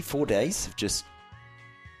 3-4 days of just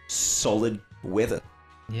solid weather.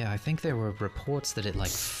 Yeah, I think there were reports that it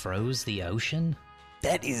like froze the ocean.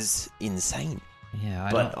 That is insane. Yeah,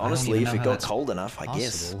 But honestly, even if know it how got that's cold enough, I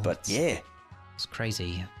guess. possible. But yeah. It's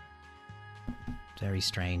crazy. Very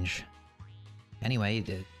strange. Anyway,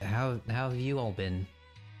 how have you all been?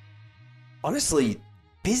 Honestly,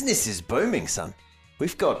 business is booming, son.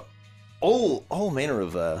 We've got all manner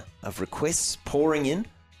of requests pouring in.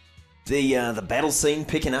 The battle scene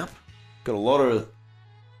picking up. Got a lot of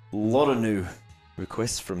new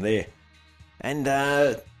requests from there. And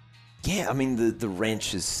yeah, I mean the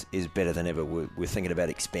ranch is better than ever. We're thinking about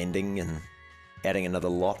expanding and adding another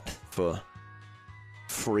lot for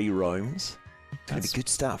free roams. It's gonna be good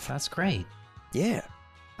stuff. That's great. Yeah.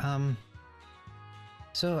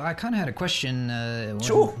 So I kind of had a question.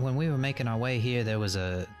 Sure. When we were making our way here, there was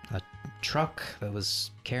a truck that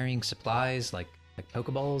was carrying supplies like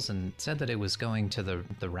Pokeballs, and said that it was going to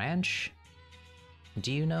the ranch.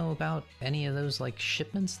 Do you know about any of those like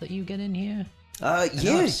shipments that you get in here?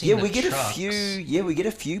 Yeah, we get trucks. a few. Yeah, we get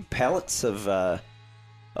a few pallets of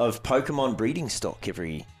Pokemon breeding stock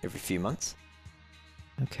every few months.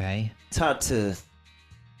 Okay. It's hard to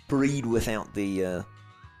breed without the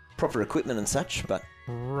proper equipment and such, but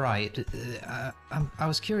Right. I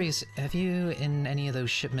was curious, have you in any of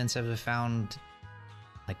those shipments ever found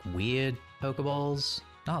like weird Pokeballs?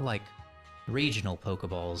 Not like regional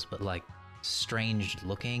Pokeballs, but like strange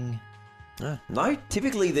looking? no.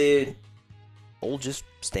 Typically, they're all just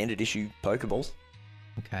standard issue Pokeballs,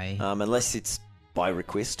 Okay. unless it's by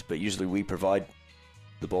request. But usually, we provide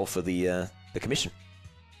the ball for the commission.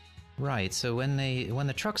 Right, so when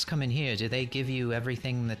the trucks come in here, do they give you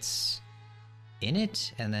everything that's in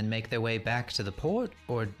it and then make their way back to the port,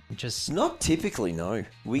 or just... Not typically, no.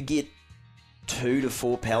 We get 2 to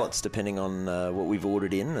 4 pallets depending on what we've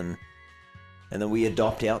ordered in, and then we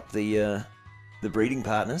adopt out the breeding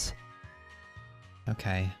partners.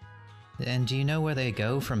 Okay. And do you know where they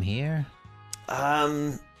go from here?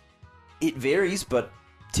 It varies, but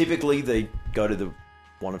typically they go to the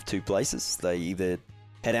one of 2 places. They either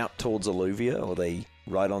head out towards Alluvia or they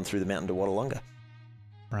ride on through the mountain to Watalonga.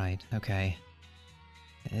 Right, okay.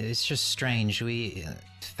 It's just strange. We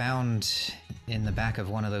found in the back of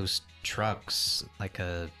one of those trucks like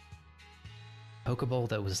a Pokeball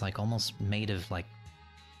that was like almost made of like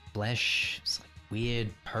flesh. It's like weird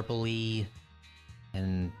purpley,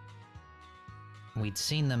 and we'd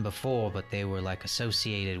seen them before, but they were like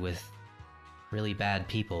associated with really bad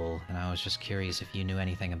people, and I was just curious if you knew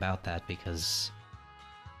anything about that, because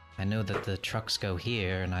I know that the trucks go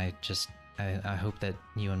here, and I hope that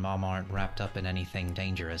you and Mom aren't wrapped up in anything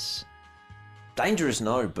dangerous. Dangerous,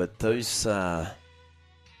 no, but those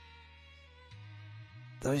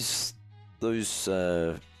balls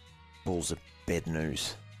are bad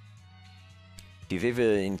news. If you've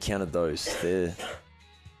ever encountered those, they're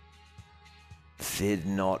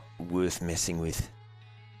not worth messing with.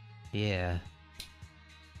 Yeah.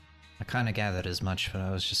 I kind of gathered as much, but I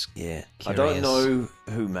was just Yeah. curious. I don't know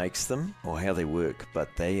who makes them or how they work, but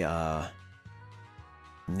they are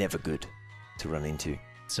never good to run into.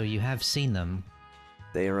 So you have seen them.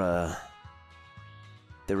 They're a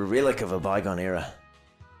relic of a bygone era.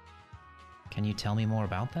 Can you tell me more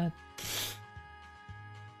about that?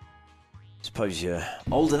 Suppose you're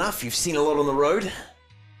old enough, you've seen a lot on the road.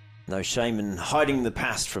 No shame in hiding the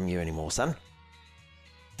past from you anymore, son.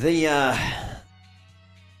 There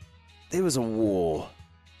was a war.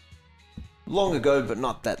 Long ago, but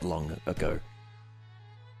not that long ago.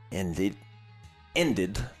 And it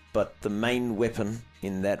ended, but the main weapon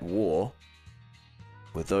in that war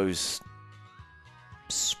were those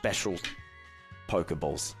special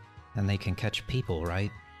Pokeballs. And they can catch people,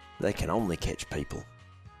 right? They can only catch people.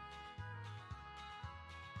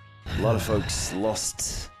 A lot of folks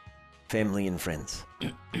lost family and friends.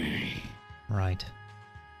 Right.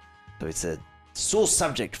 So it's a sore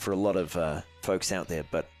subject for a lot of folks out there,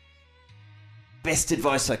 but best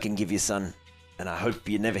advice I can give you, son, and I hope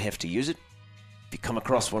you never have to use it. If you come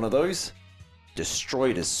across one of those, destroy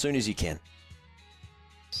it as soon as you can.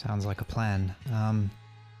 Sounds like a plan.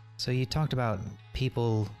 So you talked about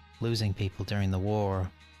people losing people during the war.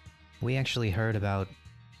 We actually heard about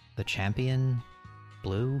the champion,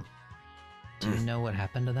 Blue. Do you know what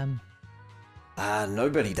happened to them?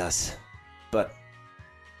 Nobody does. But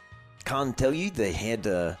can't tell you, they had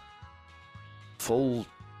a full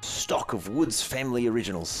stock of Woods family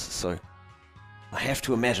originals, so I have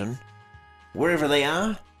to imagine wherever they are,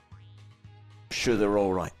 I'm sure they're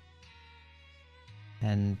all right.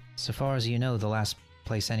 And so far as you know, the last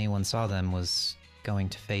place anyone saw them was going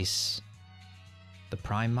to face the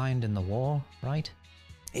Prime Mind in the war, right?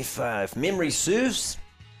 If memory serves,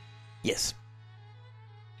 yes.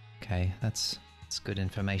 Okay, that's good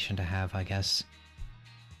information to have, I guess.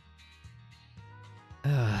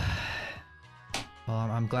 Well,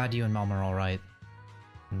 I'm glad you and Mom are all right.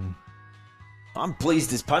 I'm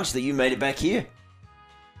pleased as punch that you made it back here.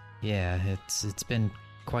 Yeah, it's been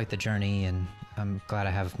quite the journey, and I'm glad I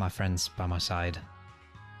have my friends by my side.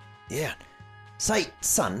 Yeah. Say,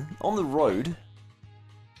 son, on the road,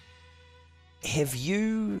 have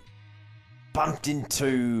you bumped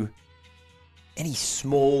into any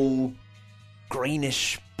small,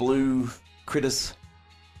 greenish blue critters?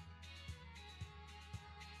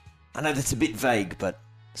 I know that's a bit vague, but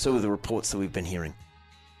so are the reports that we've been hearing.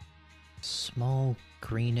 Small,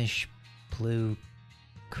 greenish, blue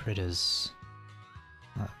critters.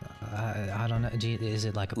 I don't know. Is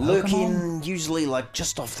it like a Pokemon? Lurking, usually like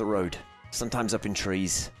just off the road. Sometimes up in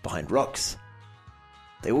trees, behind rocks.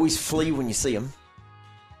 They always flee when you see them.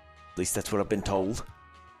 At least that's what I've been told.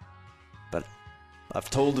 But I've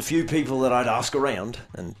told a few people that I'd ask around,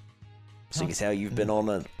 and seeing as how you've been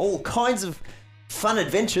on all kinds of fun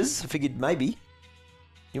adventures, I figured maybe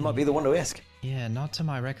you might be the one to ask. Yeah, not to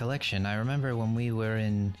my recollection. I remember when we were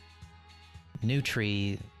in New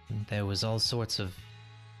Tree, there was all sorts of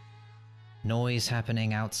noise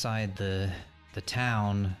happening outside the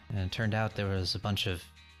town, and it turned out there was a bunch of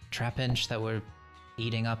trapinch that were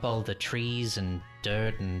eating up all the trees and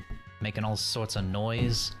dirt and making all sorts of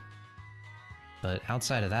noise. But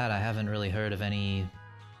outside of that, I haven't really heard of any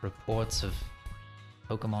reports of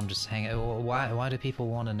Pokemon just hanging out. Why do people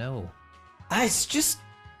want to know? It's just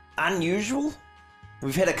unusual.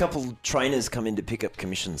 We've had a couple trainers come in to pick up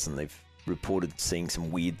commissions, and they've reported seeing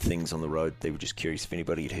some weird things on the road. They were just curious if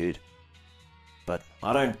anybody had heard. But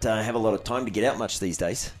I don't have a lot of time to get out much these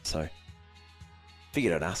days, so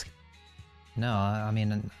figured I'd ask. No, I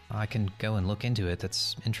mean, I can go and look into it.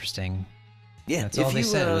 That's interesting. Yeah, that's all they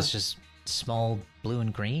said. It was just small blue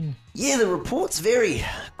and green. Yeah, the reports vary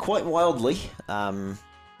quite wildly,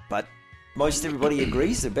 but most everybody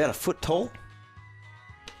agrees they're about a foot tall,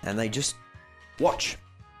 and they just watch,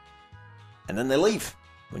 and then they leave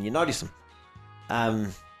when you notice them.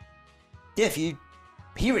 Yeah, if you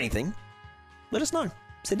hear anything, let us know.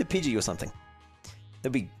 Send a Pidgey or something.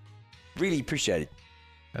 That'd be really appreciated.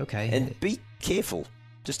 Okay. And be careful,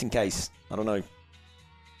 just in case. I don't know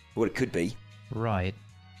what it could be. Right.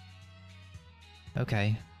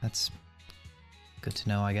 Okay, that's good to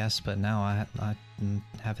know, I guess, but no, I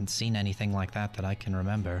haven't seen anything like that I can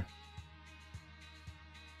remember.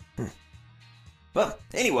 Well,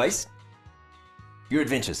 anyways, your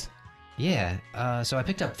adventures. Yeah, so I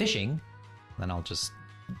picked up fishing, then I'll just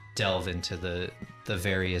delve into the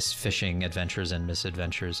various fishing adventures and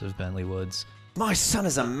misadventures of Bentley Woods. My son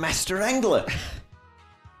is a master angler.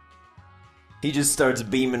 He just starts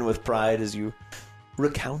beaming with pride as you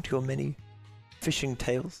recount your many fishing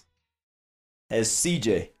tales. As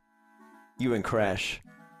CJ, you and Crash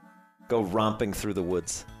go romping through the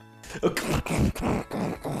woods.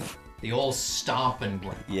 The old stomping.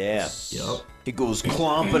 Yeah. Yup. He goes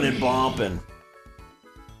clomping and bomping.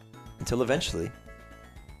 Until eventually, you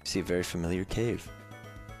see a very familiar cave.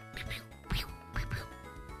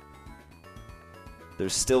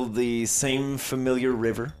 There's still the same familiar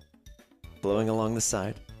river flowing along the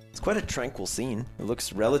side. It's quite a tranquil scene. It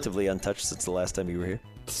looks relatively untouched since the last time you were here.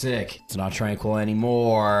 Sick. It's not tranquil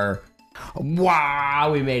anymore. Wow,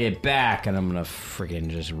 we made it back. And I'm gonna freaking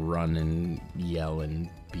just run and yell and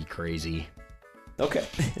be crazy. Okay.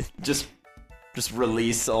 just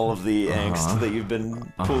release all of the angst that you've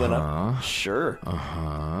been pulling up. Sure.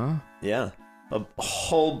 Yeah. A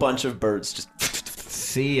whole bunch of birds just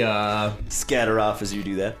See ya. scatter off as you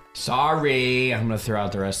do that. Sorry. I'm gonna throw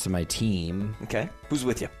out the rest of my team. Okay. Who's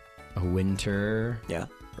with you? Winter. Yeah.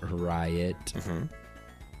 Riot.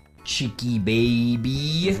 Cheeky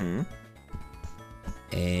Baby.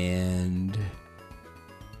 and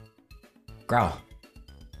Growl.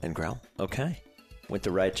 And Growl. Okay. Went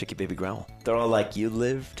to ride Chicky Baby Growl. They're all like, you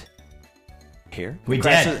lived here? We and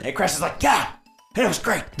did. And Crash is like, yeah, it was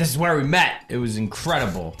great. This is where we met. It was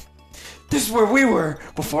incredible. This is where we were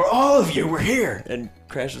before all of you were here. And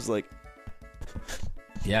Crash is like,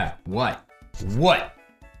 Yeah. What? What?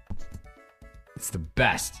 It's the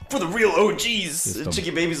best. for the real OGs. And the-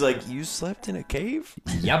 Chicky Baby's like, you slept in a cave?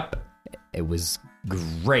 Yep. It was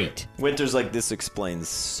great. Winter's like, this explains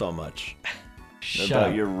so much Shut about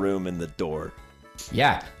up. your room and the door.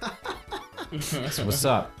 Yeah. So what's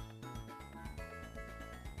up?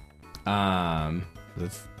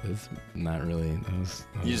 That's not really. That was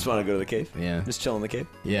You just want to go to the cave? yeah. Just chill in the cave?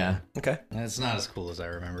 Yeah. Okay. That's not as cool as I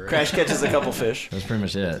remember. Crash catches a couple fish. That's pretty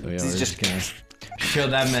much it. We're He's just gonna show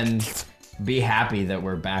them and be happy that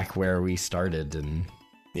we're back where we started. And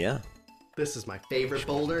Yeah. This is my favorite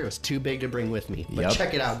boulder. It was too big to bring with me. But Yep.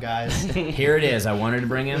 check it out, guys. here it is. I wanted to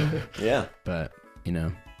bring him, Yeah. but you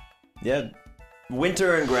know. Yeah.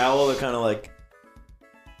 Winter and Growl are kind of like,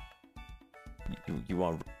 you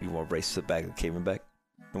want to race to the back of the cave and back?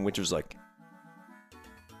 And Winter's like,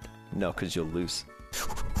 no, because you'll lose.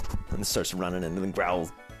 And starts running, and then Growl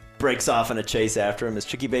breaks off in a chase after him. As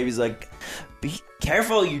Chicky Baby's like, be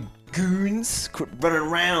careful, you goons. Quit running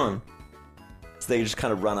around. So they just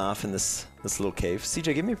kind of run off in this little cave.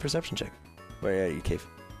 CJ, give me a perception check. Where are you, cave?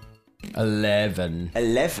 11.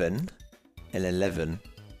 11. An 11.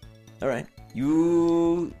 All right.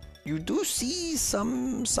 You do see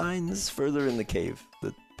some signs further in the cave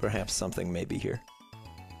that perhaps something may be here.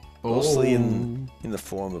 Mostly in the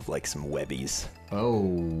form of like some webbies.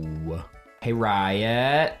 Oh. Hey,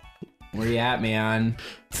 Riot. Where you at, man?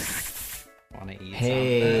 Want to eat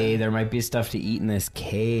Hey, there might be stuff to eat in this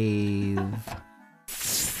cave.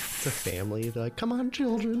 It's a family. They're like, come on,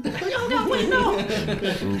 children.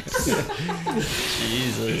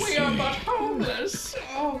 Jesus. We are but homeless.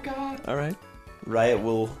 Oh, God. All right. Riot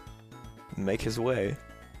will make his way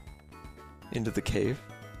into the cave.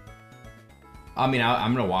 I mean,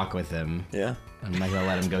 I'm gonna walk with him. Yeah. I'm not gonna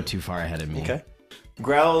let him go too far ahead of me. Okay.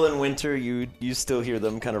 Growl and Winter, you still hear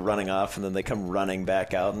them kind of running off, and then they come running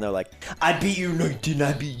back out, and they're like, I beat you, no, you didn't,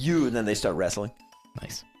 I beat you. And then they start wrestling.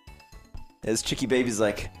 Nice. As Chicky Baby's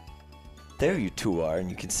like, there you two are, and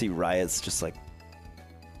you can see Riot's just like,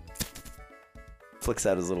 flicks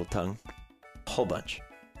out his little tongue. A whole bunch.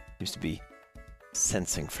 Used to be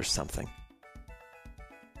sensing for something.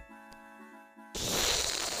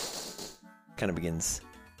 Kind of begins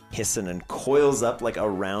hissing and coils up like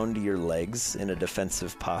around your legs in a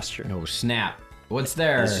defensive posture. Oh snap! What's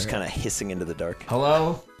there? It's just kind of hissing into the dark.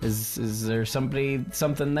 Hello? Is there something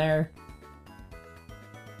there?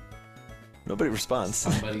 Nobody responds.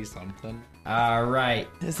 Somebody, something. All right.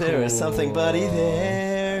 Is there something, buddy,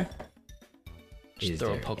 there? Just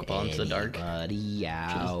throw a Pokeball into the dark. Buddy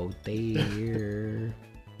out there.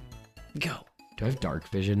 Go. Do I have dark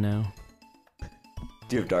vision now?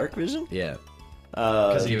 Do you have dark vision? Yeah.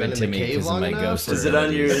 Because you've been in the cave long enough? Is it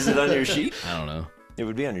on your sheet? I don't know. It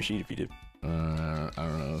would be on your sheet if you did. I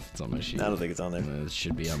don't know if it's on my sheet. I don't think it's on there. It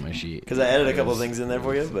should be on my sheet. Because I added a couple things in there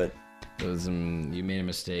for you, but It was, you made a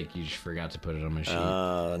mistake. You just forgot to put it on my sheet.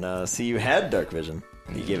 no. See, you had dark vision.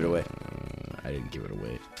 You gave it away. I didn't give it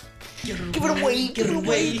away. Give it away! Give it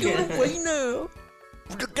away! Give it away now!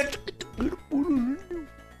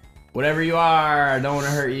 Whatever you are, I don't want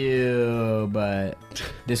to hurt you, but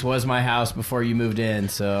this was my house before you moved in,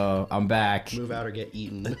 so I'm back. Move out or get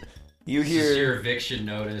eaten. You This is your hear? eviction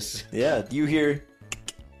notice. Yeah, you hear?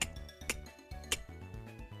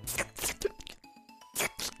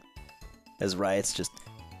 As Riot's just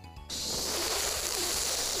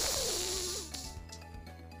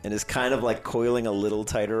and is kind of like coiling a little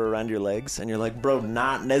tighter around your legs, and you're like, bro,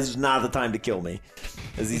 this is not the time to kill me.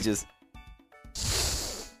 As he's just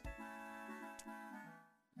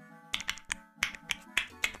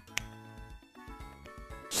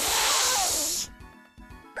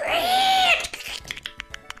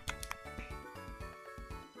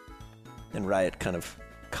and Riot kind of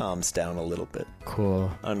calms down a little bit,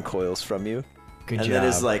 Cool. uncoils from you, Good and job. then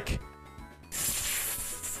is like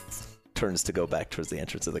turns to go back towards the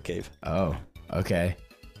entrance of the cave. Oh, okay.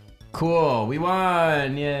 Cool. We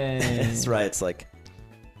won. Yay. As Riot's like,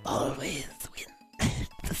 always win.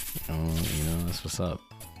 Oh, that's what's up.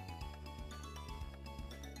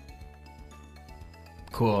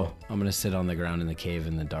 Cool. I'm going to sit on the ground in the cave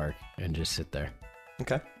in the dark and just sit there.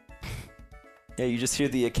 Okay. Yeah, you just hear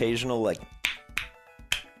the occasional like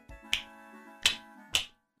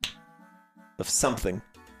of something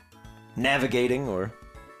navigating or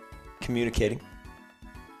communicating.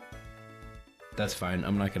 That's fine.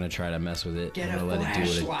 I'm not gonna try to mess with it. Get I'm gonna a let it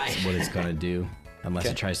do flashlight. what it's gonna do. Unless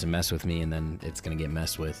Okay. it tries to mess with me, and then it's gonna get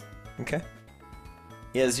messed with. Okay.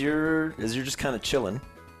 Yeah, as you're just kind of chilling,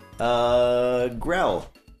 Growl,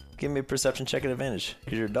 give me a perception check at advantage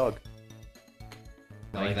because you're a dog.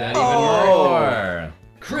 I like that Oh! even more.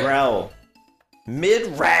 Growl, mid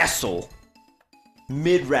wrestle,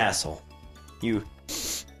 you,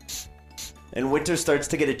 and Winter starts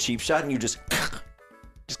to get a cheap shot, and you just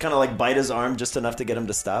kind of like bite his arm just enough to get him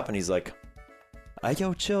to stop, and he's like,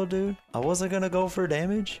 yo, chill, dude. I wasn't gonna go for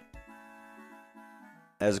damage.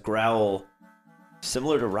 As Growl,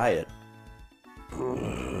 similar to Riot,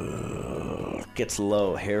 gets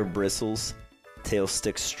low, hair bristles, tail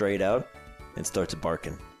sticks straight out, and starts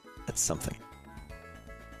barking at something.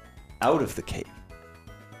 Out of the cave.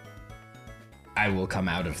 I will come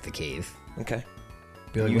out of the cave. Okay.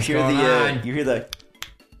 Be like, You what's hear going on? you hear the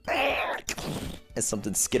as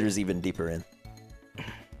something skitters even deeper in.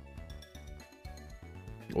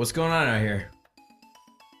 What's going on out here?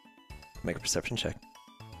 Make a perception check.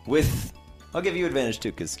 I'll give you advantage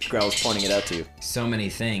too, because Growl's pointing it out to you. So many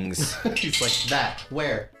things. He's like, that,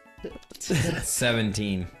 where?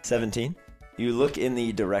 17. 17. You look in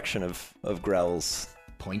the direction of Growl's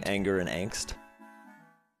Point. anger and angst,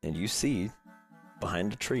 and you see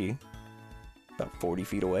behind a tree, about 40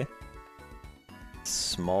 feet away,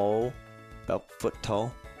 small, about foot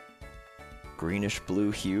tall, greenish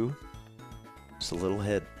blue hue, just a little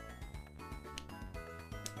head.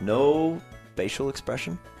 No facial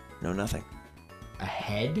expression, no nothing. A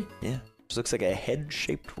head? Yeah, just looks like a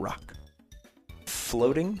head-shaped rock,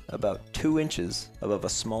 floating about 2 inches above a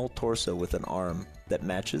small torso with an arm that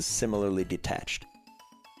matches, similarly detached,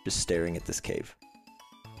 just staring at this cave.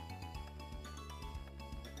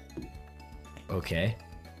 Okay.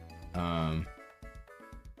 I'll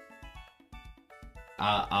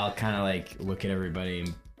kind of like look at everybody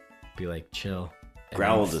and be like, chill.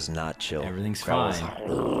 Growl does not chill. Everything's Growl's- fine.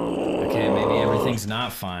 Okay, maybe everything's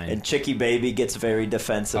not fine. And Chicky Baby gets very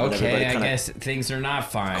defensive, and Okay, everybody I kind guess things are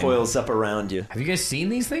not fine. of coils up around you. Have you guys seen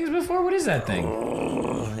these things before? What is that thing?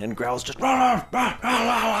 And Growl's just,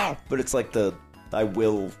 but it's like the I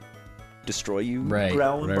will destroy you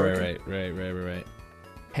growl. and barking. Right.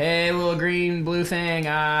 Hey, little green blue thing.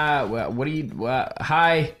 What do you?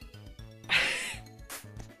 Hi.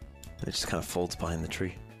 And it just kind of folds behind the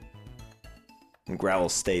tree. And Growl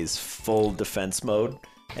stays full defense mode,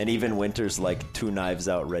 and even Winter's like 2 knives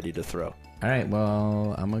out, ready to throw. All right.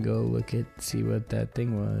 Well, I'm gonna go see what that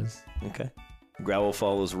thing was. Okay. Growl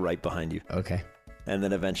follows right behind you, Okay. and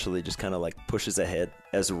then eventually just kind of like pushes ahead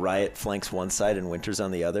as Riot flanks one side and Winter's on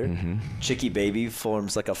the other. Mm-hmm. Chicky Baby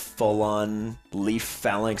forms like a full-on leaf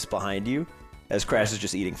phalanx behind you, as Crash is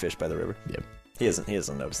just eating fish by the river. Yep. He hasn't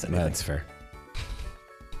noticed anything. That's fair.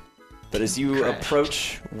 But as you Crash.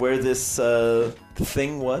 approach where this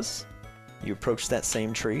thing was, you approach that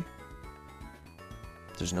same tree.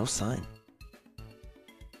 There's no sign.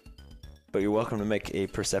 But you're welcome to make a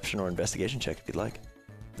perception or investigation check if you'd like.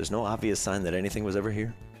 There's no obvious sign that anything was ever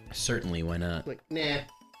here. Certainly, why not? Like, nah. No,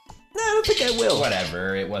 I don't think I will.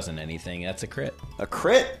 Whatever. It wasn't anything. That's a crit. A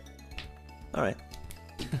crit? All right.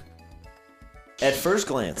 At first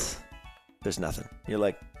glance, there's nothing. You're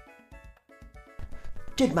like,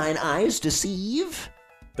 did mine eyes deceive?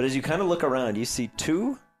 But as you kind of look around, you see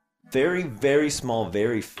 2 very, very small,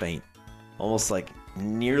 very faint, almost like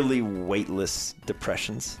nearly weightless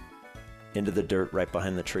depressions into the dirt right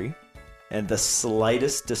behind the tree, and the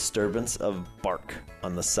slightest disturbance of bark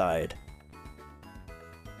on the side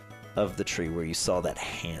of the tree where you saw that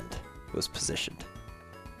hand was positioned.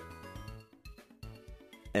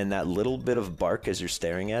 And that little bit of bark as you're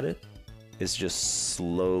staring at it is just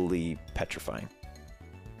slowly petrifying.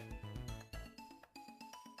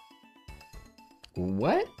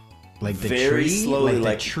 What? Like the Very tree? slowly, like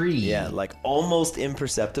like the tree. Yeah, like almost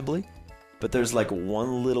imperceptibly, but there's like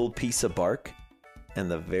one little piece of bark, and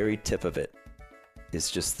the very tip of it is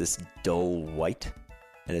just this dull white,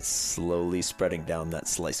 and it's slowly spreading down that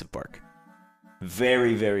slice of bark.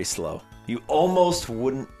 Very, very slow. You almost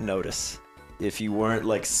wouldn't notice if you weren't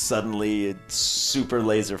like suddenly super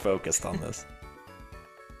laser focused on this.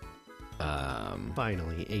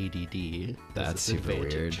 Finally, ADD. That's has its super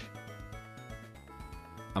advantage. weird.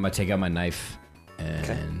 I'm gonna take out my knife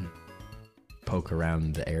and poke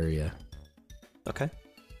around the area. Okay.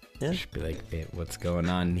 Yeah. Just be like, hey, what's going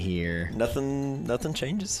on here? Nothing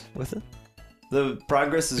changes with it. The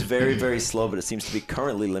progress is very, very slow, but it seems to be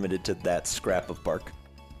currently limited to that scrap of bark.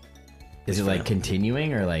 Is it like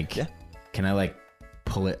continuing or like? Yeah. Can I like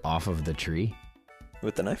pull it off of the tree?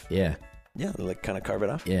 With the knife? Yeah. Yeah, like kind of carve it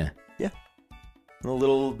off. Yeah.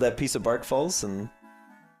 that piece of bark falls, and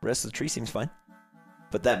the rest of the tree seems fine.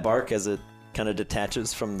 But that bark, as it kind of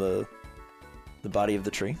detaches from the body of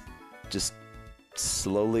the tree, just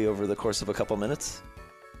slowly over the course of a couple minutes,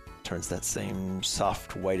 turns that same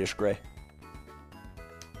soft whitish gray.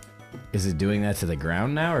 Is it doing that to the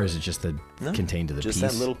ground now, or is it just contained to the just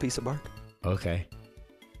piece? that little piece of bark. Okay.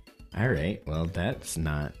 All right. Well, that's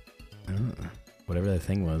not... whatever that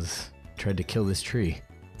thing was tried to kill this tree.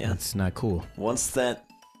 Yeah. That's not cool. Once that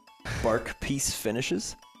bark piece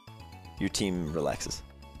finishes, your team relaxes.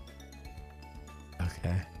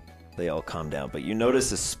 Okay. They all calm down, but you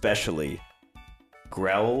notice especially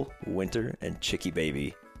Growl, Winter, and Chicky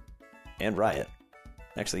Baby, and Riot.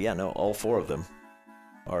 Actually, yeah, no, all 4 of them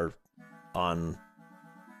are on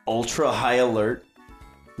ultra high alert,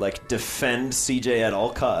 like defend CJ at all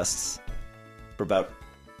costs for about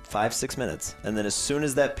 5-6 minutes. And then as soon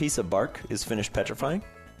as that piece of bark is finished petrifying,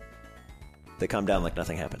 they calm down like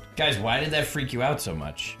nothing happened. Guys, why did that freak you out so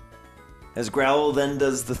much? As Growl then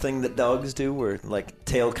does the thing that dogs do, where like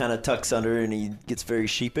tail kind of tucks under and he gets very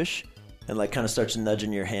sheepish and like kind of starts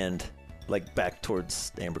nudging your hand like back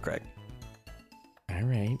towards Ambercrag. All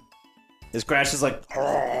right. His Crash is like,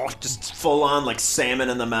 just full on like salmon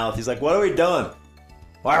in the mouth. He's like, what are we doing?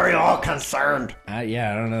 Why are we all concerned?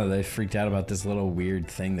 Yeah, I don't know. They freaked out about this little weird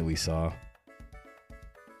thing that we saw.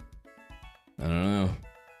 I don't know.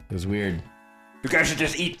 It was weird. You guys should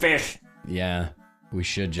just eat fish. Yeah, we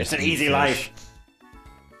should just It's an eat easy fish. life.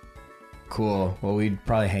 Cool. Well, we'd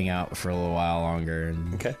probably hang out for a little while longer.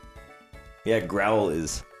 And Okay. Yeah, Growl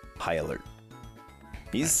is high alert.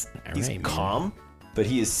 He's All right, calm, but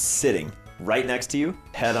he is sitting right next to you,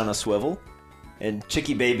 head on a swivel, and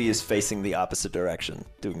Chicky Baby is facing the opposite direction,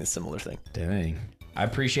 doing a similar thing. Dang. I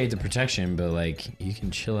appreciate the protection, but like, you can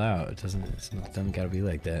chill out. It doesn't gotta be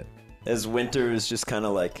like that. As Winter is just kind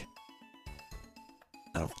of like,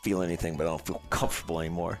 I don't feel anything, but I don't feel comfortable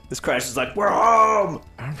anymore. This Crash is like, we're home!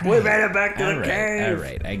 We made it back to the cave!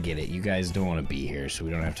 Alright, I get it. You guys don't want to be here, so we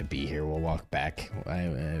don't have to be here. We'll walk back. I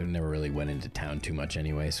never really went into town too much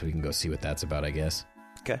anyway, so we can go see what that's about, I guess.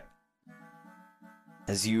 Okay.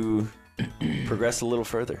 As you progress a little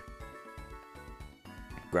further,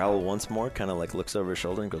 Growl once more kind of like looks over his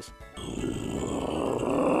shoulder and goes,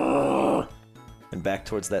 and back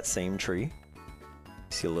towards that same tree. You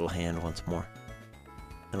see a little hand once more,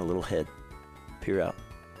 and a little head peer out.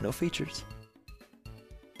 No features,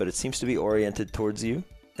 but it seems to be oriented towards you,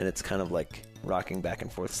 and it's kind of like rocking back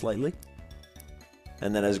and forth slightly.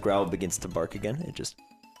 And then as Growl begins to bark again, it just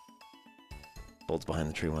folds behind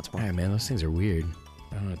the tree once more. Alright, man, those things are weird.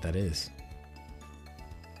 I don't know what that is.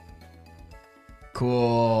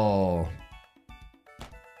 Cool.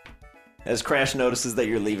 As Crash notices that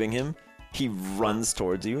you're leaving him, he runs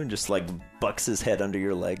towards you and just like bucks his head under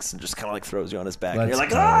your legs and just kind of like throws you on his back. And Let's you're like,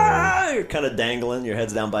 go. ah! You're kind of dangling. Your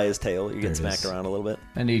head's down by his tail. You're There getting it smacked is. around a little bit.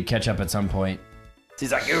 I need to catch up at some point.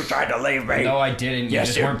 He's like, you tried to leave me. No, I didn't. You Yes,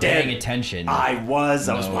 just you weren't did. paying attention. I was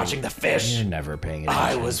No. watching the fish. You're never paying I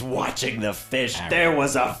attention. was watching the fish. All There right.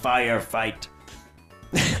 was a firefight.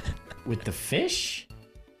 With the fish?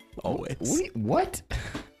 Always. Wait, what?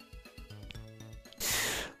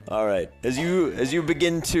 All right. As you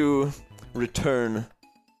begin to return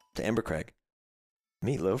to Ambercrag,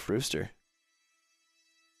 Meatloaf Rooster.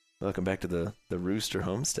 Welcome back to the Rooster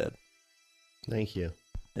Homestead. Thank you.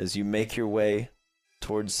 As you make your way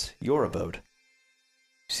towards your abode, you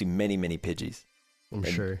see many, many Pidgeys. I'm and,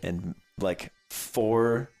 sure. And like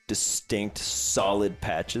 4 distinct solid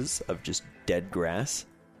patches of just dead grass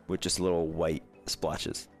with just little white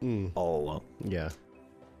splotches Mm, all along. yeah.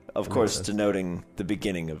 Of course, denoting the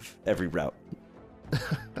beginning of every route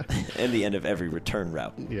and the end of every return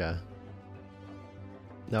route. Yeah.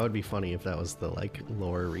 That would be funny if that was the like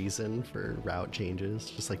lore reason for route changes,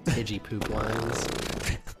 just like Pidgey poop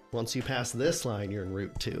lines. Once you pass this line, you're in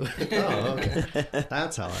Route 2. Oh, okay.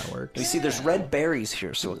 That's how that works. You see, there's red berries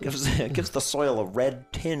here, so it gives the soil a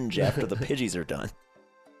red tinge after the Pidgeys are done.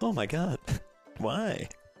 Oh my god. Why?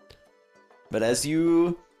 But as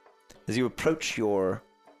you approach your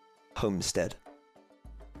homestead,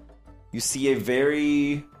 you see a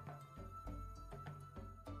very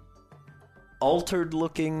altered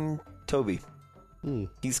looking Toby. Hmm.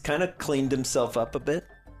 He's kind of cleaned himself up a bit.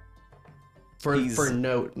 For He's-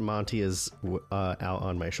 note, Monty is out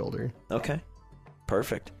on my shoulder. Okay.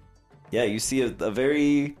 Perfect. Yeah, you see a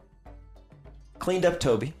very cleaned up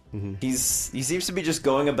Toby. Mm-hmm. He seems to be just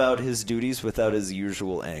going about his duties without his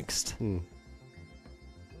usual angst.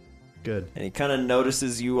 Good. And he kind of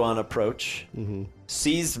notices you on approach. Mm-hmm.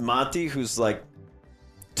 Sees Monty, who's like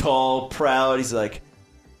tall, proud. He's like,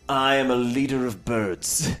 I am a leader of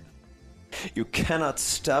birds. You cannot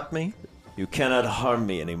stop me. You cannot harm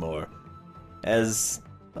me anymore. As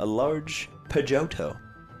a large Pidgeotto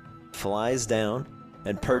flies down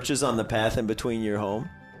and perches on the path in between your home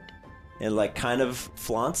and like kind of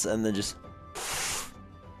flaunts and then just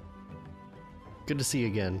Good to see you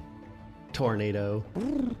again, Tornado.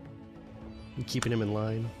 You keeping him in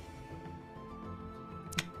line.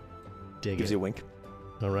 Dig gives it. you a wink.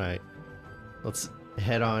 All right, let's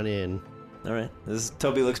head on in. All right. This is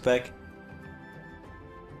Toby looks back.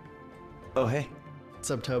 Oh, hey.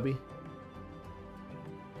 What's up, Toby?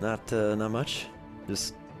 Not much.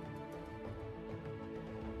 Just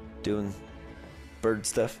doing bird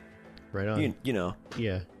stuff. Right on. You know.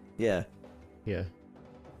 Yeah, Yeah. yeah.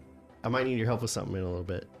 I might need your help with something in a little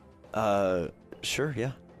bit. Sure,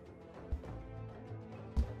 yeah.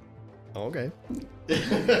 Okay.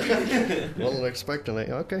 Wasn't expecting it.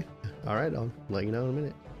 Okay. All right, I'll let you know in a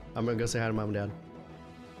minute. I'm gonna go say hi to Mom and Dad.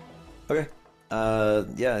 Okay.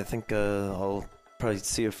 Yeah, I think I'll probably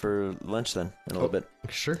see you for lunch then in a little bit.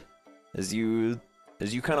 Sure. As you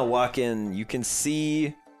kind of walk in, you can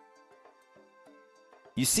see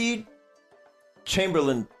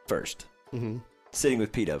Chamberlain first, Mm-hmm. sitting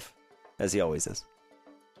with P-Dove, as he always is.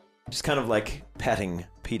 Just kind of like patting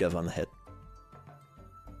P-Dove on the head.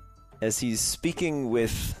 As he's speaking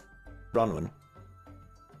with Bronwyn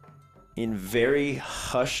in very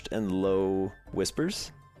hushed and low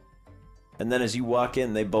whispers. And then as you walk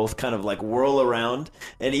in, they both kind of like whirl around,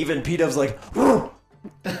 and even P-Dove's like, we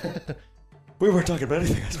weren't talking about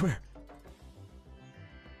anything, I swear.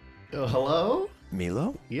 Oh, hello?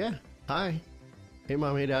 Milo? Yeah. Hi. Hey,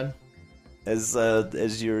 Mom. Hey, Dad. As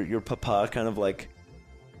your papa kind of like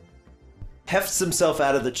hefts himself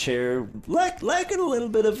out of the chair, lacking a little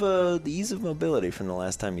bit of the ease of mobility from the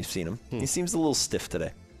last time you've seen him. He seems a little stiff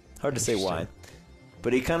today. Hard to say why.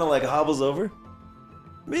 But he kind of like hobbles over.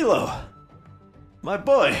 Milo, my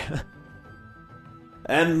boy.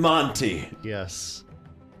 And Monty. Yes.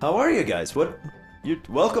 How are you guys?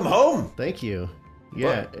 Welcome home. Thank you.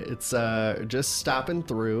 Yeah, it's just stopping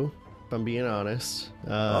through, if I'm being honest.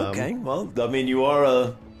 Okay, well, I mean, you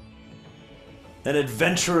are an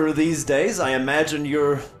adventurer these days. I imagine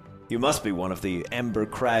you must be one of the Amber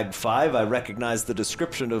Crag Five. I recognize the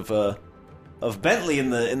description of Bentley in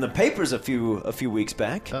the papers a few weeks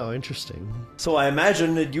back. Oh, interesting. So I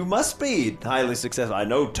imagine that you must be highly successful. I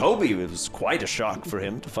know Toby, it was quite a shock for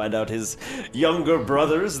him to find out his younger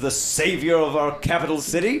brother's the savior of our capital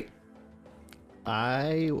city.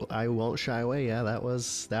 I won't shy away. Yeah, that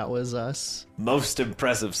was us. Most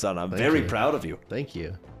impressive, son. I'm very you. proud of you. Thank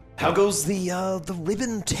you. How goes the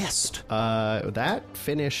ribbon test? That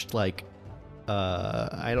finished like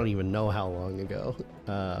I don't even know how long ago.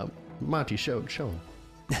 Monty, show him.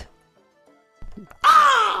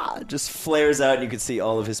 Just flares out, and you can see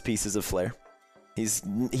all of his pieces of flare.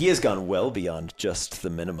 He has gone well beyond just the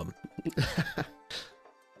minimum.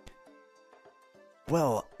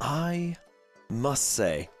 Well, I must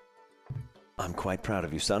say, I'm quite proud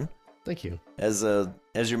of you, son. Thank you. As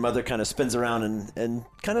your mother kind of spins around and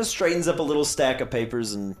kind of straightens up a little stack of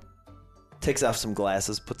papers and takes off some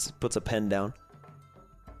glasses, puts a pen down.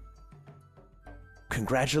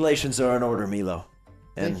 Congratulations are in order, Milo.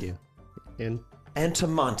 And, Thank you. And to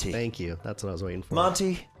Monty. Thank you. That's what I was waiting for.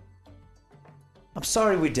 Monty, I'm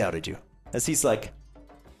sorry we doubted you. As he's like,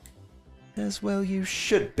 as well you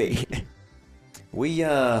should be. We,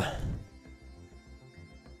 as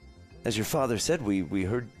your father said, we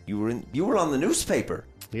heard you were on the newspaper.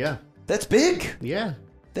 Yeah. That's big. Yeah.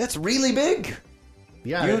 That's really big.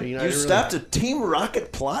 Yeah. You I didn't stopped a Team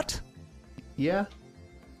Rocket plot? Yeah.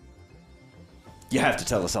 You have to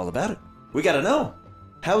tell us all about it. We gotta know.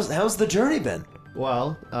 How's the journey been?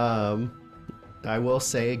 Well, I will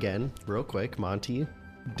say again, real quick, Monty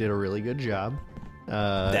did a really good job.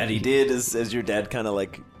 That he did, as your dad kind of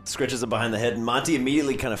like scratches him behind the head, and Monty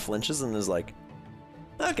immediately kind of flinches and is like,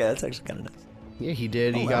 okay, that's actually kind of nice. Yeah, he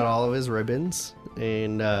did. He got all of his ribbons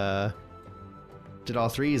and did all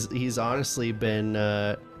three. He's honestly been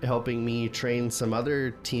helping me train some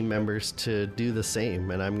other team members to do the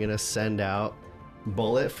same, and I'm gonna send out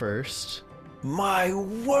Bullet first. My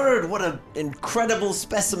word, what an incredible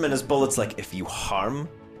specimen. As Bullet's like, if you harm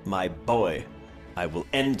my boy, I will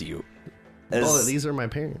end you. Bullet, these are my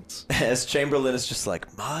parents. As Chamberlain is just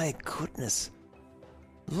like, my goodness,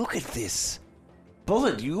 look at this.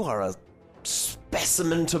 Bullet, you are a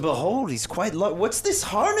specimen to behold. He's quite what's this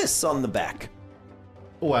harness on the back?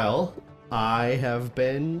 Well, I have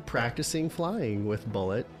been practicing flying with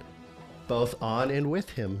Bullet, both on and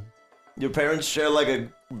with him. Your parents share like a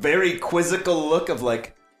very quizzical look of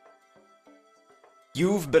like,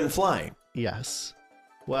 you've been flying. Yes.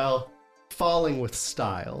 Well, falling with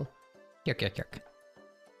style. Yerk, yerk, yerk.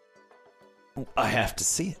 I have to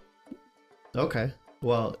see it. Okay.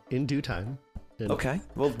 Well, in due time. And, Okay.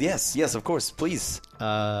 Well, yes, of course, please.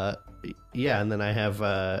 Yeah, and then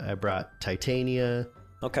I brought Titania.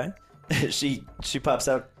 Okay. she pops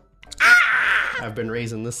out. I've been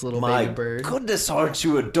raising this little My baby bird. goodness, aren't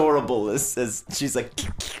you adorable? As she's like,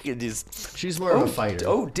 and She's more of a fighter.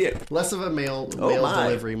 Oh dear. Less of a male my.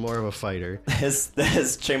 delivery, more of a fighter.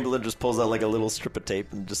 As Chamberlain just pulls out like a little strip of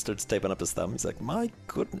tape and just starts taping up his thumb. He's like, my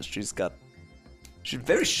goodness, she's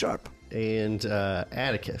very sharp. And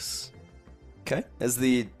Atticus. Okay.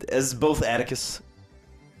 As both Atticus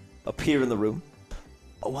appear in the room.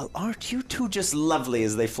 Oh, well, aren't you two just lovely?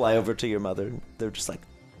 As they fly over to your mother, they're just like,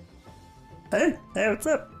 hey, what's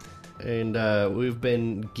up? And we've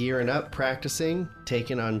been gearing up, practicing,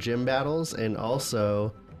 taking on gym battles, and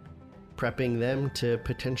also prepping them to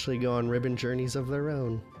potentially go on ribbon journeys of their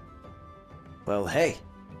own. Well, hey,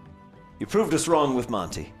 you proved us wrong with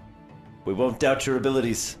Monty. We won't doubt your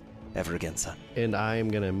abilities ever again, son. And I am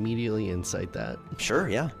going to immediately incite that. Sure,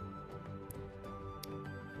 yeah.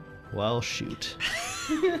 Well, shoot.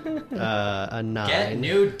 A 9. Get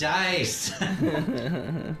new dice.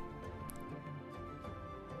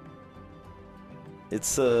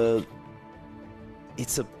 It's a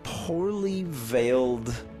poorly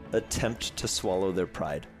veiled attempt to swallow their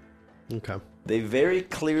pride. Okay. They're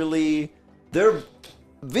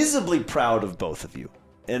visibly proud of both of you.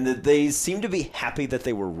 And that they seem to be happy that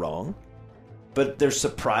they were wrong, but they're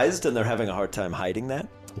surprised and they're having a hard time hiding that.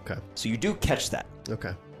 Okay. So you do catch that.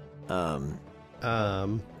 Okay.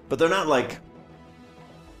 But they're not like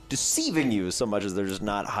deceiving you so much as they're just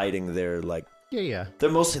not hiding their like. Yeah. They're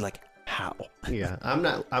mostly like, how? Yeah. I'm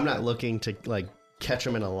not looking to like catch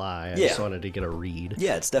them in a lie. I just wanted to get a read.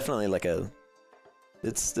 Yeah, it's definitely like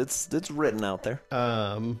it's written out there.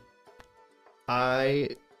 I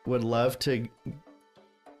would love to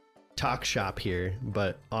talk shop here,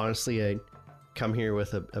 but honestly, I come here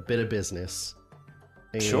with a bit of business.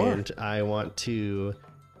 And Sure. I want to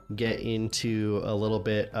get into a little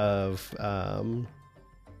bit of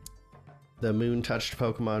the moon-touched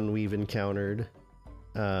Pokemon we've encountered.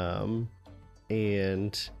 And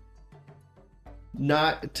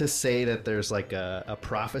not to say that there's like a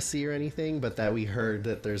prophecy or anything, but that we heard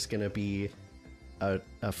that there's going to be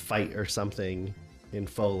a fight or something in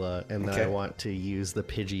Fola, and that I want to use the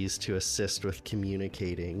Pidgeys to assist with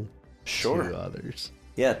communicating to others.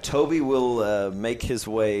 Yeah, Toby will make his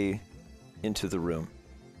way into the room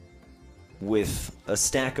with a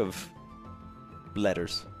stack of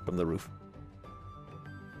letters from the roof.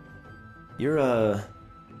 You're not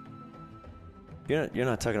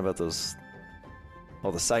talking about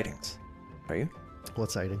all the sightings, are you? What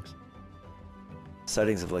sightings?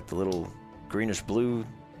 Sightings of like the little greenish blue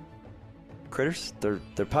critters. They're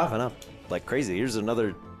popping up like crazy. Here's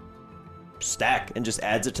another stack, and just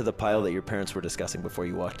adds it to the pile that your parents were discussing before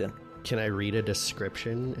you walked in. Can I read a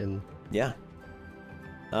description and Yeah.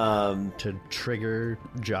 to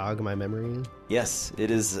jog my memory? Yes, it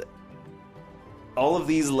is. All of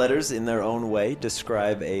these letters, in their own way,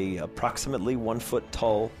 describe a approximately 1 foot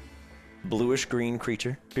tall, bluish green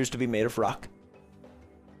creature. Appears to be made of rock.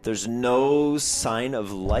 There's no sign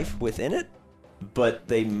of life within it, but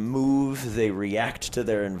they move, they react to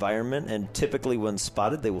their environment, and typically when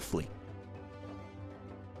spotted, they will flee.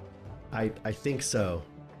 I think so.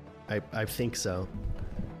 I think so.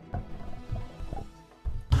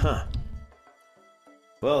 Huh.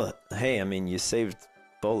 Well, hey, I mean, you saved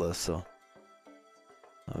Bola, so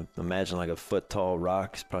I imagine like a foot tall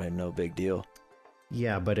rock is probably no big deal.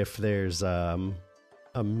 Yeah, but if there's a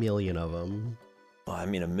million of them, Well, I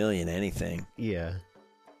mean, a million anything yeah,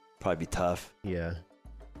 probably be tough. yeah.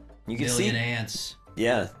 You can Million see, ants.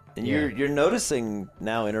 yeah, and Yeah. you're noticing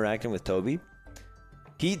now interacting with Toby.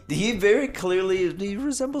 He very clearly he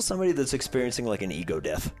resembles somebody that's experiencing like an ego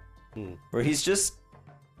death, where he's just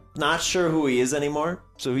not sure who he is anymore,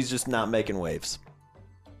 so he's just not making waves.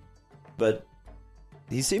 But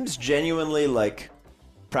he seems genuinely like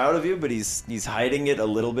proud of you, but he's hiding it a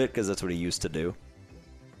little bit because that's what he used to do.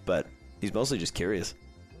 But he's mostly just curious.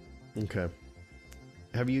 Okay.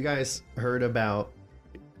 Have you guys heard about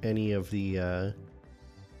any of the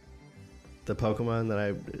Pokemon that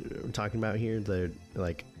I'm talking about here? They're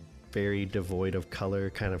like very devoid of color,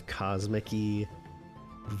 kind of cosmic-y,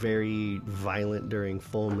 very violent during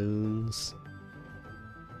full moons.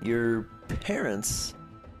 Your parents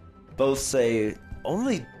both say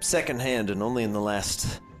only secondhand and only in the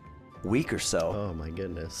last week or so. Oh my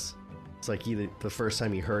goodness. It's like either the first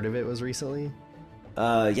time you heard of it was recently?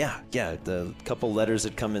 Yeah. The couple letters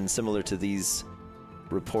that come in similar to these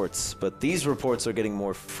reports, but these reports are getting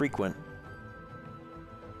more frequent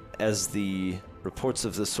as the reports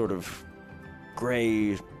of this sort of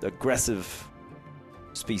gray, aggressive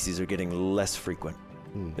species are getting less frequent.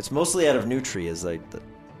 It's mostly out of Nutri, as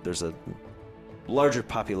there's a larger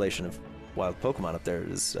population of wild Pokemon up there,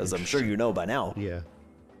 as I'm sure you know by now. Yeah.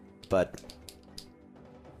 But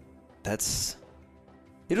that's...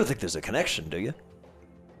 You don't think there's a connection, do you?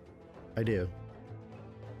 I do.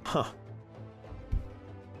 Huh.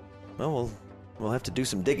 Well, we'll have to do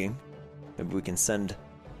some digging. Maybe we can send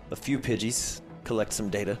a few Pidgeys, collect some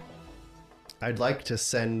data. I'd like to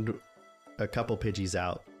send a couple Pidgeys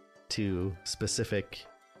out to specific,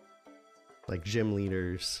 like, gym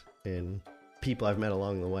leaders and people I've met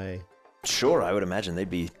along the way. Sure, I would imagine they'd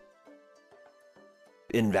be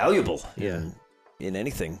invaluable Yeah. in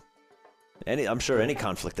anything. I'm sure any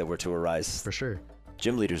conflict that were to arise, For sure.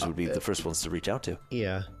 gym leaders would be the first ones to reach out to.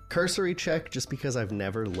 Yeah. Cursory check, just because I've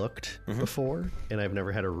never looked before and I've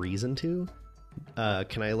never had a reason to.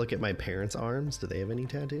 Can I look at my parents' arms? Do they have any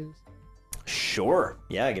tattoos? Sure.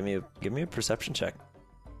 Yeah, give me a perception check.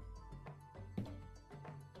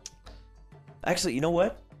 Actually, you know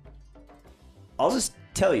what? I'll just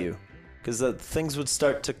tell you, because things would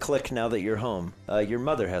start to click now that you're home. Your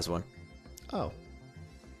mother has one. Oh.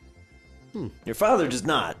 Your father does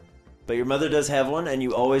not, but your mother does have one, and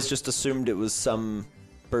you always just assumed it was some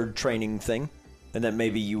bird training thing, and that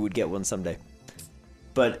maybe you would get one someday.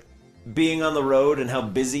 But being on the road and how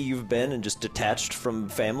busy you've been and just detached from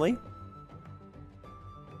family,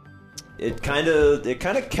 it kind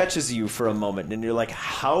of catches you for a moment, and you're like,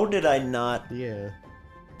 how did I not Yeah.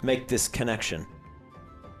 make this connection?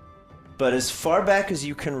 But as far back as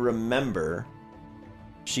you can remember,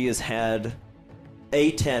 she has had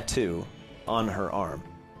a tattoo on her arm,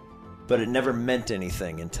 but it never meant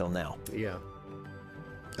anything until now. Yeah.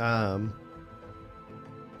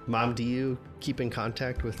 Mom, do you keep in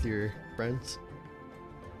contact with your friends?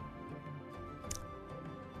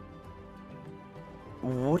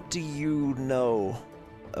 What do you know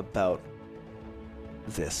about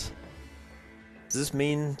this? Does this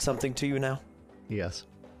mean something to you now? Yes.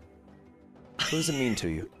 What does it mean to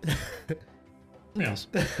you? Yes.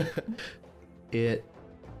 It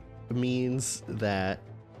means that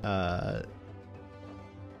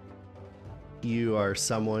you are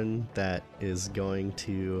someone that is going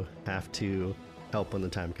to have to help when the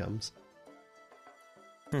time comes.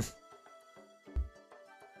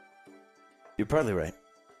 You're partly right.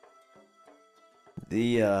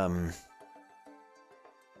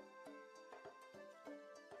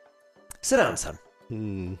 Sit down, son.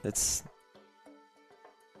 It's...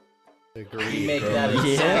 Agreed. Make that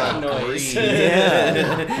exact noise.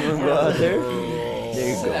 Yeah. You wanna go out there? There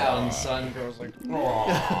you Sit go. down, son. Girl's like,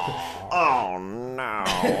 Oh, no.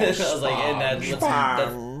 I was like, and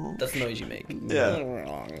that's the noise you make.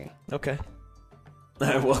 Yeah. Okay. All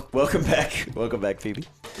right, welcome back. Welcome back, Phoebe.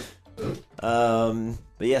 But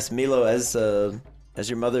yes, Milo, as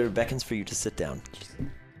your mother beckons for you to sit down,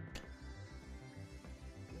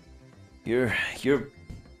 you're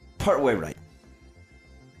partway right.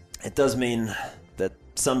 It does mean that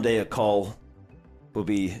someday a call will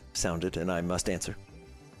be sounded, and I must answer.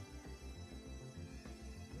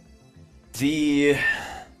 The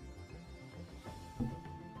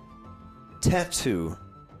tattoo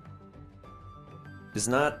is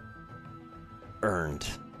not earned.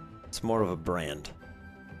 It's more of a brand.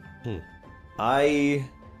 I,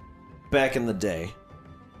 back in the day,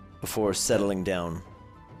 before settling down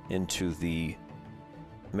into the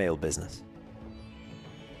mail business,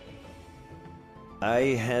 I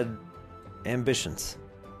had ambitions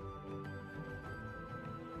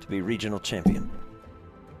to be regional champion.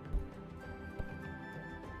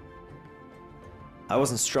 I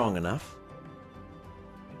wasn't strong enough,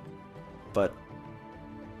 but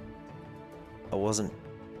I wasn't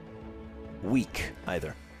weak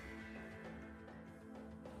either.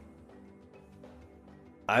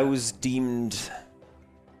 I was deemed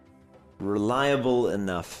reliable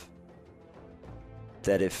enough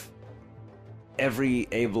that if every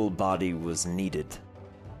able body was needed,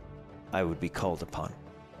 I would be called upon.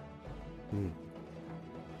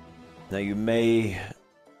 Now, you may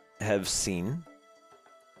have seen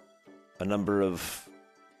a number of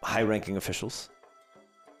high-ranking officials.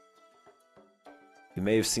 You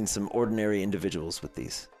may have seen some ordinary individuals with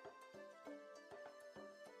these.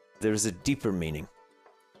 There's a deeper meaning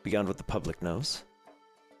beyond what the public knows.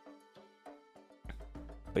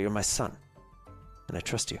 But you're my son, and I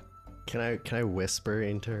trust you. Can I whisper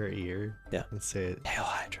into her ear? Yeah. And say, Hail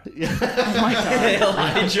Hydra. Hail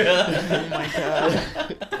Hydra. Oh my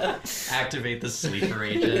god. Activate the sleeper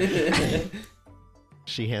agent.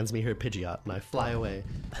 She hands me her Pidgeot, and I fly away.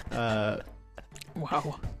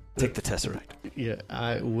 Wow. Take the Tesseract. Yeah,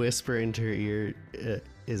 I whisper into her ear,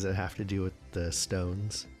 does it have to do with the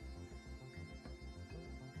stones?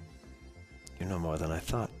 You know more than I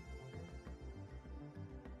thought.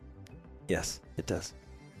 Yes, it does.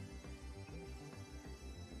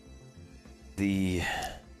 The...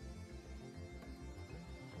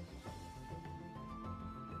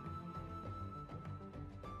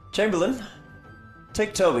 Chamberlain,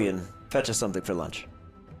 take Toby and fetch us something for lunch.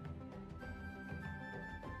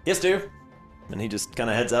 Yes, dear. And he just kind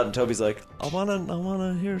of heads out, and Toby's like, I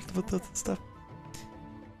wanna hear what the stuff.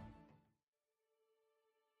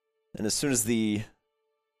 And as soon as the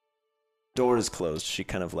door is closed, she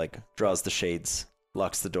kind of like draws the shades,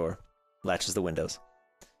 locks the door, latches the windows.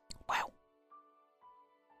 Wow.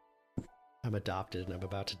 I'm adopted and I'm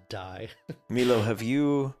about to die. Milo, have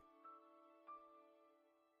you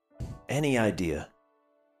any idea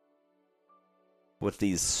what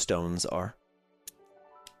these stones are?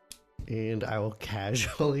 And I will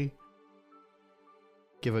casually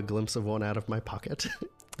give a glimpse of one out of my pocket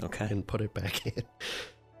Okay. and put it back in.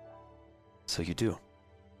 So you do.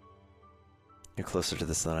 You're closer to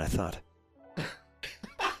this than I thought.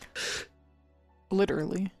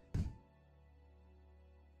 Literally.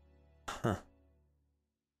 Huh.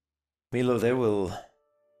 Milo, there will...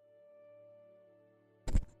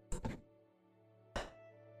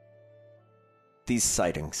 These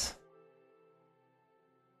sightings.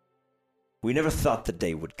 We never thought the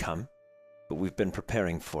day would come, but we've been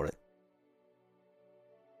preparing for it.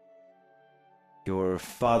 Your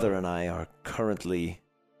father and I are currently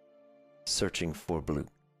searching for Blue.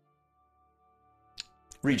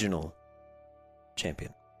 Regional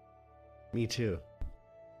champion. Me too.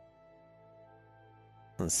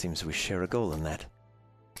 Well, it seems we share a goal in that.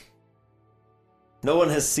 No one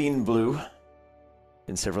has seen Blue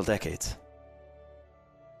in several decades.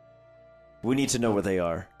 We need to know where they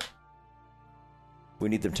are. We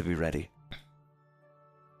need them to be ready.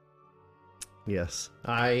 Yes.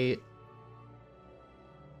 I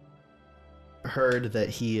heard that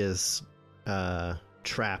he is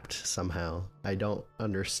trapped somehow. I don't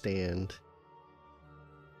understand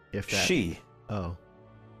if that... She Oh,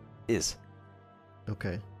 is.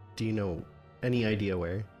 okay. Do you know any idea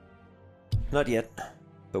where? Not yet,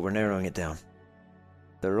 but we're narrowing it down.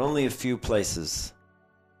 There are only a few places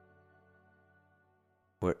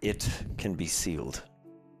where it can be sealed.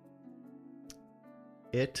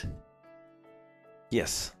 It?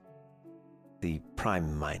 Yes. The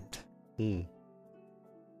Prime Mind. Hmm.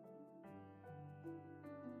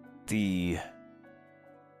 The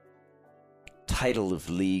title of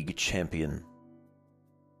League Champion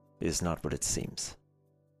is not what it seems.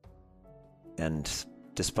 And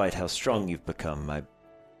despite how strong you've become, I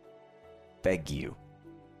beg you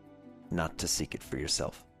not to seek it for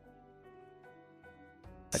yourself.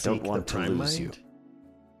 I don't Seek want the to Prime lose you. Mind?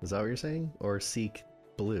 Is that what you're saying? Or seek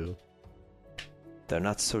Blue? They're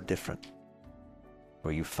not so different.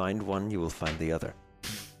 Where you find one, you will find the other.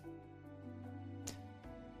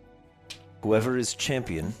 Whoever is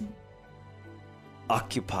champion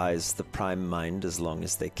occupies the Prime Mind as long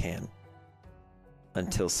as they can,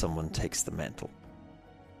 until someone takes the mantle.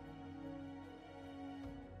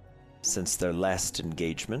 Since their last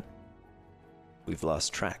engagement, we've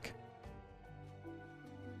lost track.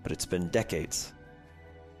 But it's been decades.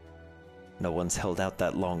 No one's held out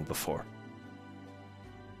that long before.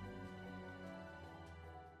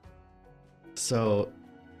 So,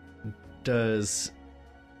 does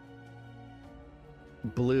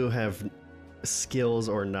Blue have skills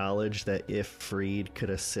or knowledge that, if freed, could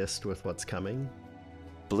assist with what's coming?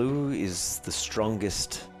 Blue is the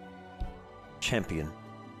strongest champion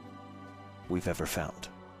we've ever found.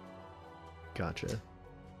 Gotcha.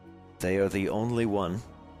 They are the only one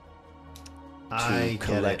to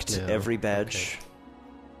collect every badge,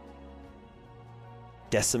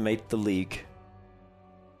 decimate the league,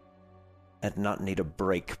 and not need a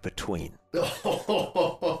break between.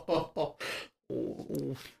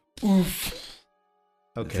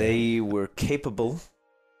 Okay. They were capable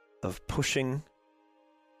of pushing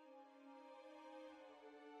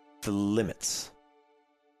the limits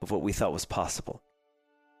of what we thought was possible.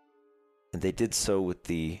 And they did so with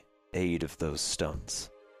the aid of those stones.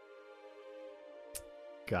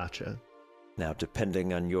 Gotcha. Now,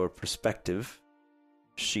 depending on your perspective,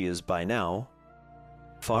 she is by now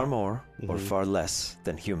far more or far less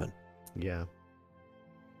than human. Yeah.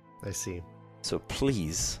 I see. So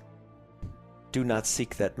please, do not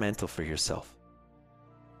seek that mantle for yourself.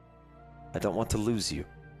 I don't want to lose you.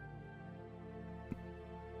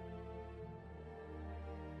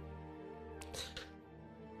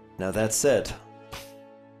 Now that said,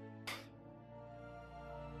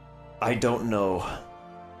 I don't know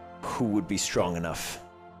who would be strong enough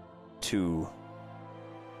to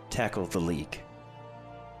tackle the League.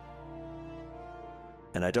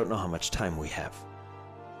 And I don't know how much time we have.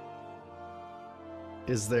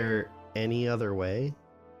 Is there any other way?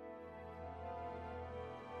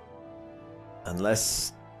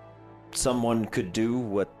 Unless someone could do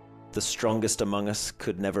what the strongest among us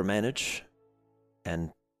could never manage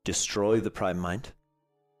and destroy the Prime Mind.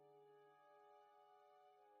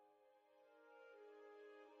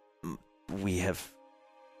 We have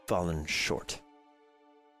fallen short.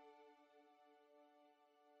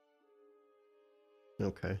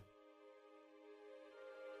 Okay.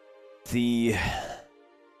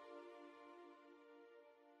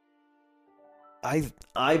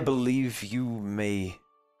 I believe you may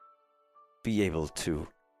be able to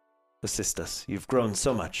assist us. You've grown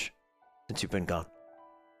so much since you've been gone.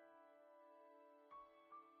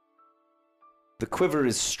 The quiver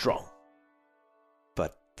is strong,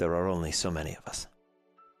 but there are only so many of us.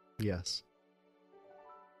 Yes.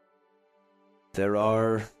 There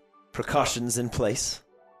are precautions in place.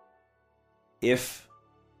 If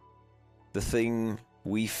the thing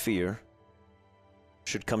we fear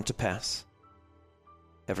should come to pass,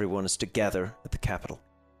 everyone is to gather at the capital.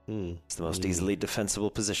 It's the most easily defensible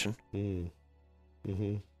position.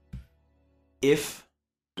 Mm-hmm. If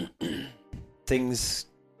things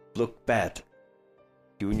look bad,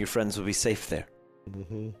 you and your friends will be safe there.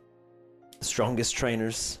 Mm-hmm. The strongest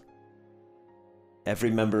trainers,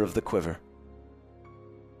 every member of the quiver,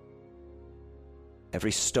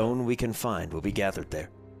 every stone we can find will be gathered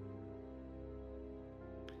there.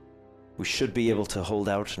 We should be able to hold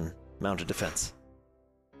out and mount a defense.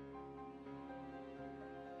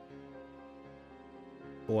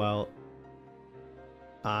 Well,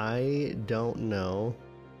 I don't know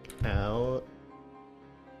how,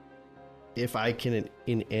 if I can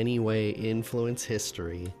in any way influence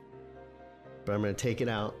history, but I'm going to take it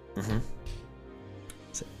out. Mm-hmm.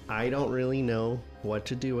 So I don't really know what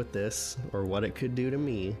to do with this or what it could do to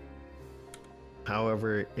me.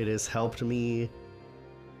 However, it has helped me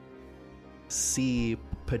see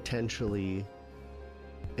potentially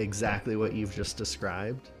exactly what you've just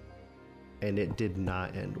described, and it did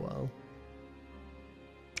not end well.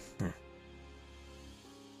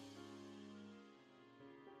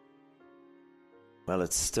 Well,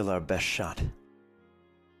 it's still our best shot.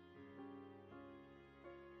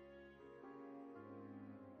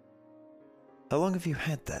 How long have you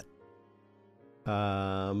had that?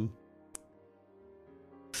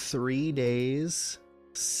 3 days,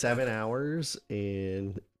 7 hours,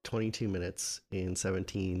 and 22 minutes, and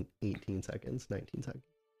 18 seconds, 19 seconds.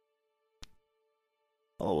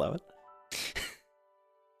 I'll allow it.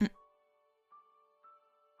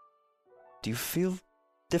 Do you feel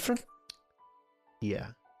different? Yeah.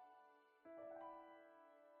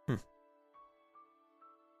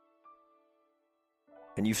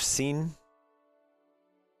 And you've seen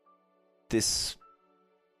this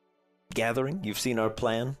gathering? You've seen our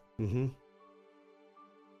plan? Mm-hmm.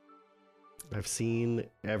 I've seen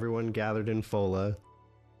everyone gathered in Fola,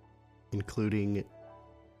 including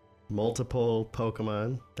multiple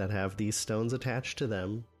Pokemon that have these stones attached to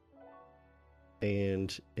them,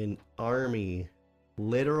 and an army,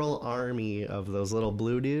 literal army of those little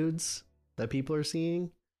blue dudes that people are seeing,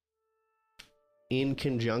 in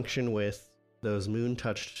conjunction with those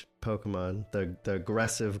moon-touched Pokemon, the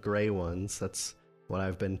aggressive gray ones. That's what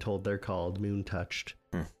I've been told they're called, moon-touched.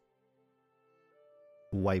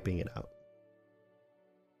 Wiping it out.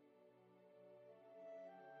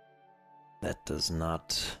 That does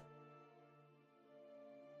not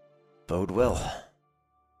bode well.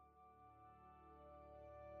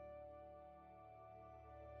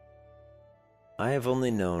 I have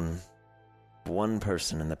only known one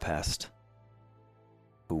person in the past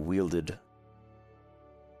who wielded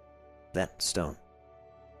that stone.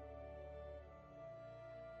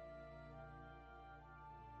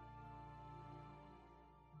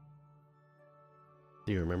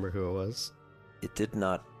 Do you remember who it was? It did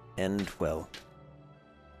not end well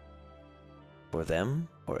for them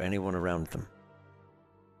or anyone around them.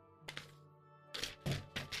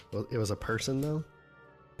 Well, it was a person, though?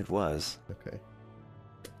 It was. Okay.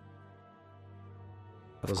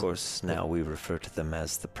 Of course, now we refer to them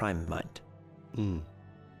as the Prime Mind.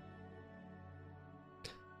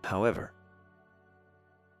 However,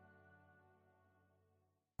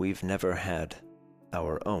 we've never had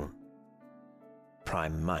our own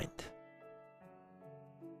Prime Mind.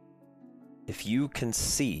 If you can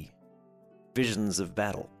see visions of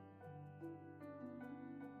battle,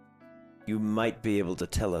 you might be able to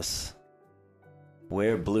tell us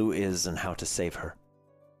where Blue is and how to save her.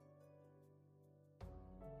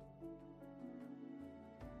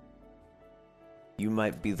 You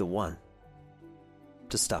might be the one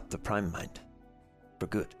to stop the Prime Mind for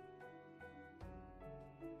good.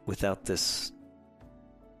 Without this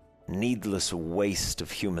needless waste of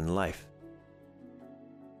human life.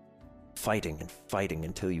 Fighting and fighting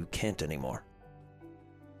until you can't anymore.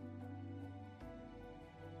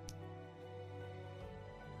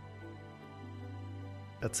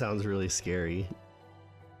 That sounds really scary,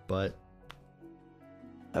 but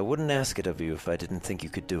I wouldn't ask it of you if I didn't think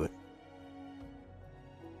you could do it.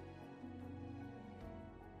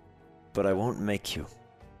 But I won't make you.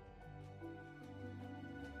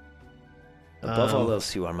 Above all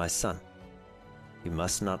else, you are my son. You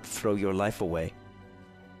must not throw your life away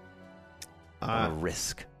on a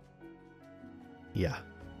risk. yeah.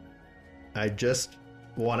 I just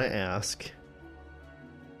want to ask,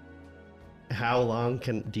 how long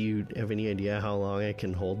do you have any idea how long I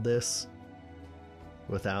can hold this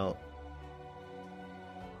without?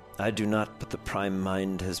 I do not, but the Prime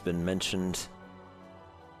Mind has been mentioned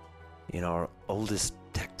in our oldest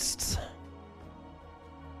texts.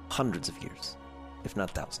 Hundreds of years, if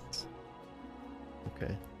not thousands.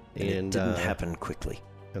 Okay. And it didn't happen quickly.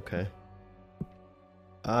 Okay.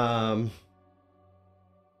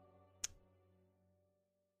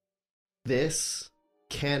 This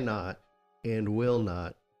cannot and will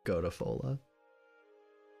not go to Fola.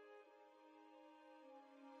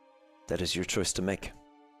 That is your choice to make.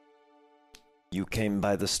 You came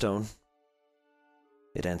by the stone.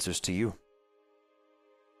 It answers to you.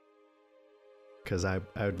 Because I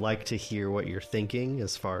would like to hear what you're thinking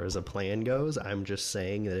as far as a plan goes. I'm just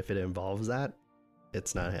saying that if it involves that,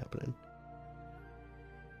 it's not happening.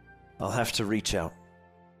 I'll have to reach out.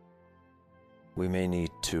 We may need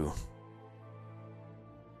to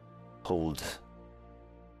hold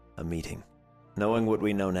a meeting. Knowing what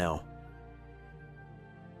we know now.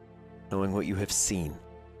 Knowing what you have seen.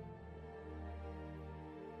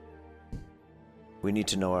 We need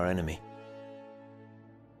to know our enemy.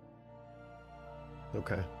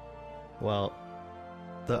 Okay. Well,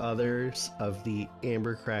 the others of the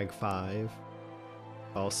Ambercrag 5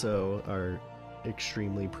 also are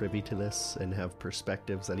extremely privy to this and have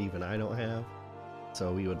perspectives that even I don't have.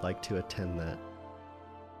 So we would like to attend that.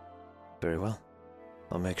 Very well.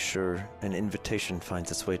 I'll make sure an invitation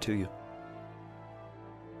finds its way to you.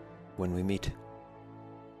 When we meet.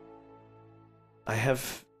 I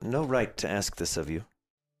have no right to ask this of you.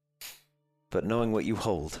 But knowing what you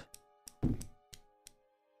hold,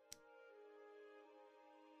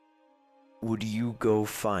 would you go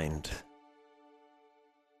find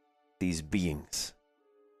these beings?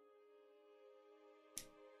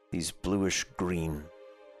 These bluish-green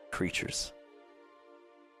creatures?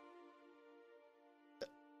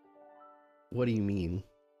 What do you mean?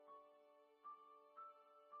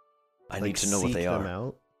 I need to know what they seek them are.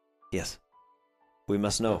 out? Yes. We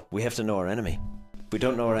must know. We have to know our enemy. If we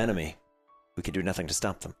don't know our enemy, we can do nothing to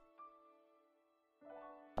stop them.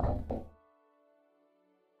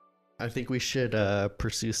 I think we should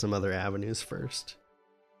pursue some other avenues first.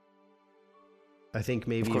 I think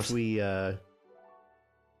maybe if we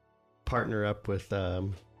partner up with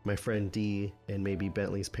my friend D and maybe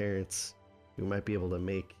Bentley's parents, we might be able to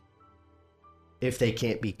make, if they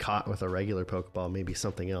can't be caught with a regular Pokeball, maybe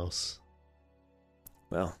something else.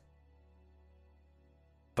 Well, as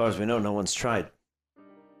far as we know, no one's tried.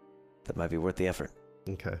 That might be worth the effort.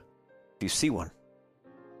 Okay. If you see one,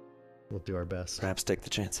 We'll do our best. perhaps take the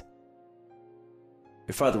chance.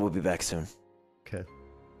 Your father will be back soon. Okay.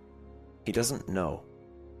 He doesn't know.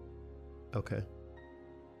 Okay.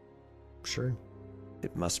 Sure.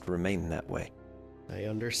 It must remain that way. I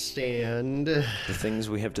understand. The things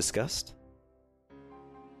we have discussed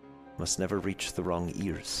must never reach the wrong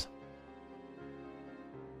ears.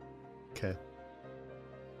 Okay.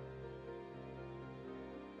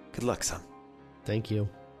 Good luck, son. Thank you.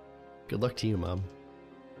 Good luck to you, Mom.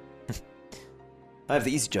 I have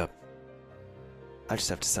the easy job. I just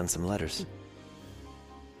have to send some letters.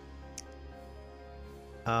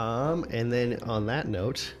 And then on that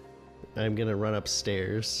note, I'm gonna run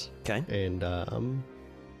upstairs. Okay. And I'm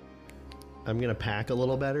gonna pack a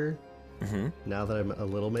little better Mm-hmm. now that I'm a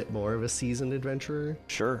little bit more of a seasoned adventurer.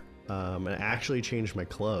 Sure. And I actually changed my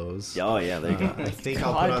clothes. Oh, yeah, there you go. I think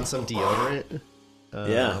I'll put on some deodorant.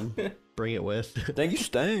 Yeah. Bring it with. Thank you,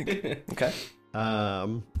 stink. Okay.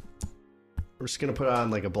 We're just gonna put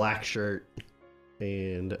on like a black shirt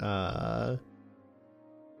and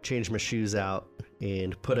change my shoes out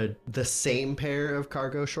and put the same pair of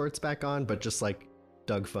cargo shorts back on, but just like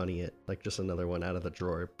Doug Funny it, like just another one out of the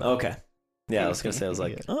drawer. But Okay. Yeah, I was gonna say. I was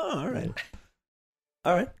like, Yeah. oh, all right,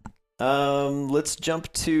 all right. Let's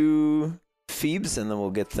jump to Phoebes, and then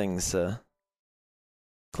we'll get things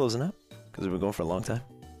closing up because we've been going for a long time.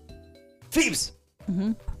 Phoebes,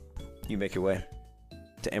 Mm-hmm. you make your way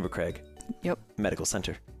to Amber Craig Yep. Medical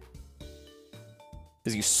Center.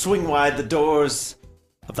 As you swing wide the doors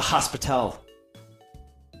of the hospital.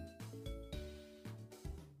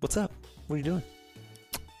 What's up? What are you doing?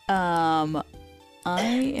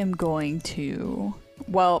 I am going to.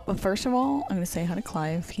 Well, first of all, I'm going to say hi to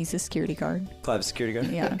Clive. He's a security guard. Clive, security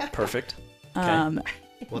guard. Yeah. Perfect.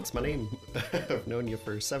 what's my name? I've known you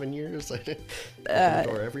for 7 years. I open Uh, the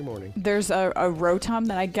door every morning. There's a Rotom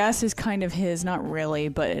that I guess is kind of his, not really,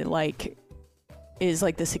 but it like is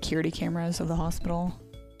like the security cameras of the hospital.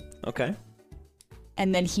 Okay.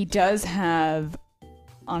 And then he does have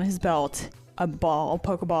on his belt a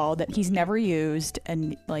Pokeball that he's never used,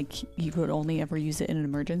 and like he would only ever use it in an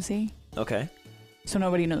emergency. Okay. So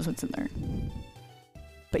nobody knows what's in there.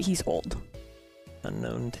 But he's old.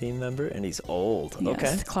 Unknown team member, and he's old. Yes,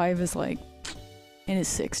 Okay. Clive is like in his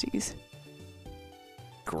 60s.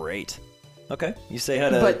 Great. Okay. You say hi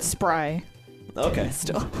to. But spry. Okay.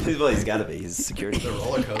 Still. Well, he's got to be. He's security. The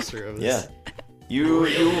roller coaster of Yeah. this.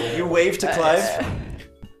 You wave to Clive.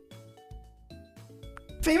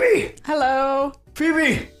 Phoebe! Hello.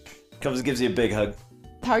 Phoebe! Comes and gives you a big hug.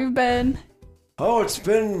 How you been? Oh, it's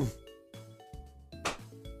the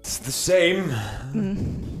same.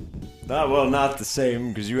 Not the same,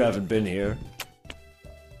 because you haven't been here.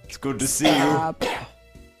 It's good to see you. Stop.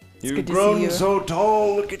 You've good to see grown you. so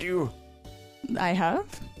tall. Look at you. I have?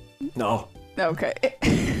 No. Okay.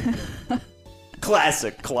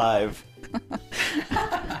 Classic Clive.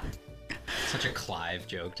 Such a Clive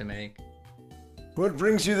joke to make. What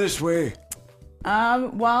brings you this way?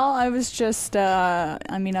 Well, I was just,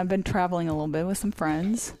 I've been traveling a little bit with some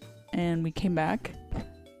friends, and we came back.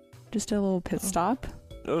 Just a little pit stop.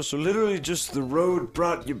 Oh, so literally just the road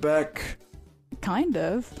brought you back. Kind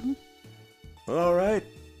of. All right.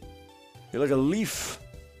 You're like a leaf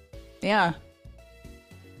Yeah.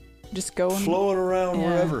 Just going flowing around Yeah.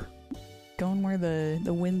 wherever. going where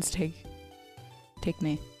the winds take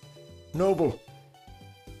me. Noble.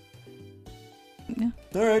 Yeah.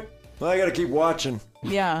 All right. Well, I gotta keep watching.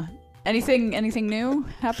 Yeah. Anything new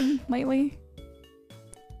happened lately?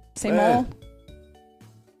 Same Eh. old?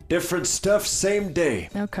 Different stuff, same day.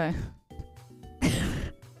 Okay.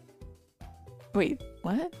 Wait,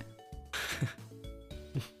 what?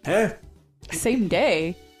 Huh? Same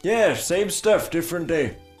day? Yeah, same stuff, different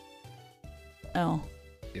day. Oh.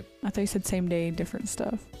 Yep. I thought you said same day, different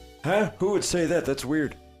stuff. Huh? Who would say that? That's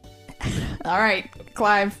weird. All right,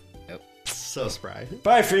 Clive. So spry.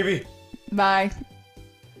 Bye, Phoebe. Bye.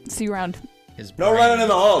 See you around. His No brain running in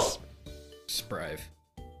the halls. Sprive.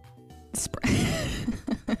 Sprive.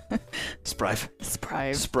 Sprive.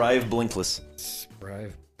 Sprive blinkless.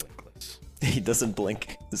 Sprive blinkless. He doesn't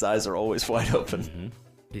blink. His eyes are always wide open. Mm-hmm.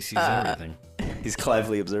 He sees everything. He's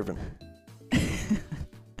Clively observant.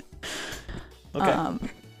 Okay.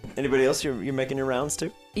 Anybody else you're making your rounds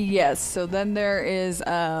to? Yes, so then there is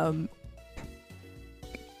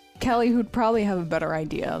Kelly, who'd probably have a better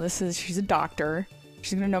idea. She's a doctor.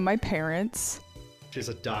 She's gonna know my parents. She's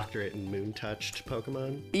a doctorate in moon-touched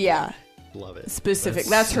Pokemon. Yeah, Love it. specific. That's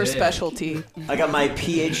That's her sick. specialty. I got my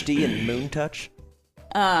PhD in Moon Touch.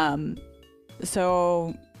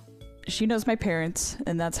 So she knows my parents,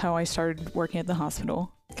 and that's how I started working at the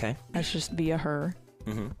hospital. Okay. That's just via her.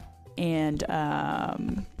 Mm-hmm. And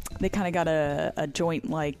they kind of got a joint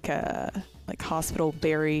like hospital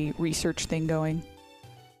berry research thing going.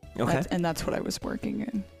 Okay. That's what I was working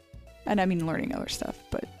in, and I mean learning other stuff,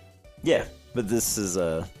 but Yeah, but this is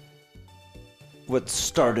what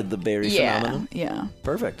started the berry yeah, phenomenon. yeah.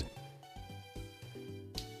 Perfect.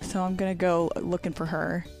 So I'm gonna go looking for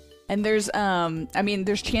her, and there's there's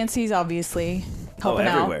Chansey's obviously helping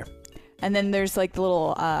out, everywhere. and then there's like the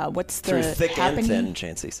little what's Through the thick Happiny? and thin,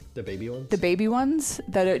 Chances. The baby ones? The baby ones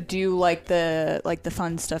that do like the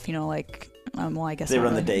fun stuff, like well, I guess They not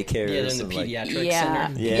run the really. daycares. Yeah, they're in the and, like- pediatric Yeah.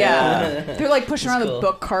 center. Yeah. They're like pushing That's around cool. the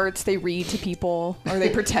book carts. They read to people, or they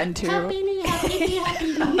pretend to.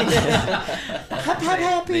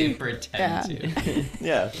 They pretend to.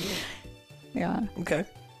 Yeah. Yeah, Okay.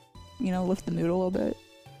 lift the mood a little bit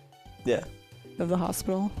Yeah. of the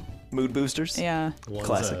hospital. Mood boosters. Yeah. One's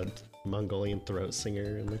Classic. a Mongolian throat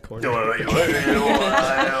singer in the corner.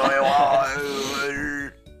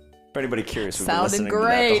 For anybody curious, we've been Sounded listening to that the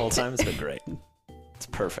great. whole time. It's been great. It's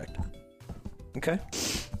perfect. Okay.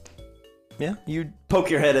 Yeah, you poke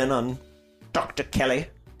your head in on Dr. Kelly.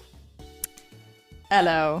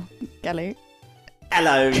 Hello, Kelly.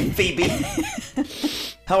 Hello, Phoebe.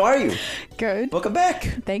 How are you? Good. Welcome back.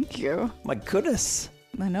 Thank you. My goodness.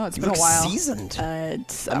 I know it's You been look a while. seasoned. I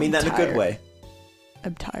mean that in a good way.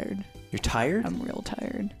 I'm tired. You're tired? I'm real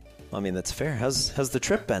tired. I mean, that's fair. How's the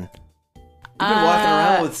trip been? You've been walking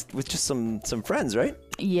around with just some friends, right?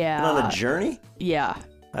 Yeah. Been on a journey? Yeah.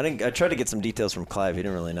 I tried to get some details from Clive. He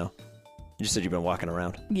didn't really know. You just said you've been walking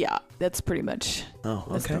around. Yeah. That's pretty much. Oh,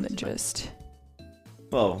 That's okay. been the gist.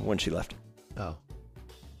 Well, when she left. Oh.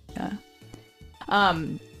 Yeah. How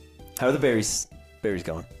are the berries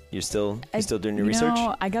going? You still doing your research?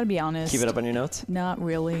 No, I gotta be honest. Keep it up on your notes? Not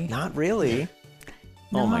really. Not really.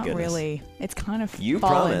 Oh my goodness. Not really. It's kind of You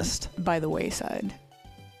fallen promised. by the wayside.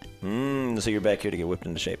 So you're back here to get whipped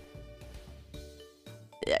into shape.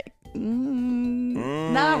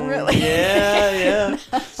 Not really. Yeah.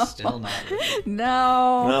 Still not.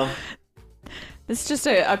 No. Well, It's just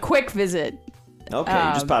a quick visit. okay.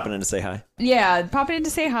 You're just popping in to say hi. Yeah, popping in to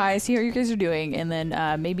say hi, see how you guys are doing, and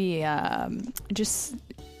then maybe just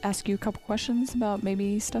ask you a couple questions about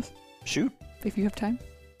maybe stuff Shoot. if you have time.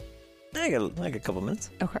 I got a couple minutes.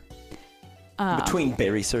 Okay. Between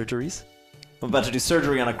berry surgeries. I'm about to do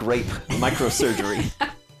surgery on a grape. Microsurgery.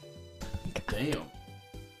 Damn.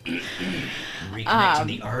 Reconnecting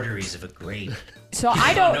the arteries of a grape. So I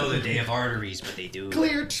I don't know don't. that they have arteries, but they do.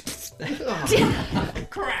 Clear.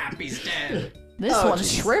 Crap, he's dead. This Oh, one's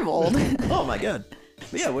jeez. shriveled. Oh my god.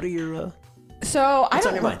 But yeah, what are your So What's I on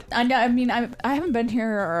don't. your mind? I mean, I haven't been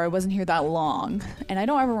here, or I wasn't here that long, and I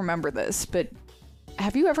don't ever remember this. But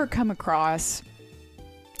have you ever come across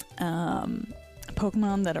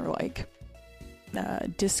Pokemon that are like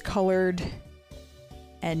discolored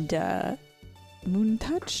and moon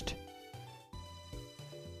touched?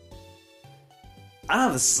 I don't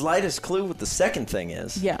have the slightest clue what the second thing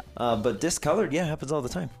is. Yeah. But discolored, yeah, happens all the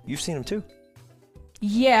time. You've seen them too.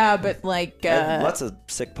 Yeah, but like Lots of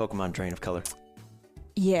sick Pokemon drain of color.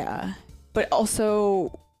 yeah, but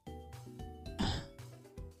also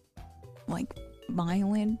like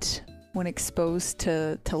violent when exposed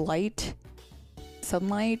to light,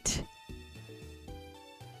 sunlight.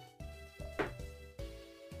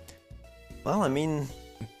 Well, I mean,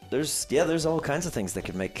 there's all kinds of things that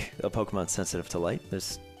could make a Pokemon sensitive to light.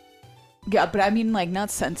 There's Yeah, but I mean like not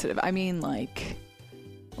sensitive. I mean like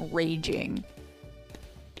raging.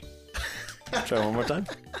 Try one more time.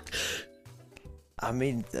 I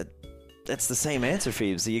mean, that's the same answer,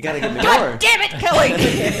 Phoebes. You gotta give me more. Damn it, Kelly!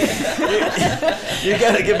 You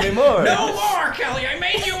gotta give me more. No more, Kelly. I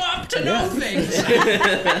made you up to know things. She's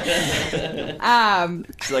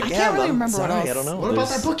like, I yeah, can't really I'm remember what sorry, else. I don't know. What about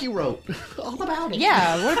There's- that book you wrote? All about it.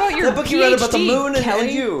 Yeah, what about your The book you read about the PhD, moon Kelly?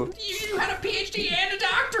 and you? You had a PhD and a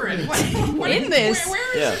doctorate. What In this.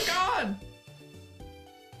 Where Yeah. is it gone?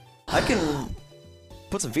 I can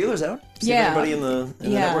put some feelers out. See Yeah. if anybody in the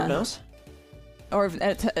Yeah. network knows. Or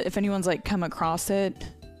if anyone's like come across it.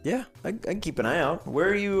 Yeah, I can keep an eye out. Where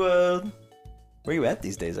are you at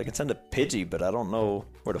these days? I can send a Pidgey, but I don't know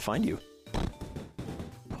where to find you.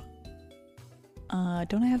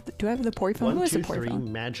 Do I have the Pori phone? Who has the 123 Pori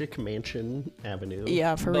phone? Magic Mansion Avenue.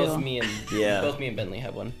 Yeah, for Both real. me and Yeah. both me and Bentley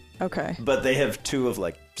have one. Okay. But they have 2 of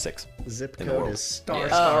like 6. Zip In the code world. is star, Yeah.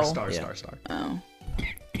 star, Oh. star, Yeah. star, star. Oh.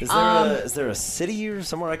 Is there a city or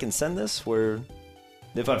somewhere I can send this where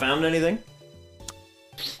if I found anything?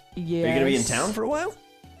 Yeah. Are you gonna be in town for a while?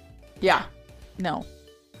 Yeah. No.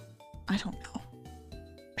 I don't know.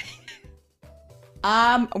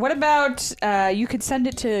 What about you could send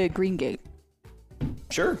it to Greengate?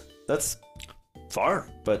 Sure. That's far,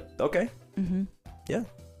 but okay. Mm-hmm. Yeah.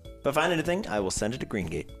 If I find anything, I will send it to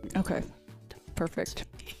Greengate. Okay. Perfect.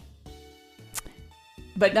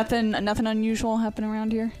 But nothing unusual happened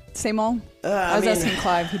around here. Same old. I was asking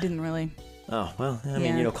Clive. He didn't really. Oh well, I mean,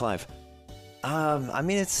 Yeah. you know, Clive. I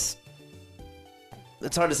mean, it's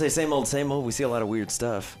hard to say same old, same old. We see a lot of weird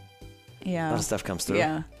stuff. A Yeah. lot of stuff comes through.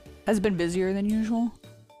 Yeah. Has it been busier than usual?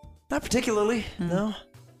 Not particularly. Hmm. No.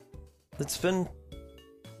 It's been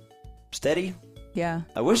steady. Yeah.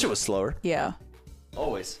 I wish it was slower. Yeah.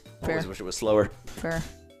 Always. Fair. Always wish it was slower. Fair.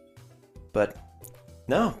 But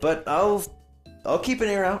no. But I'll keep an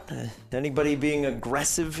ear out. Anybody being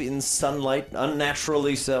aggressive in sunlight,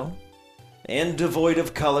 unnaturally so, and devoid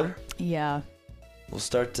of color, Yeah. we'll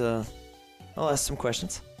start. I'll ask some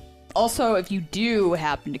questions. Also, if you do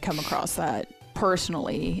happen to come across that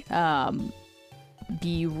personally,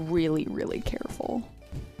 be really, really careful.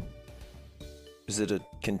 Is it a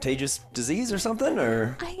contagious disease or something,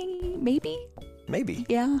 or Maybe. maybe?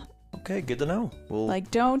 Yeah. Okay, good to know. We'll Like,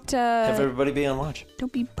 don't have everybody be on watch.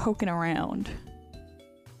 be poking around.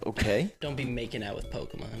 Okay. Don't be making out with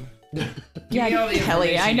Pokemon. Yeah, me all the Kelly,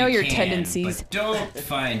 I information know you your can, tendencies. but don't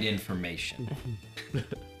find information.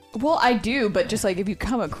 Well, I do, but just like if you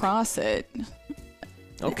come across it,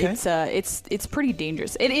 Okay. it's pretty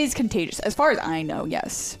dangerous. It is contagious, as far as I know.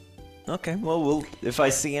 Yes, Okay. Well, if I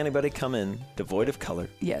see anybody come in devoid of color,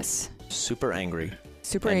 yes, super angry,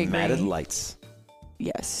 super and angry. matted lights,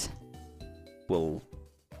 Yes, we'll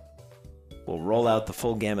roll out the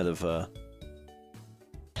full gamut of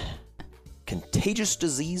contagious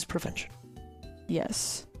disease prevention.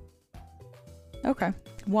 yes. Okay.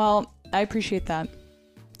 Well, I appreciate that.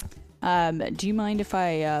 Do you mind if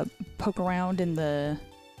I poke around in the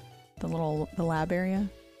lab area?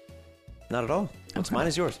 Not at all. What's Okay. mine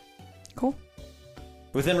is yours. Cool.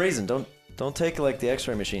 Within reason. Don't take like the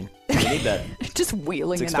X-ray machine. You need that. Just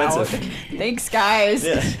wheeling It's it out. expensive. Thanks, guys.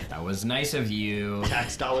 Yeah. That was nice of you.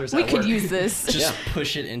 Tax dollars We at could work. use this. Just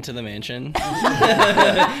push it into the mansion.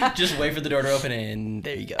 Just wait for the door to open, and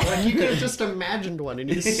there you go. Like, you could have just imagined one and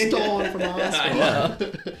you stole one from the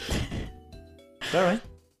hospital. All right.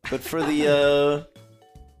 But for the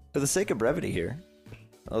sake of brevity here,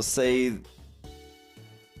 I'll say you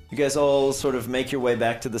guys all sort of make your way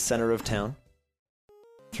back to the center of town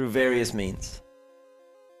through various means.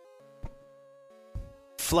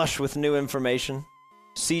 Flush with new information.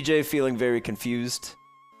 CJ feeling very confused.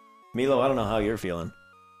 Milo, I don't know how you're feeling.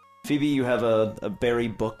 Phoebe, you have a berry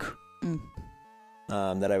book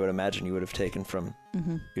that I would imagine you would have taken from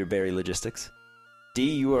your berry logistics. D,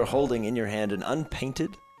 you are holding in your hand an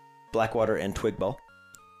unpainted Blackwater and Twig Ball.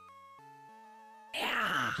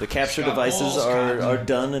 Yeah. The capture Got devices balls, are Cotton.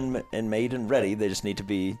 done and made and ready. They just need to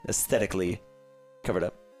be aesthetically covered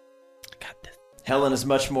up. Got this. Helen is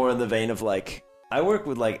much more in the vein of like, I work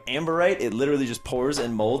with like Amberite. It literally just pours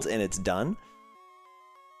and molds and it's done.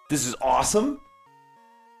 This is awesome.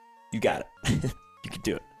 You got it. You can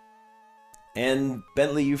do it. And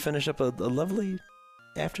Bentley, you finish up a lovely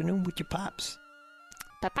afternoon with your pops.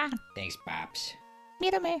 Papa, Thanks, Pops.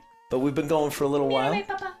 mírame. But we've been going for a little while. Mírame,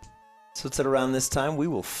 papa. So it's at around this time we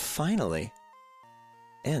will finally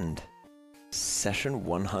end session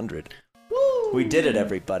 100. Woo! We did it,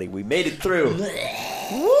 everybody. We made it through.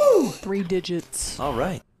 Woo! 3 digits. All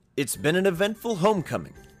right. It's been an eventful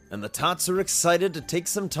homecoming, and the Tots are excited to take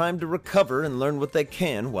some time to recover and learn what they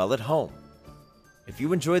can while at home. If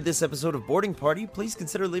you enjoyed this episode of Boarding Party, please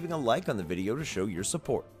consider leaving a like on the video to show your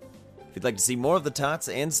support. If you'd like to see more of the Tots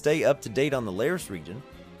and stay up to date on the Laris region,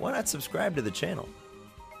 why not subscribe to the channel?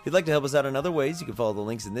 If you'd like to help us out in other ways, you can follow the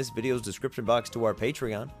links in this video's description box to our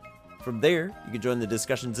Patreon. From there, you can join the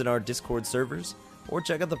discussions in our Discord servers, or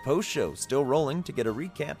check out the post show still rolling to get a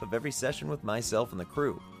recap of every session with myself and the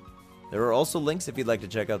crew. There are also links if you'd like to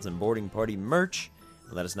check out some Boarding Party merch,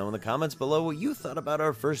 and let us know in the comments below what you thought about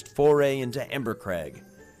our first foray into Embercrag.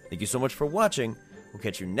 Thank you so much for watching. We'll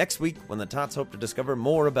catch you next week when the Tots hope to discover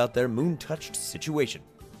more about their moon-touched situation.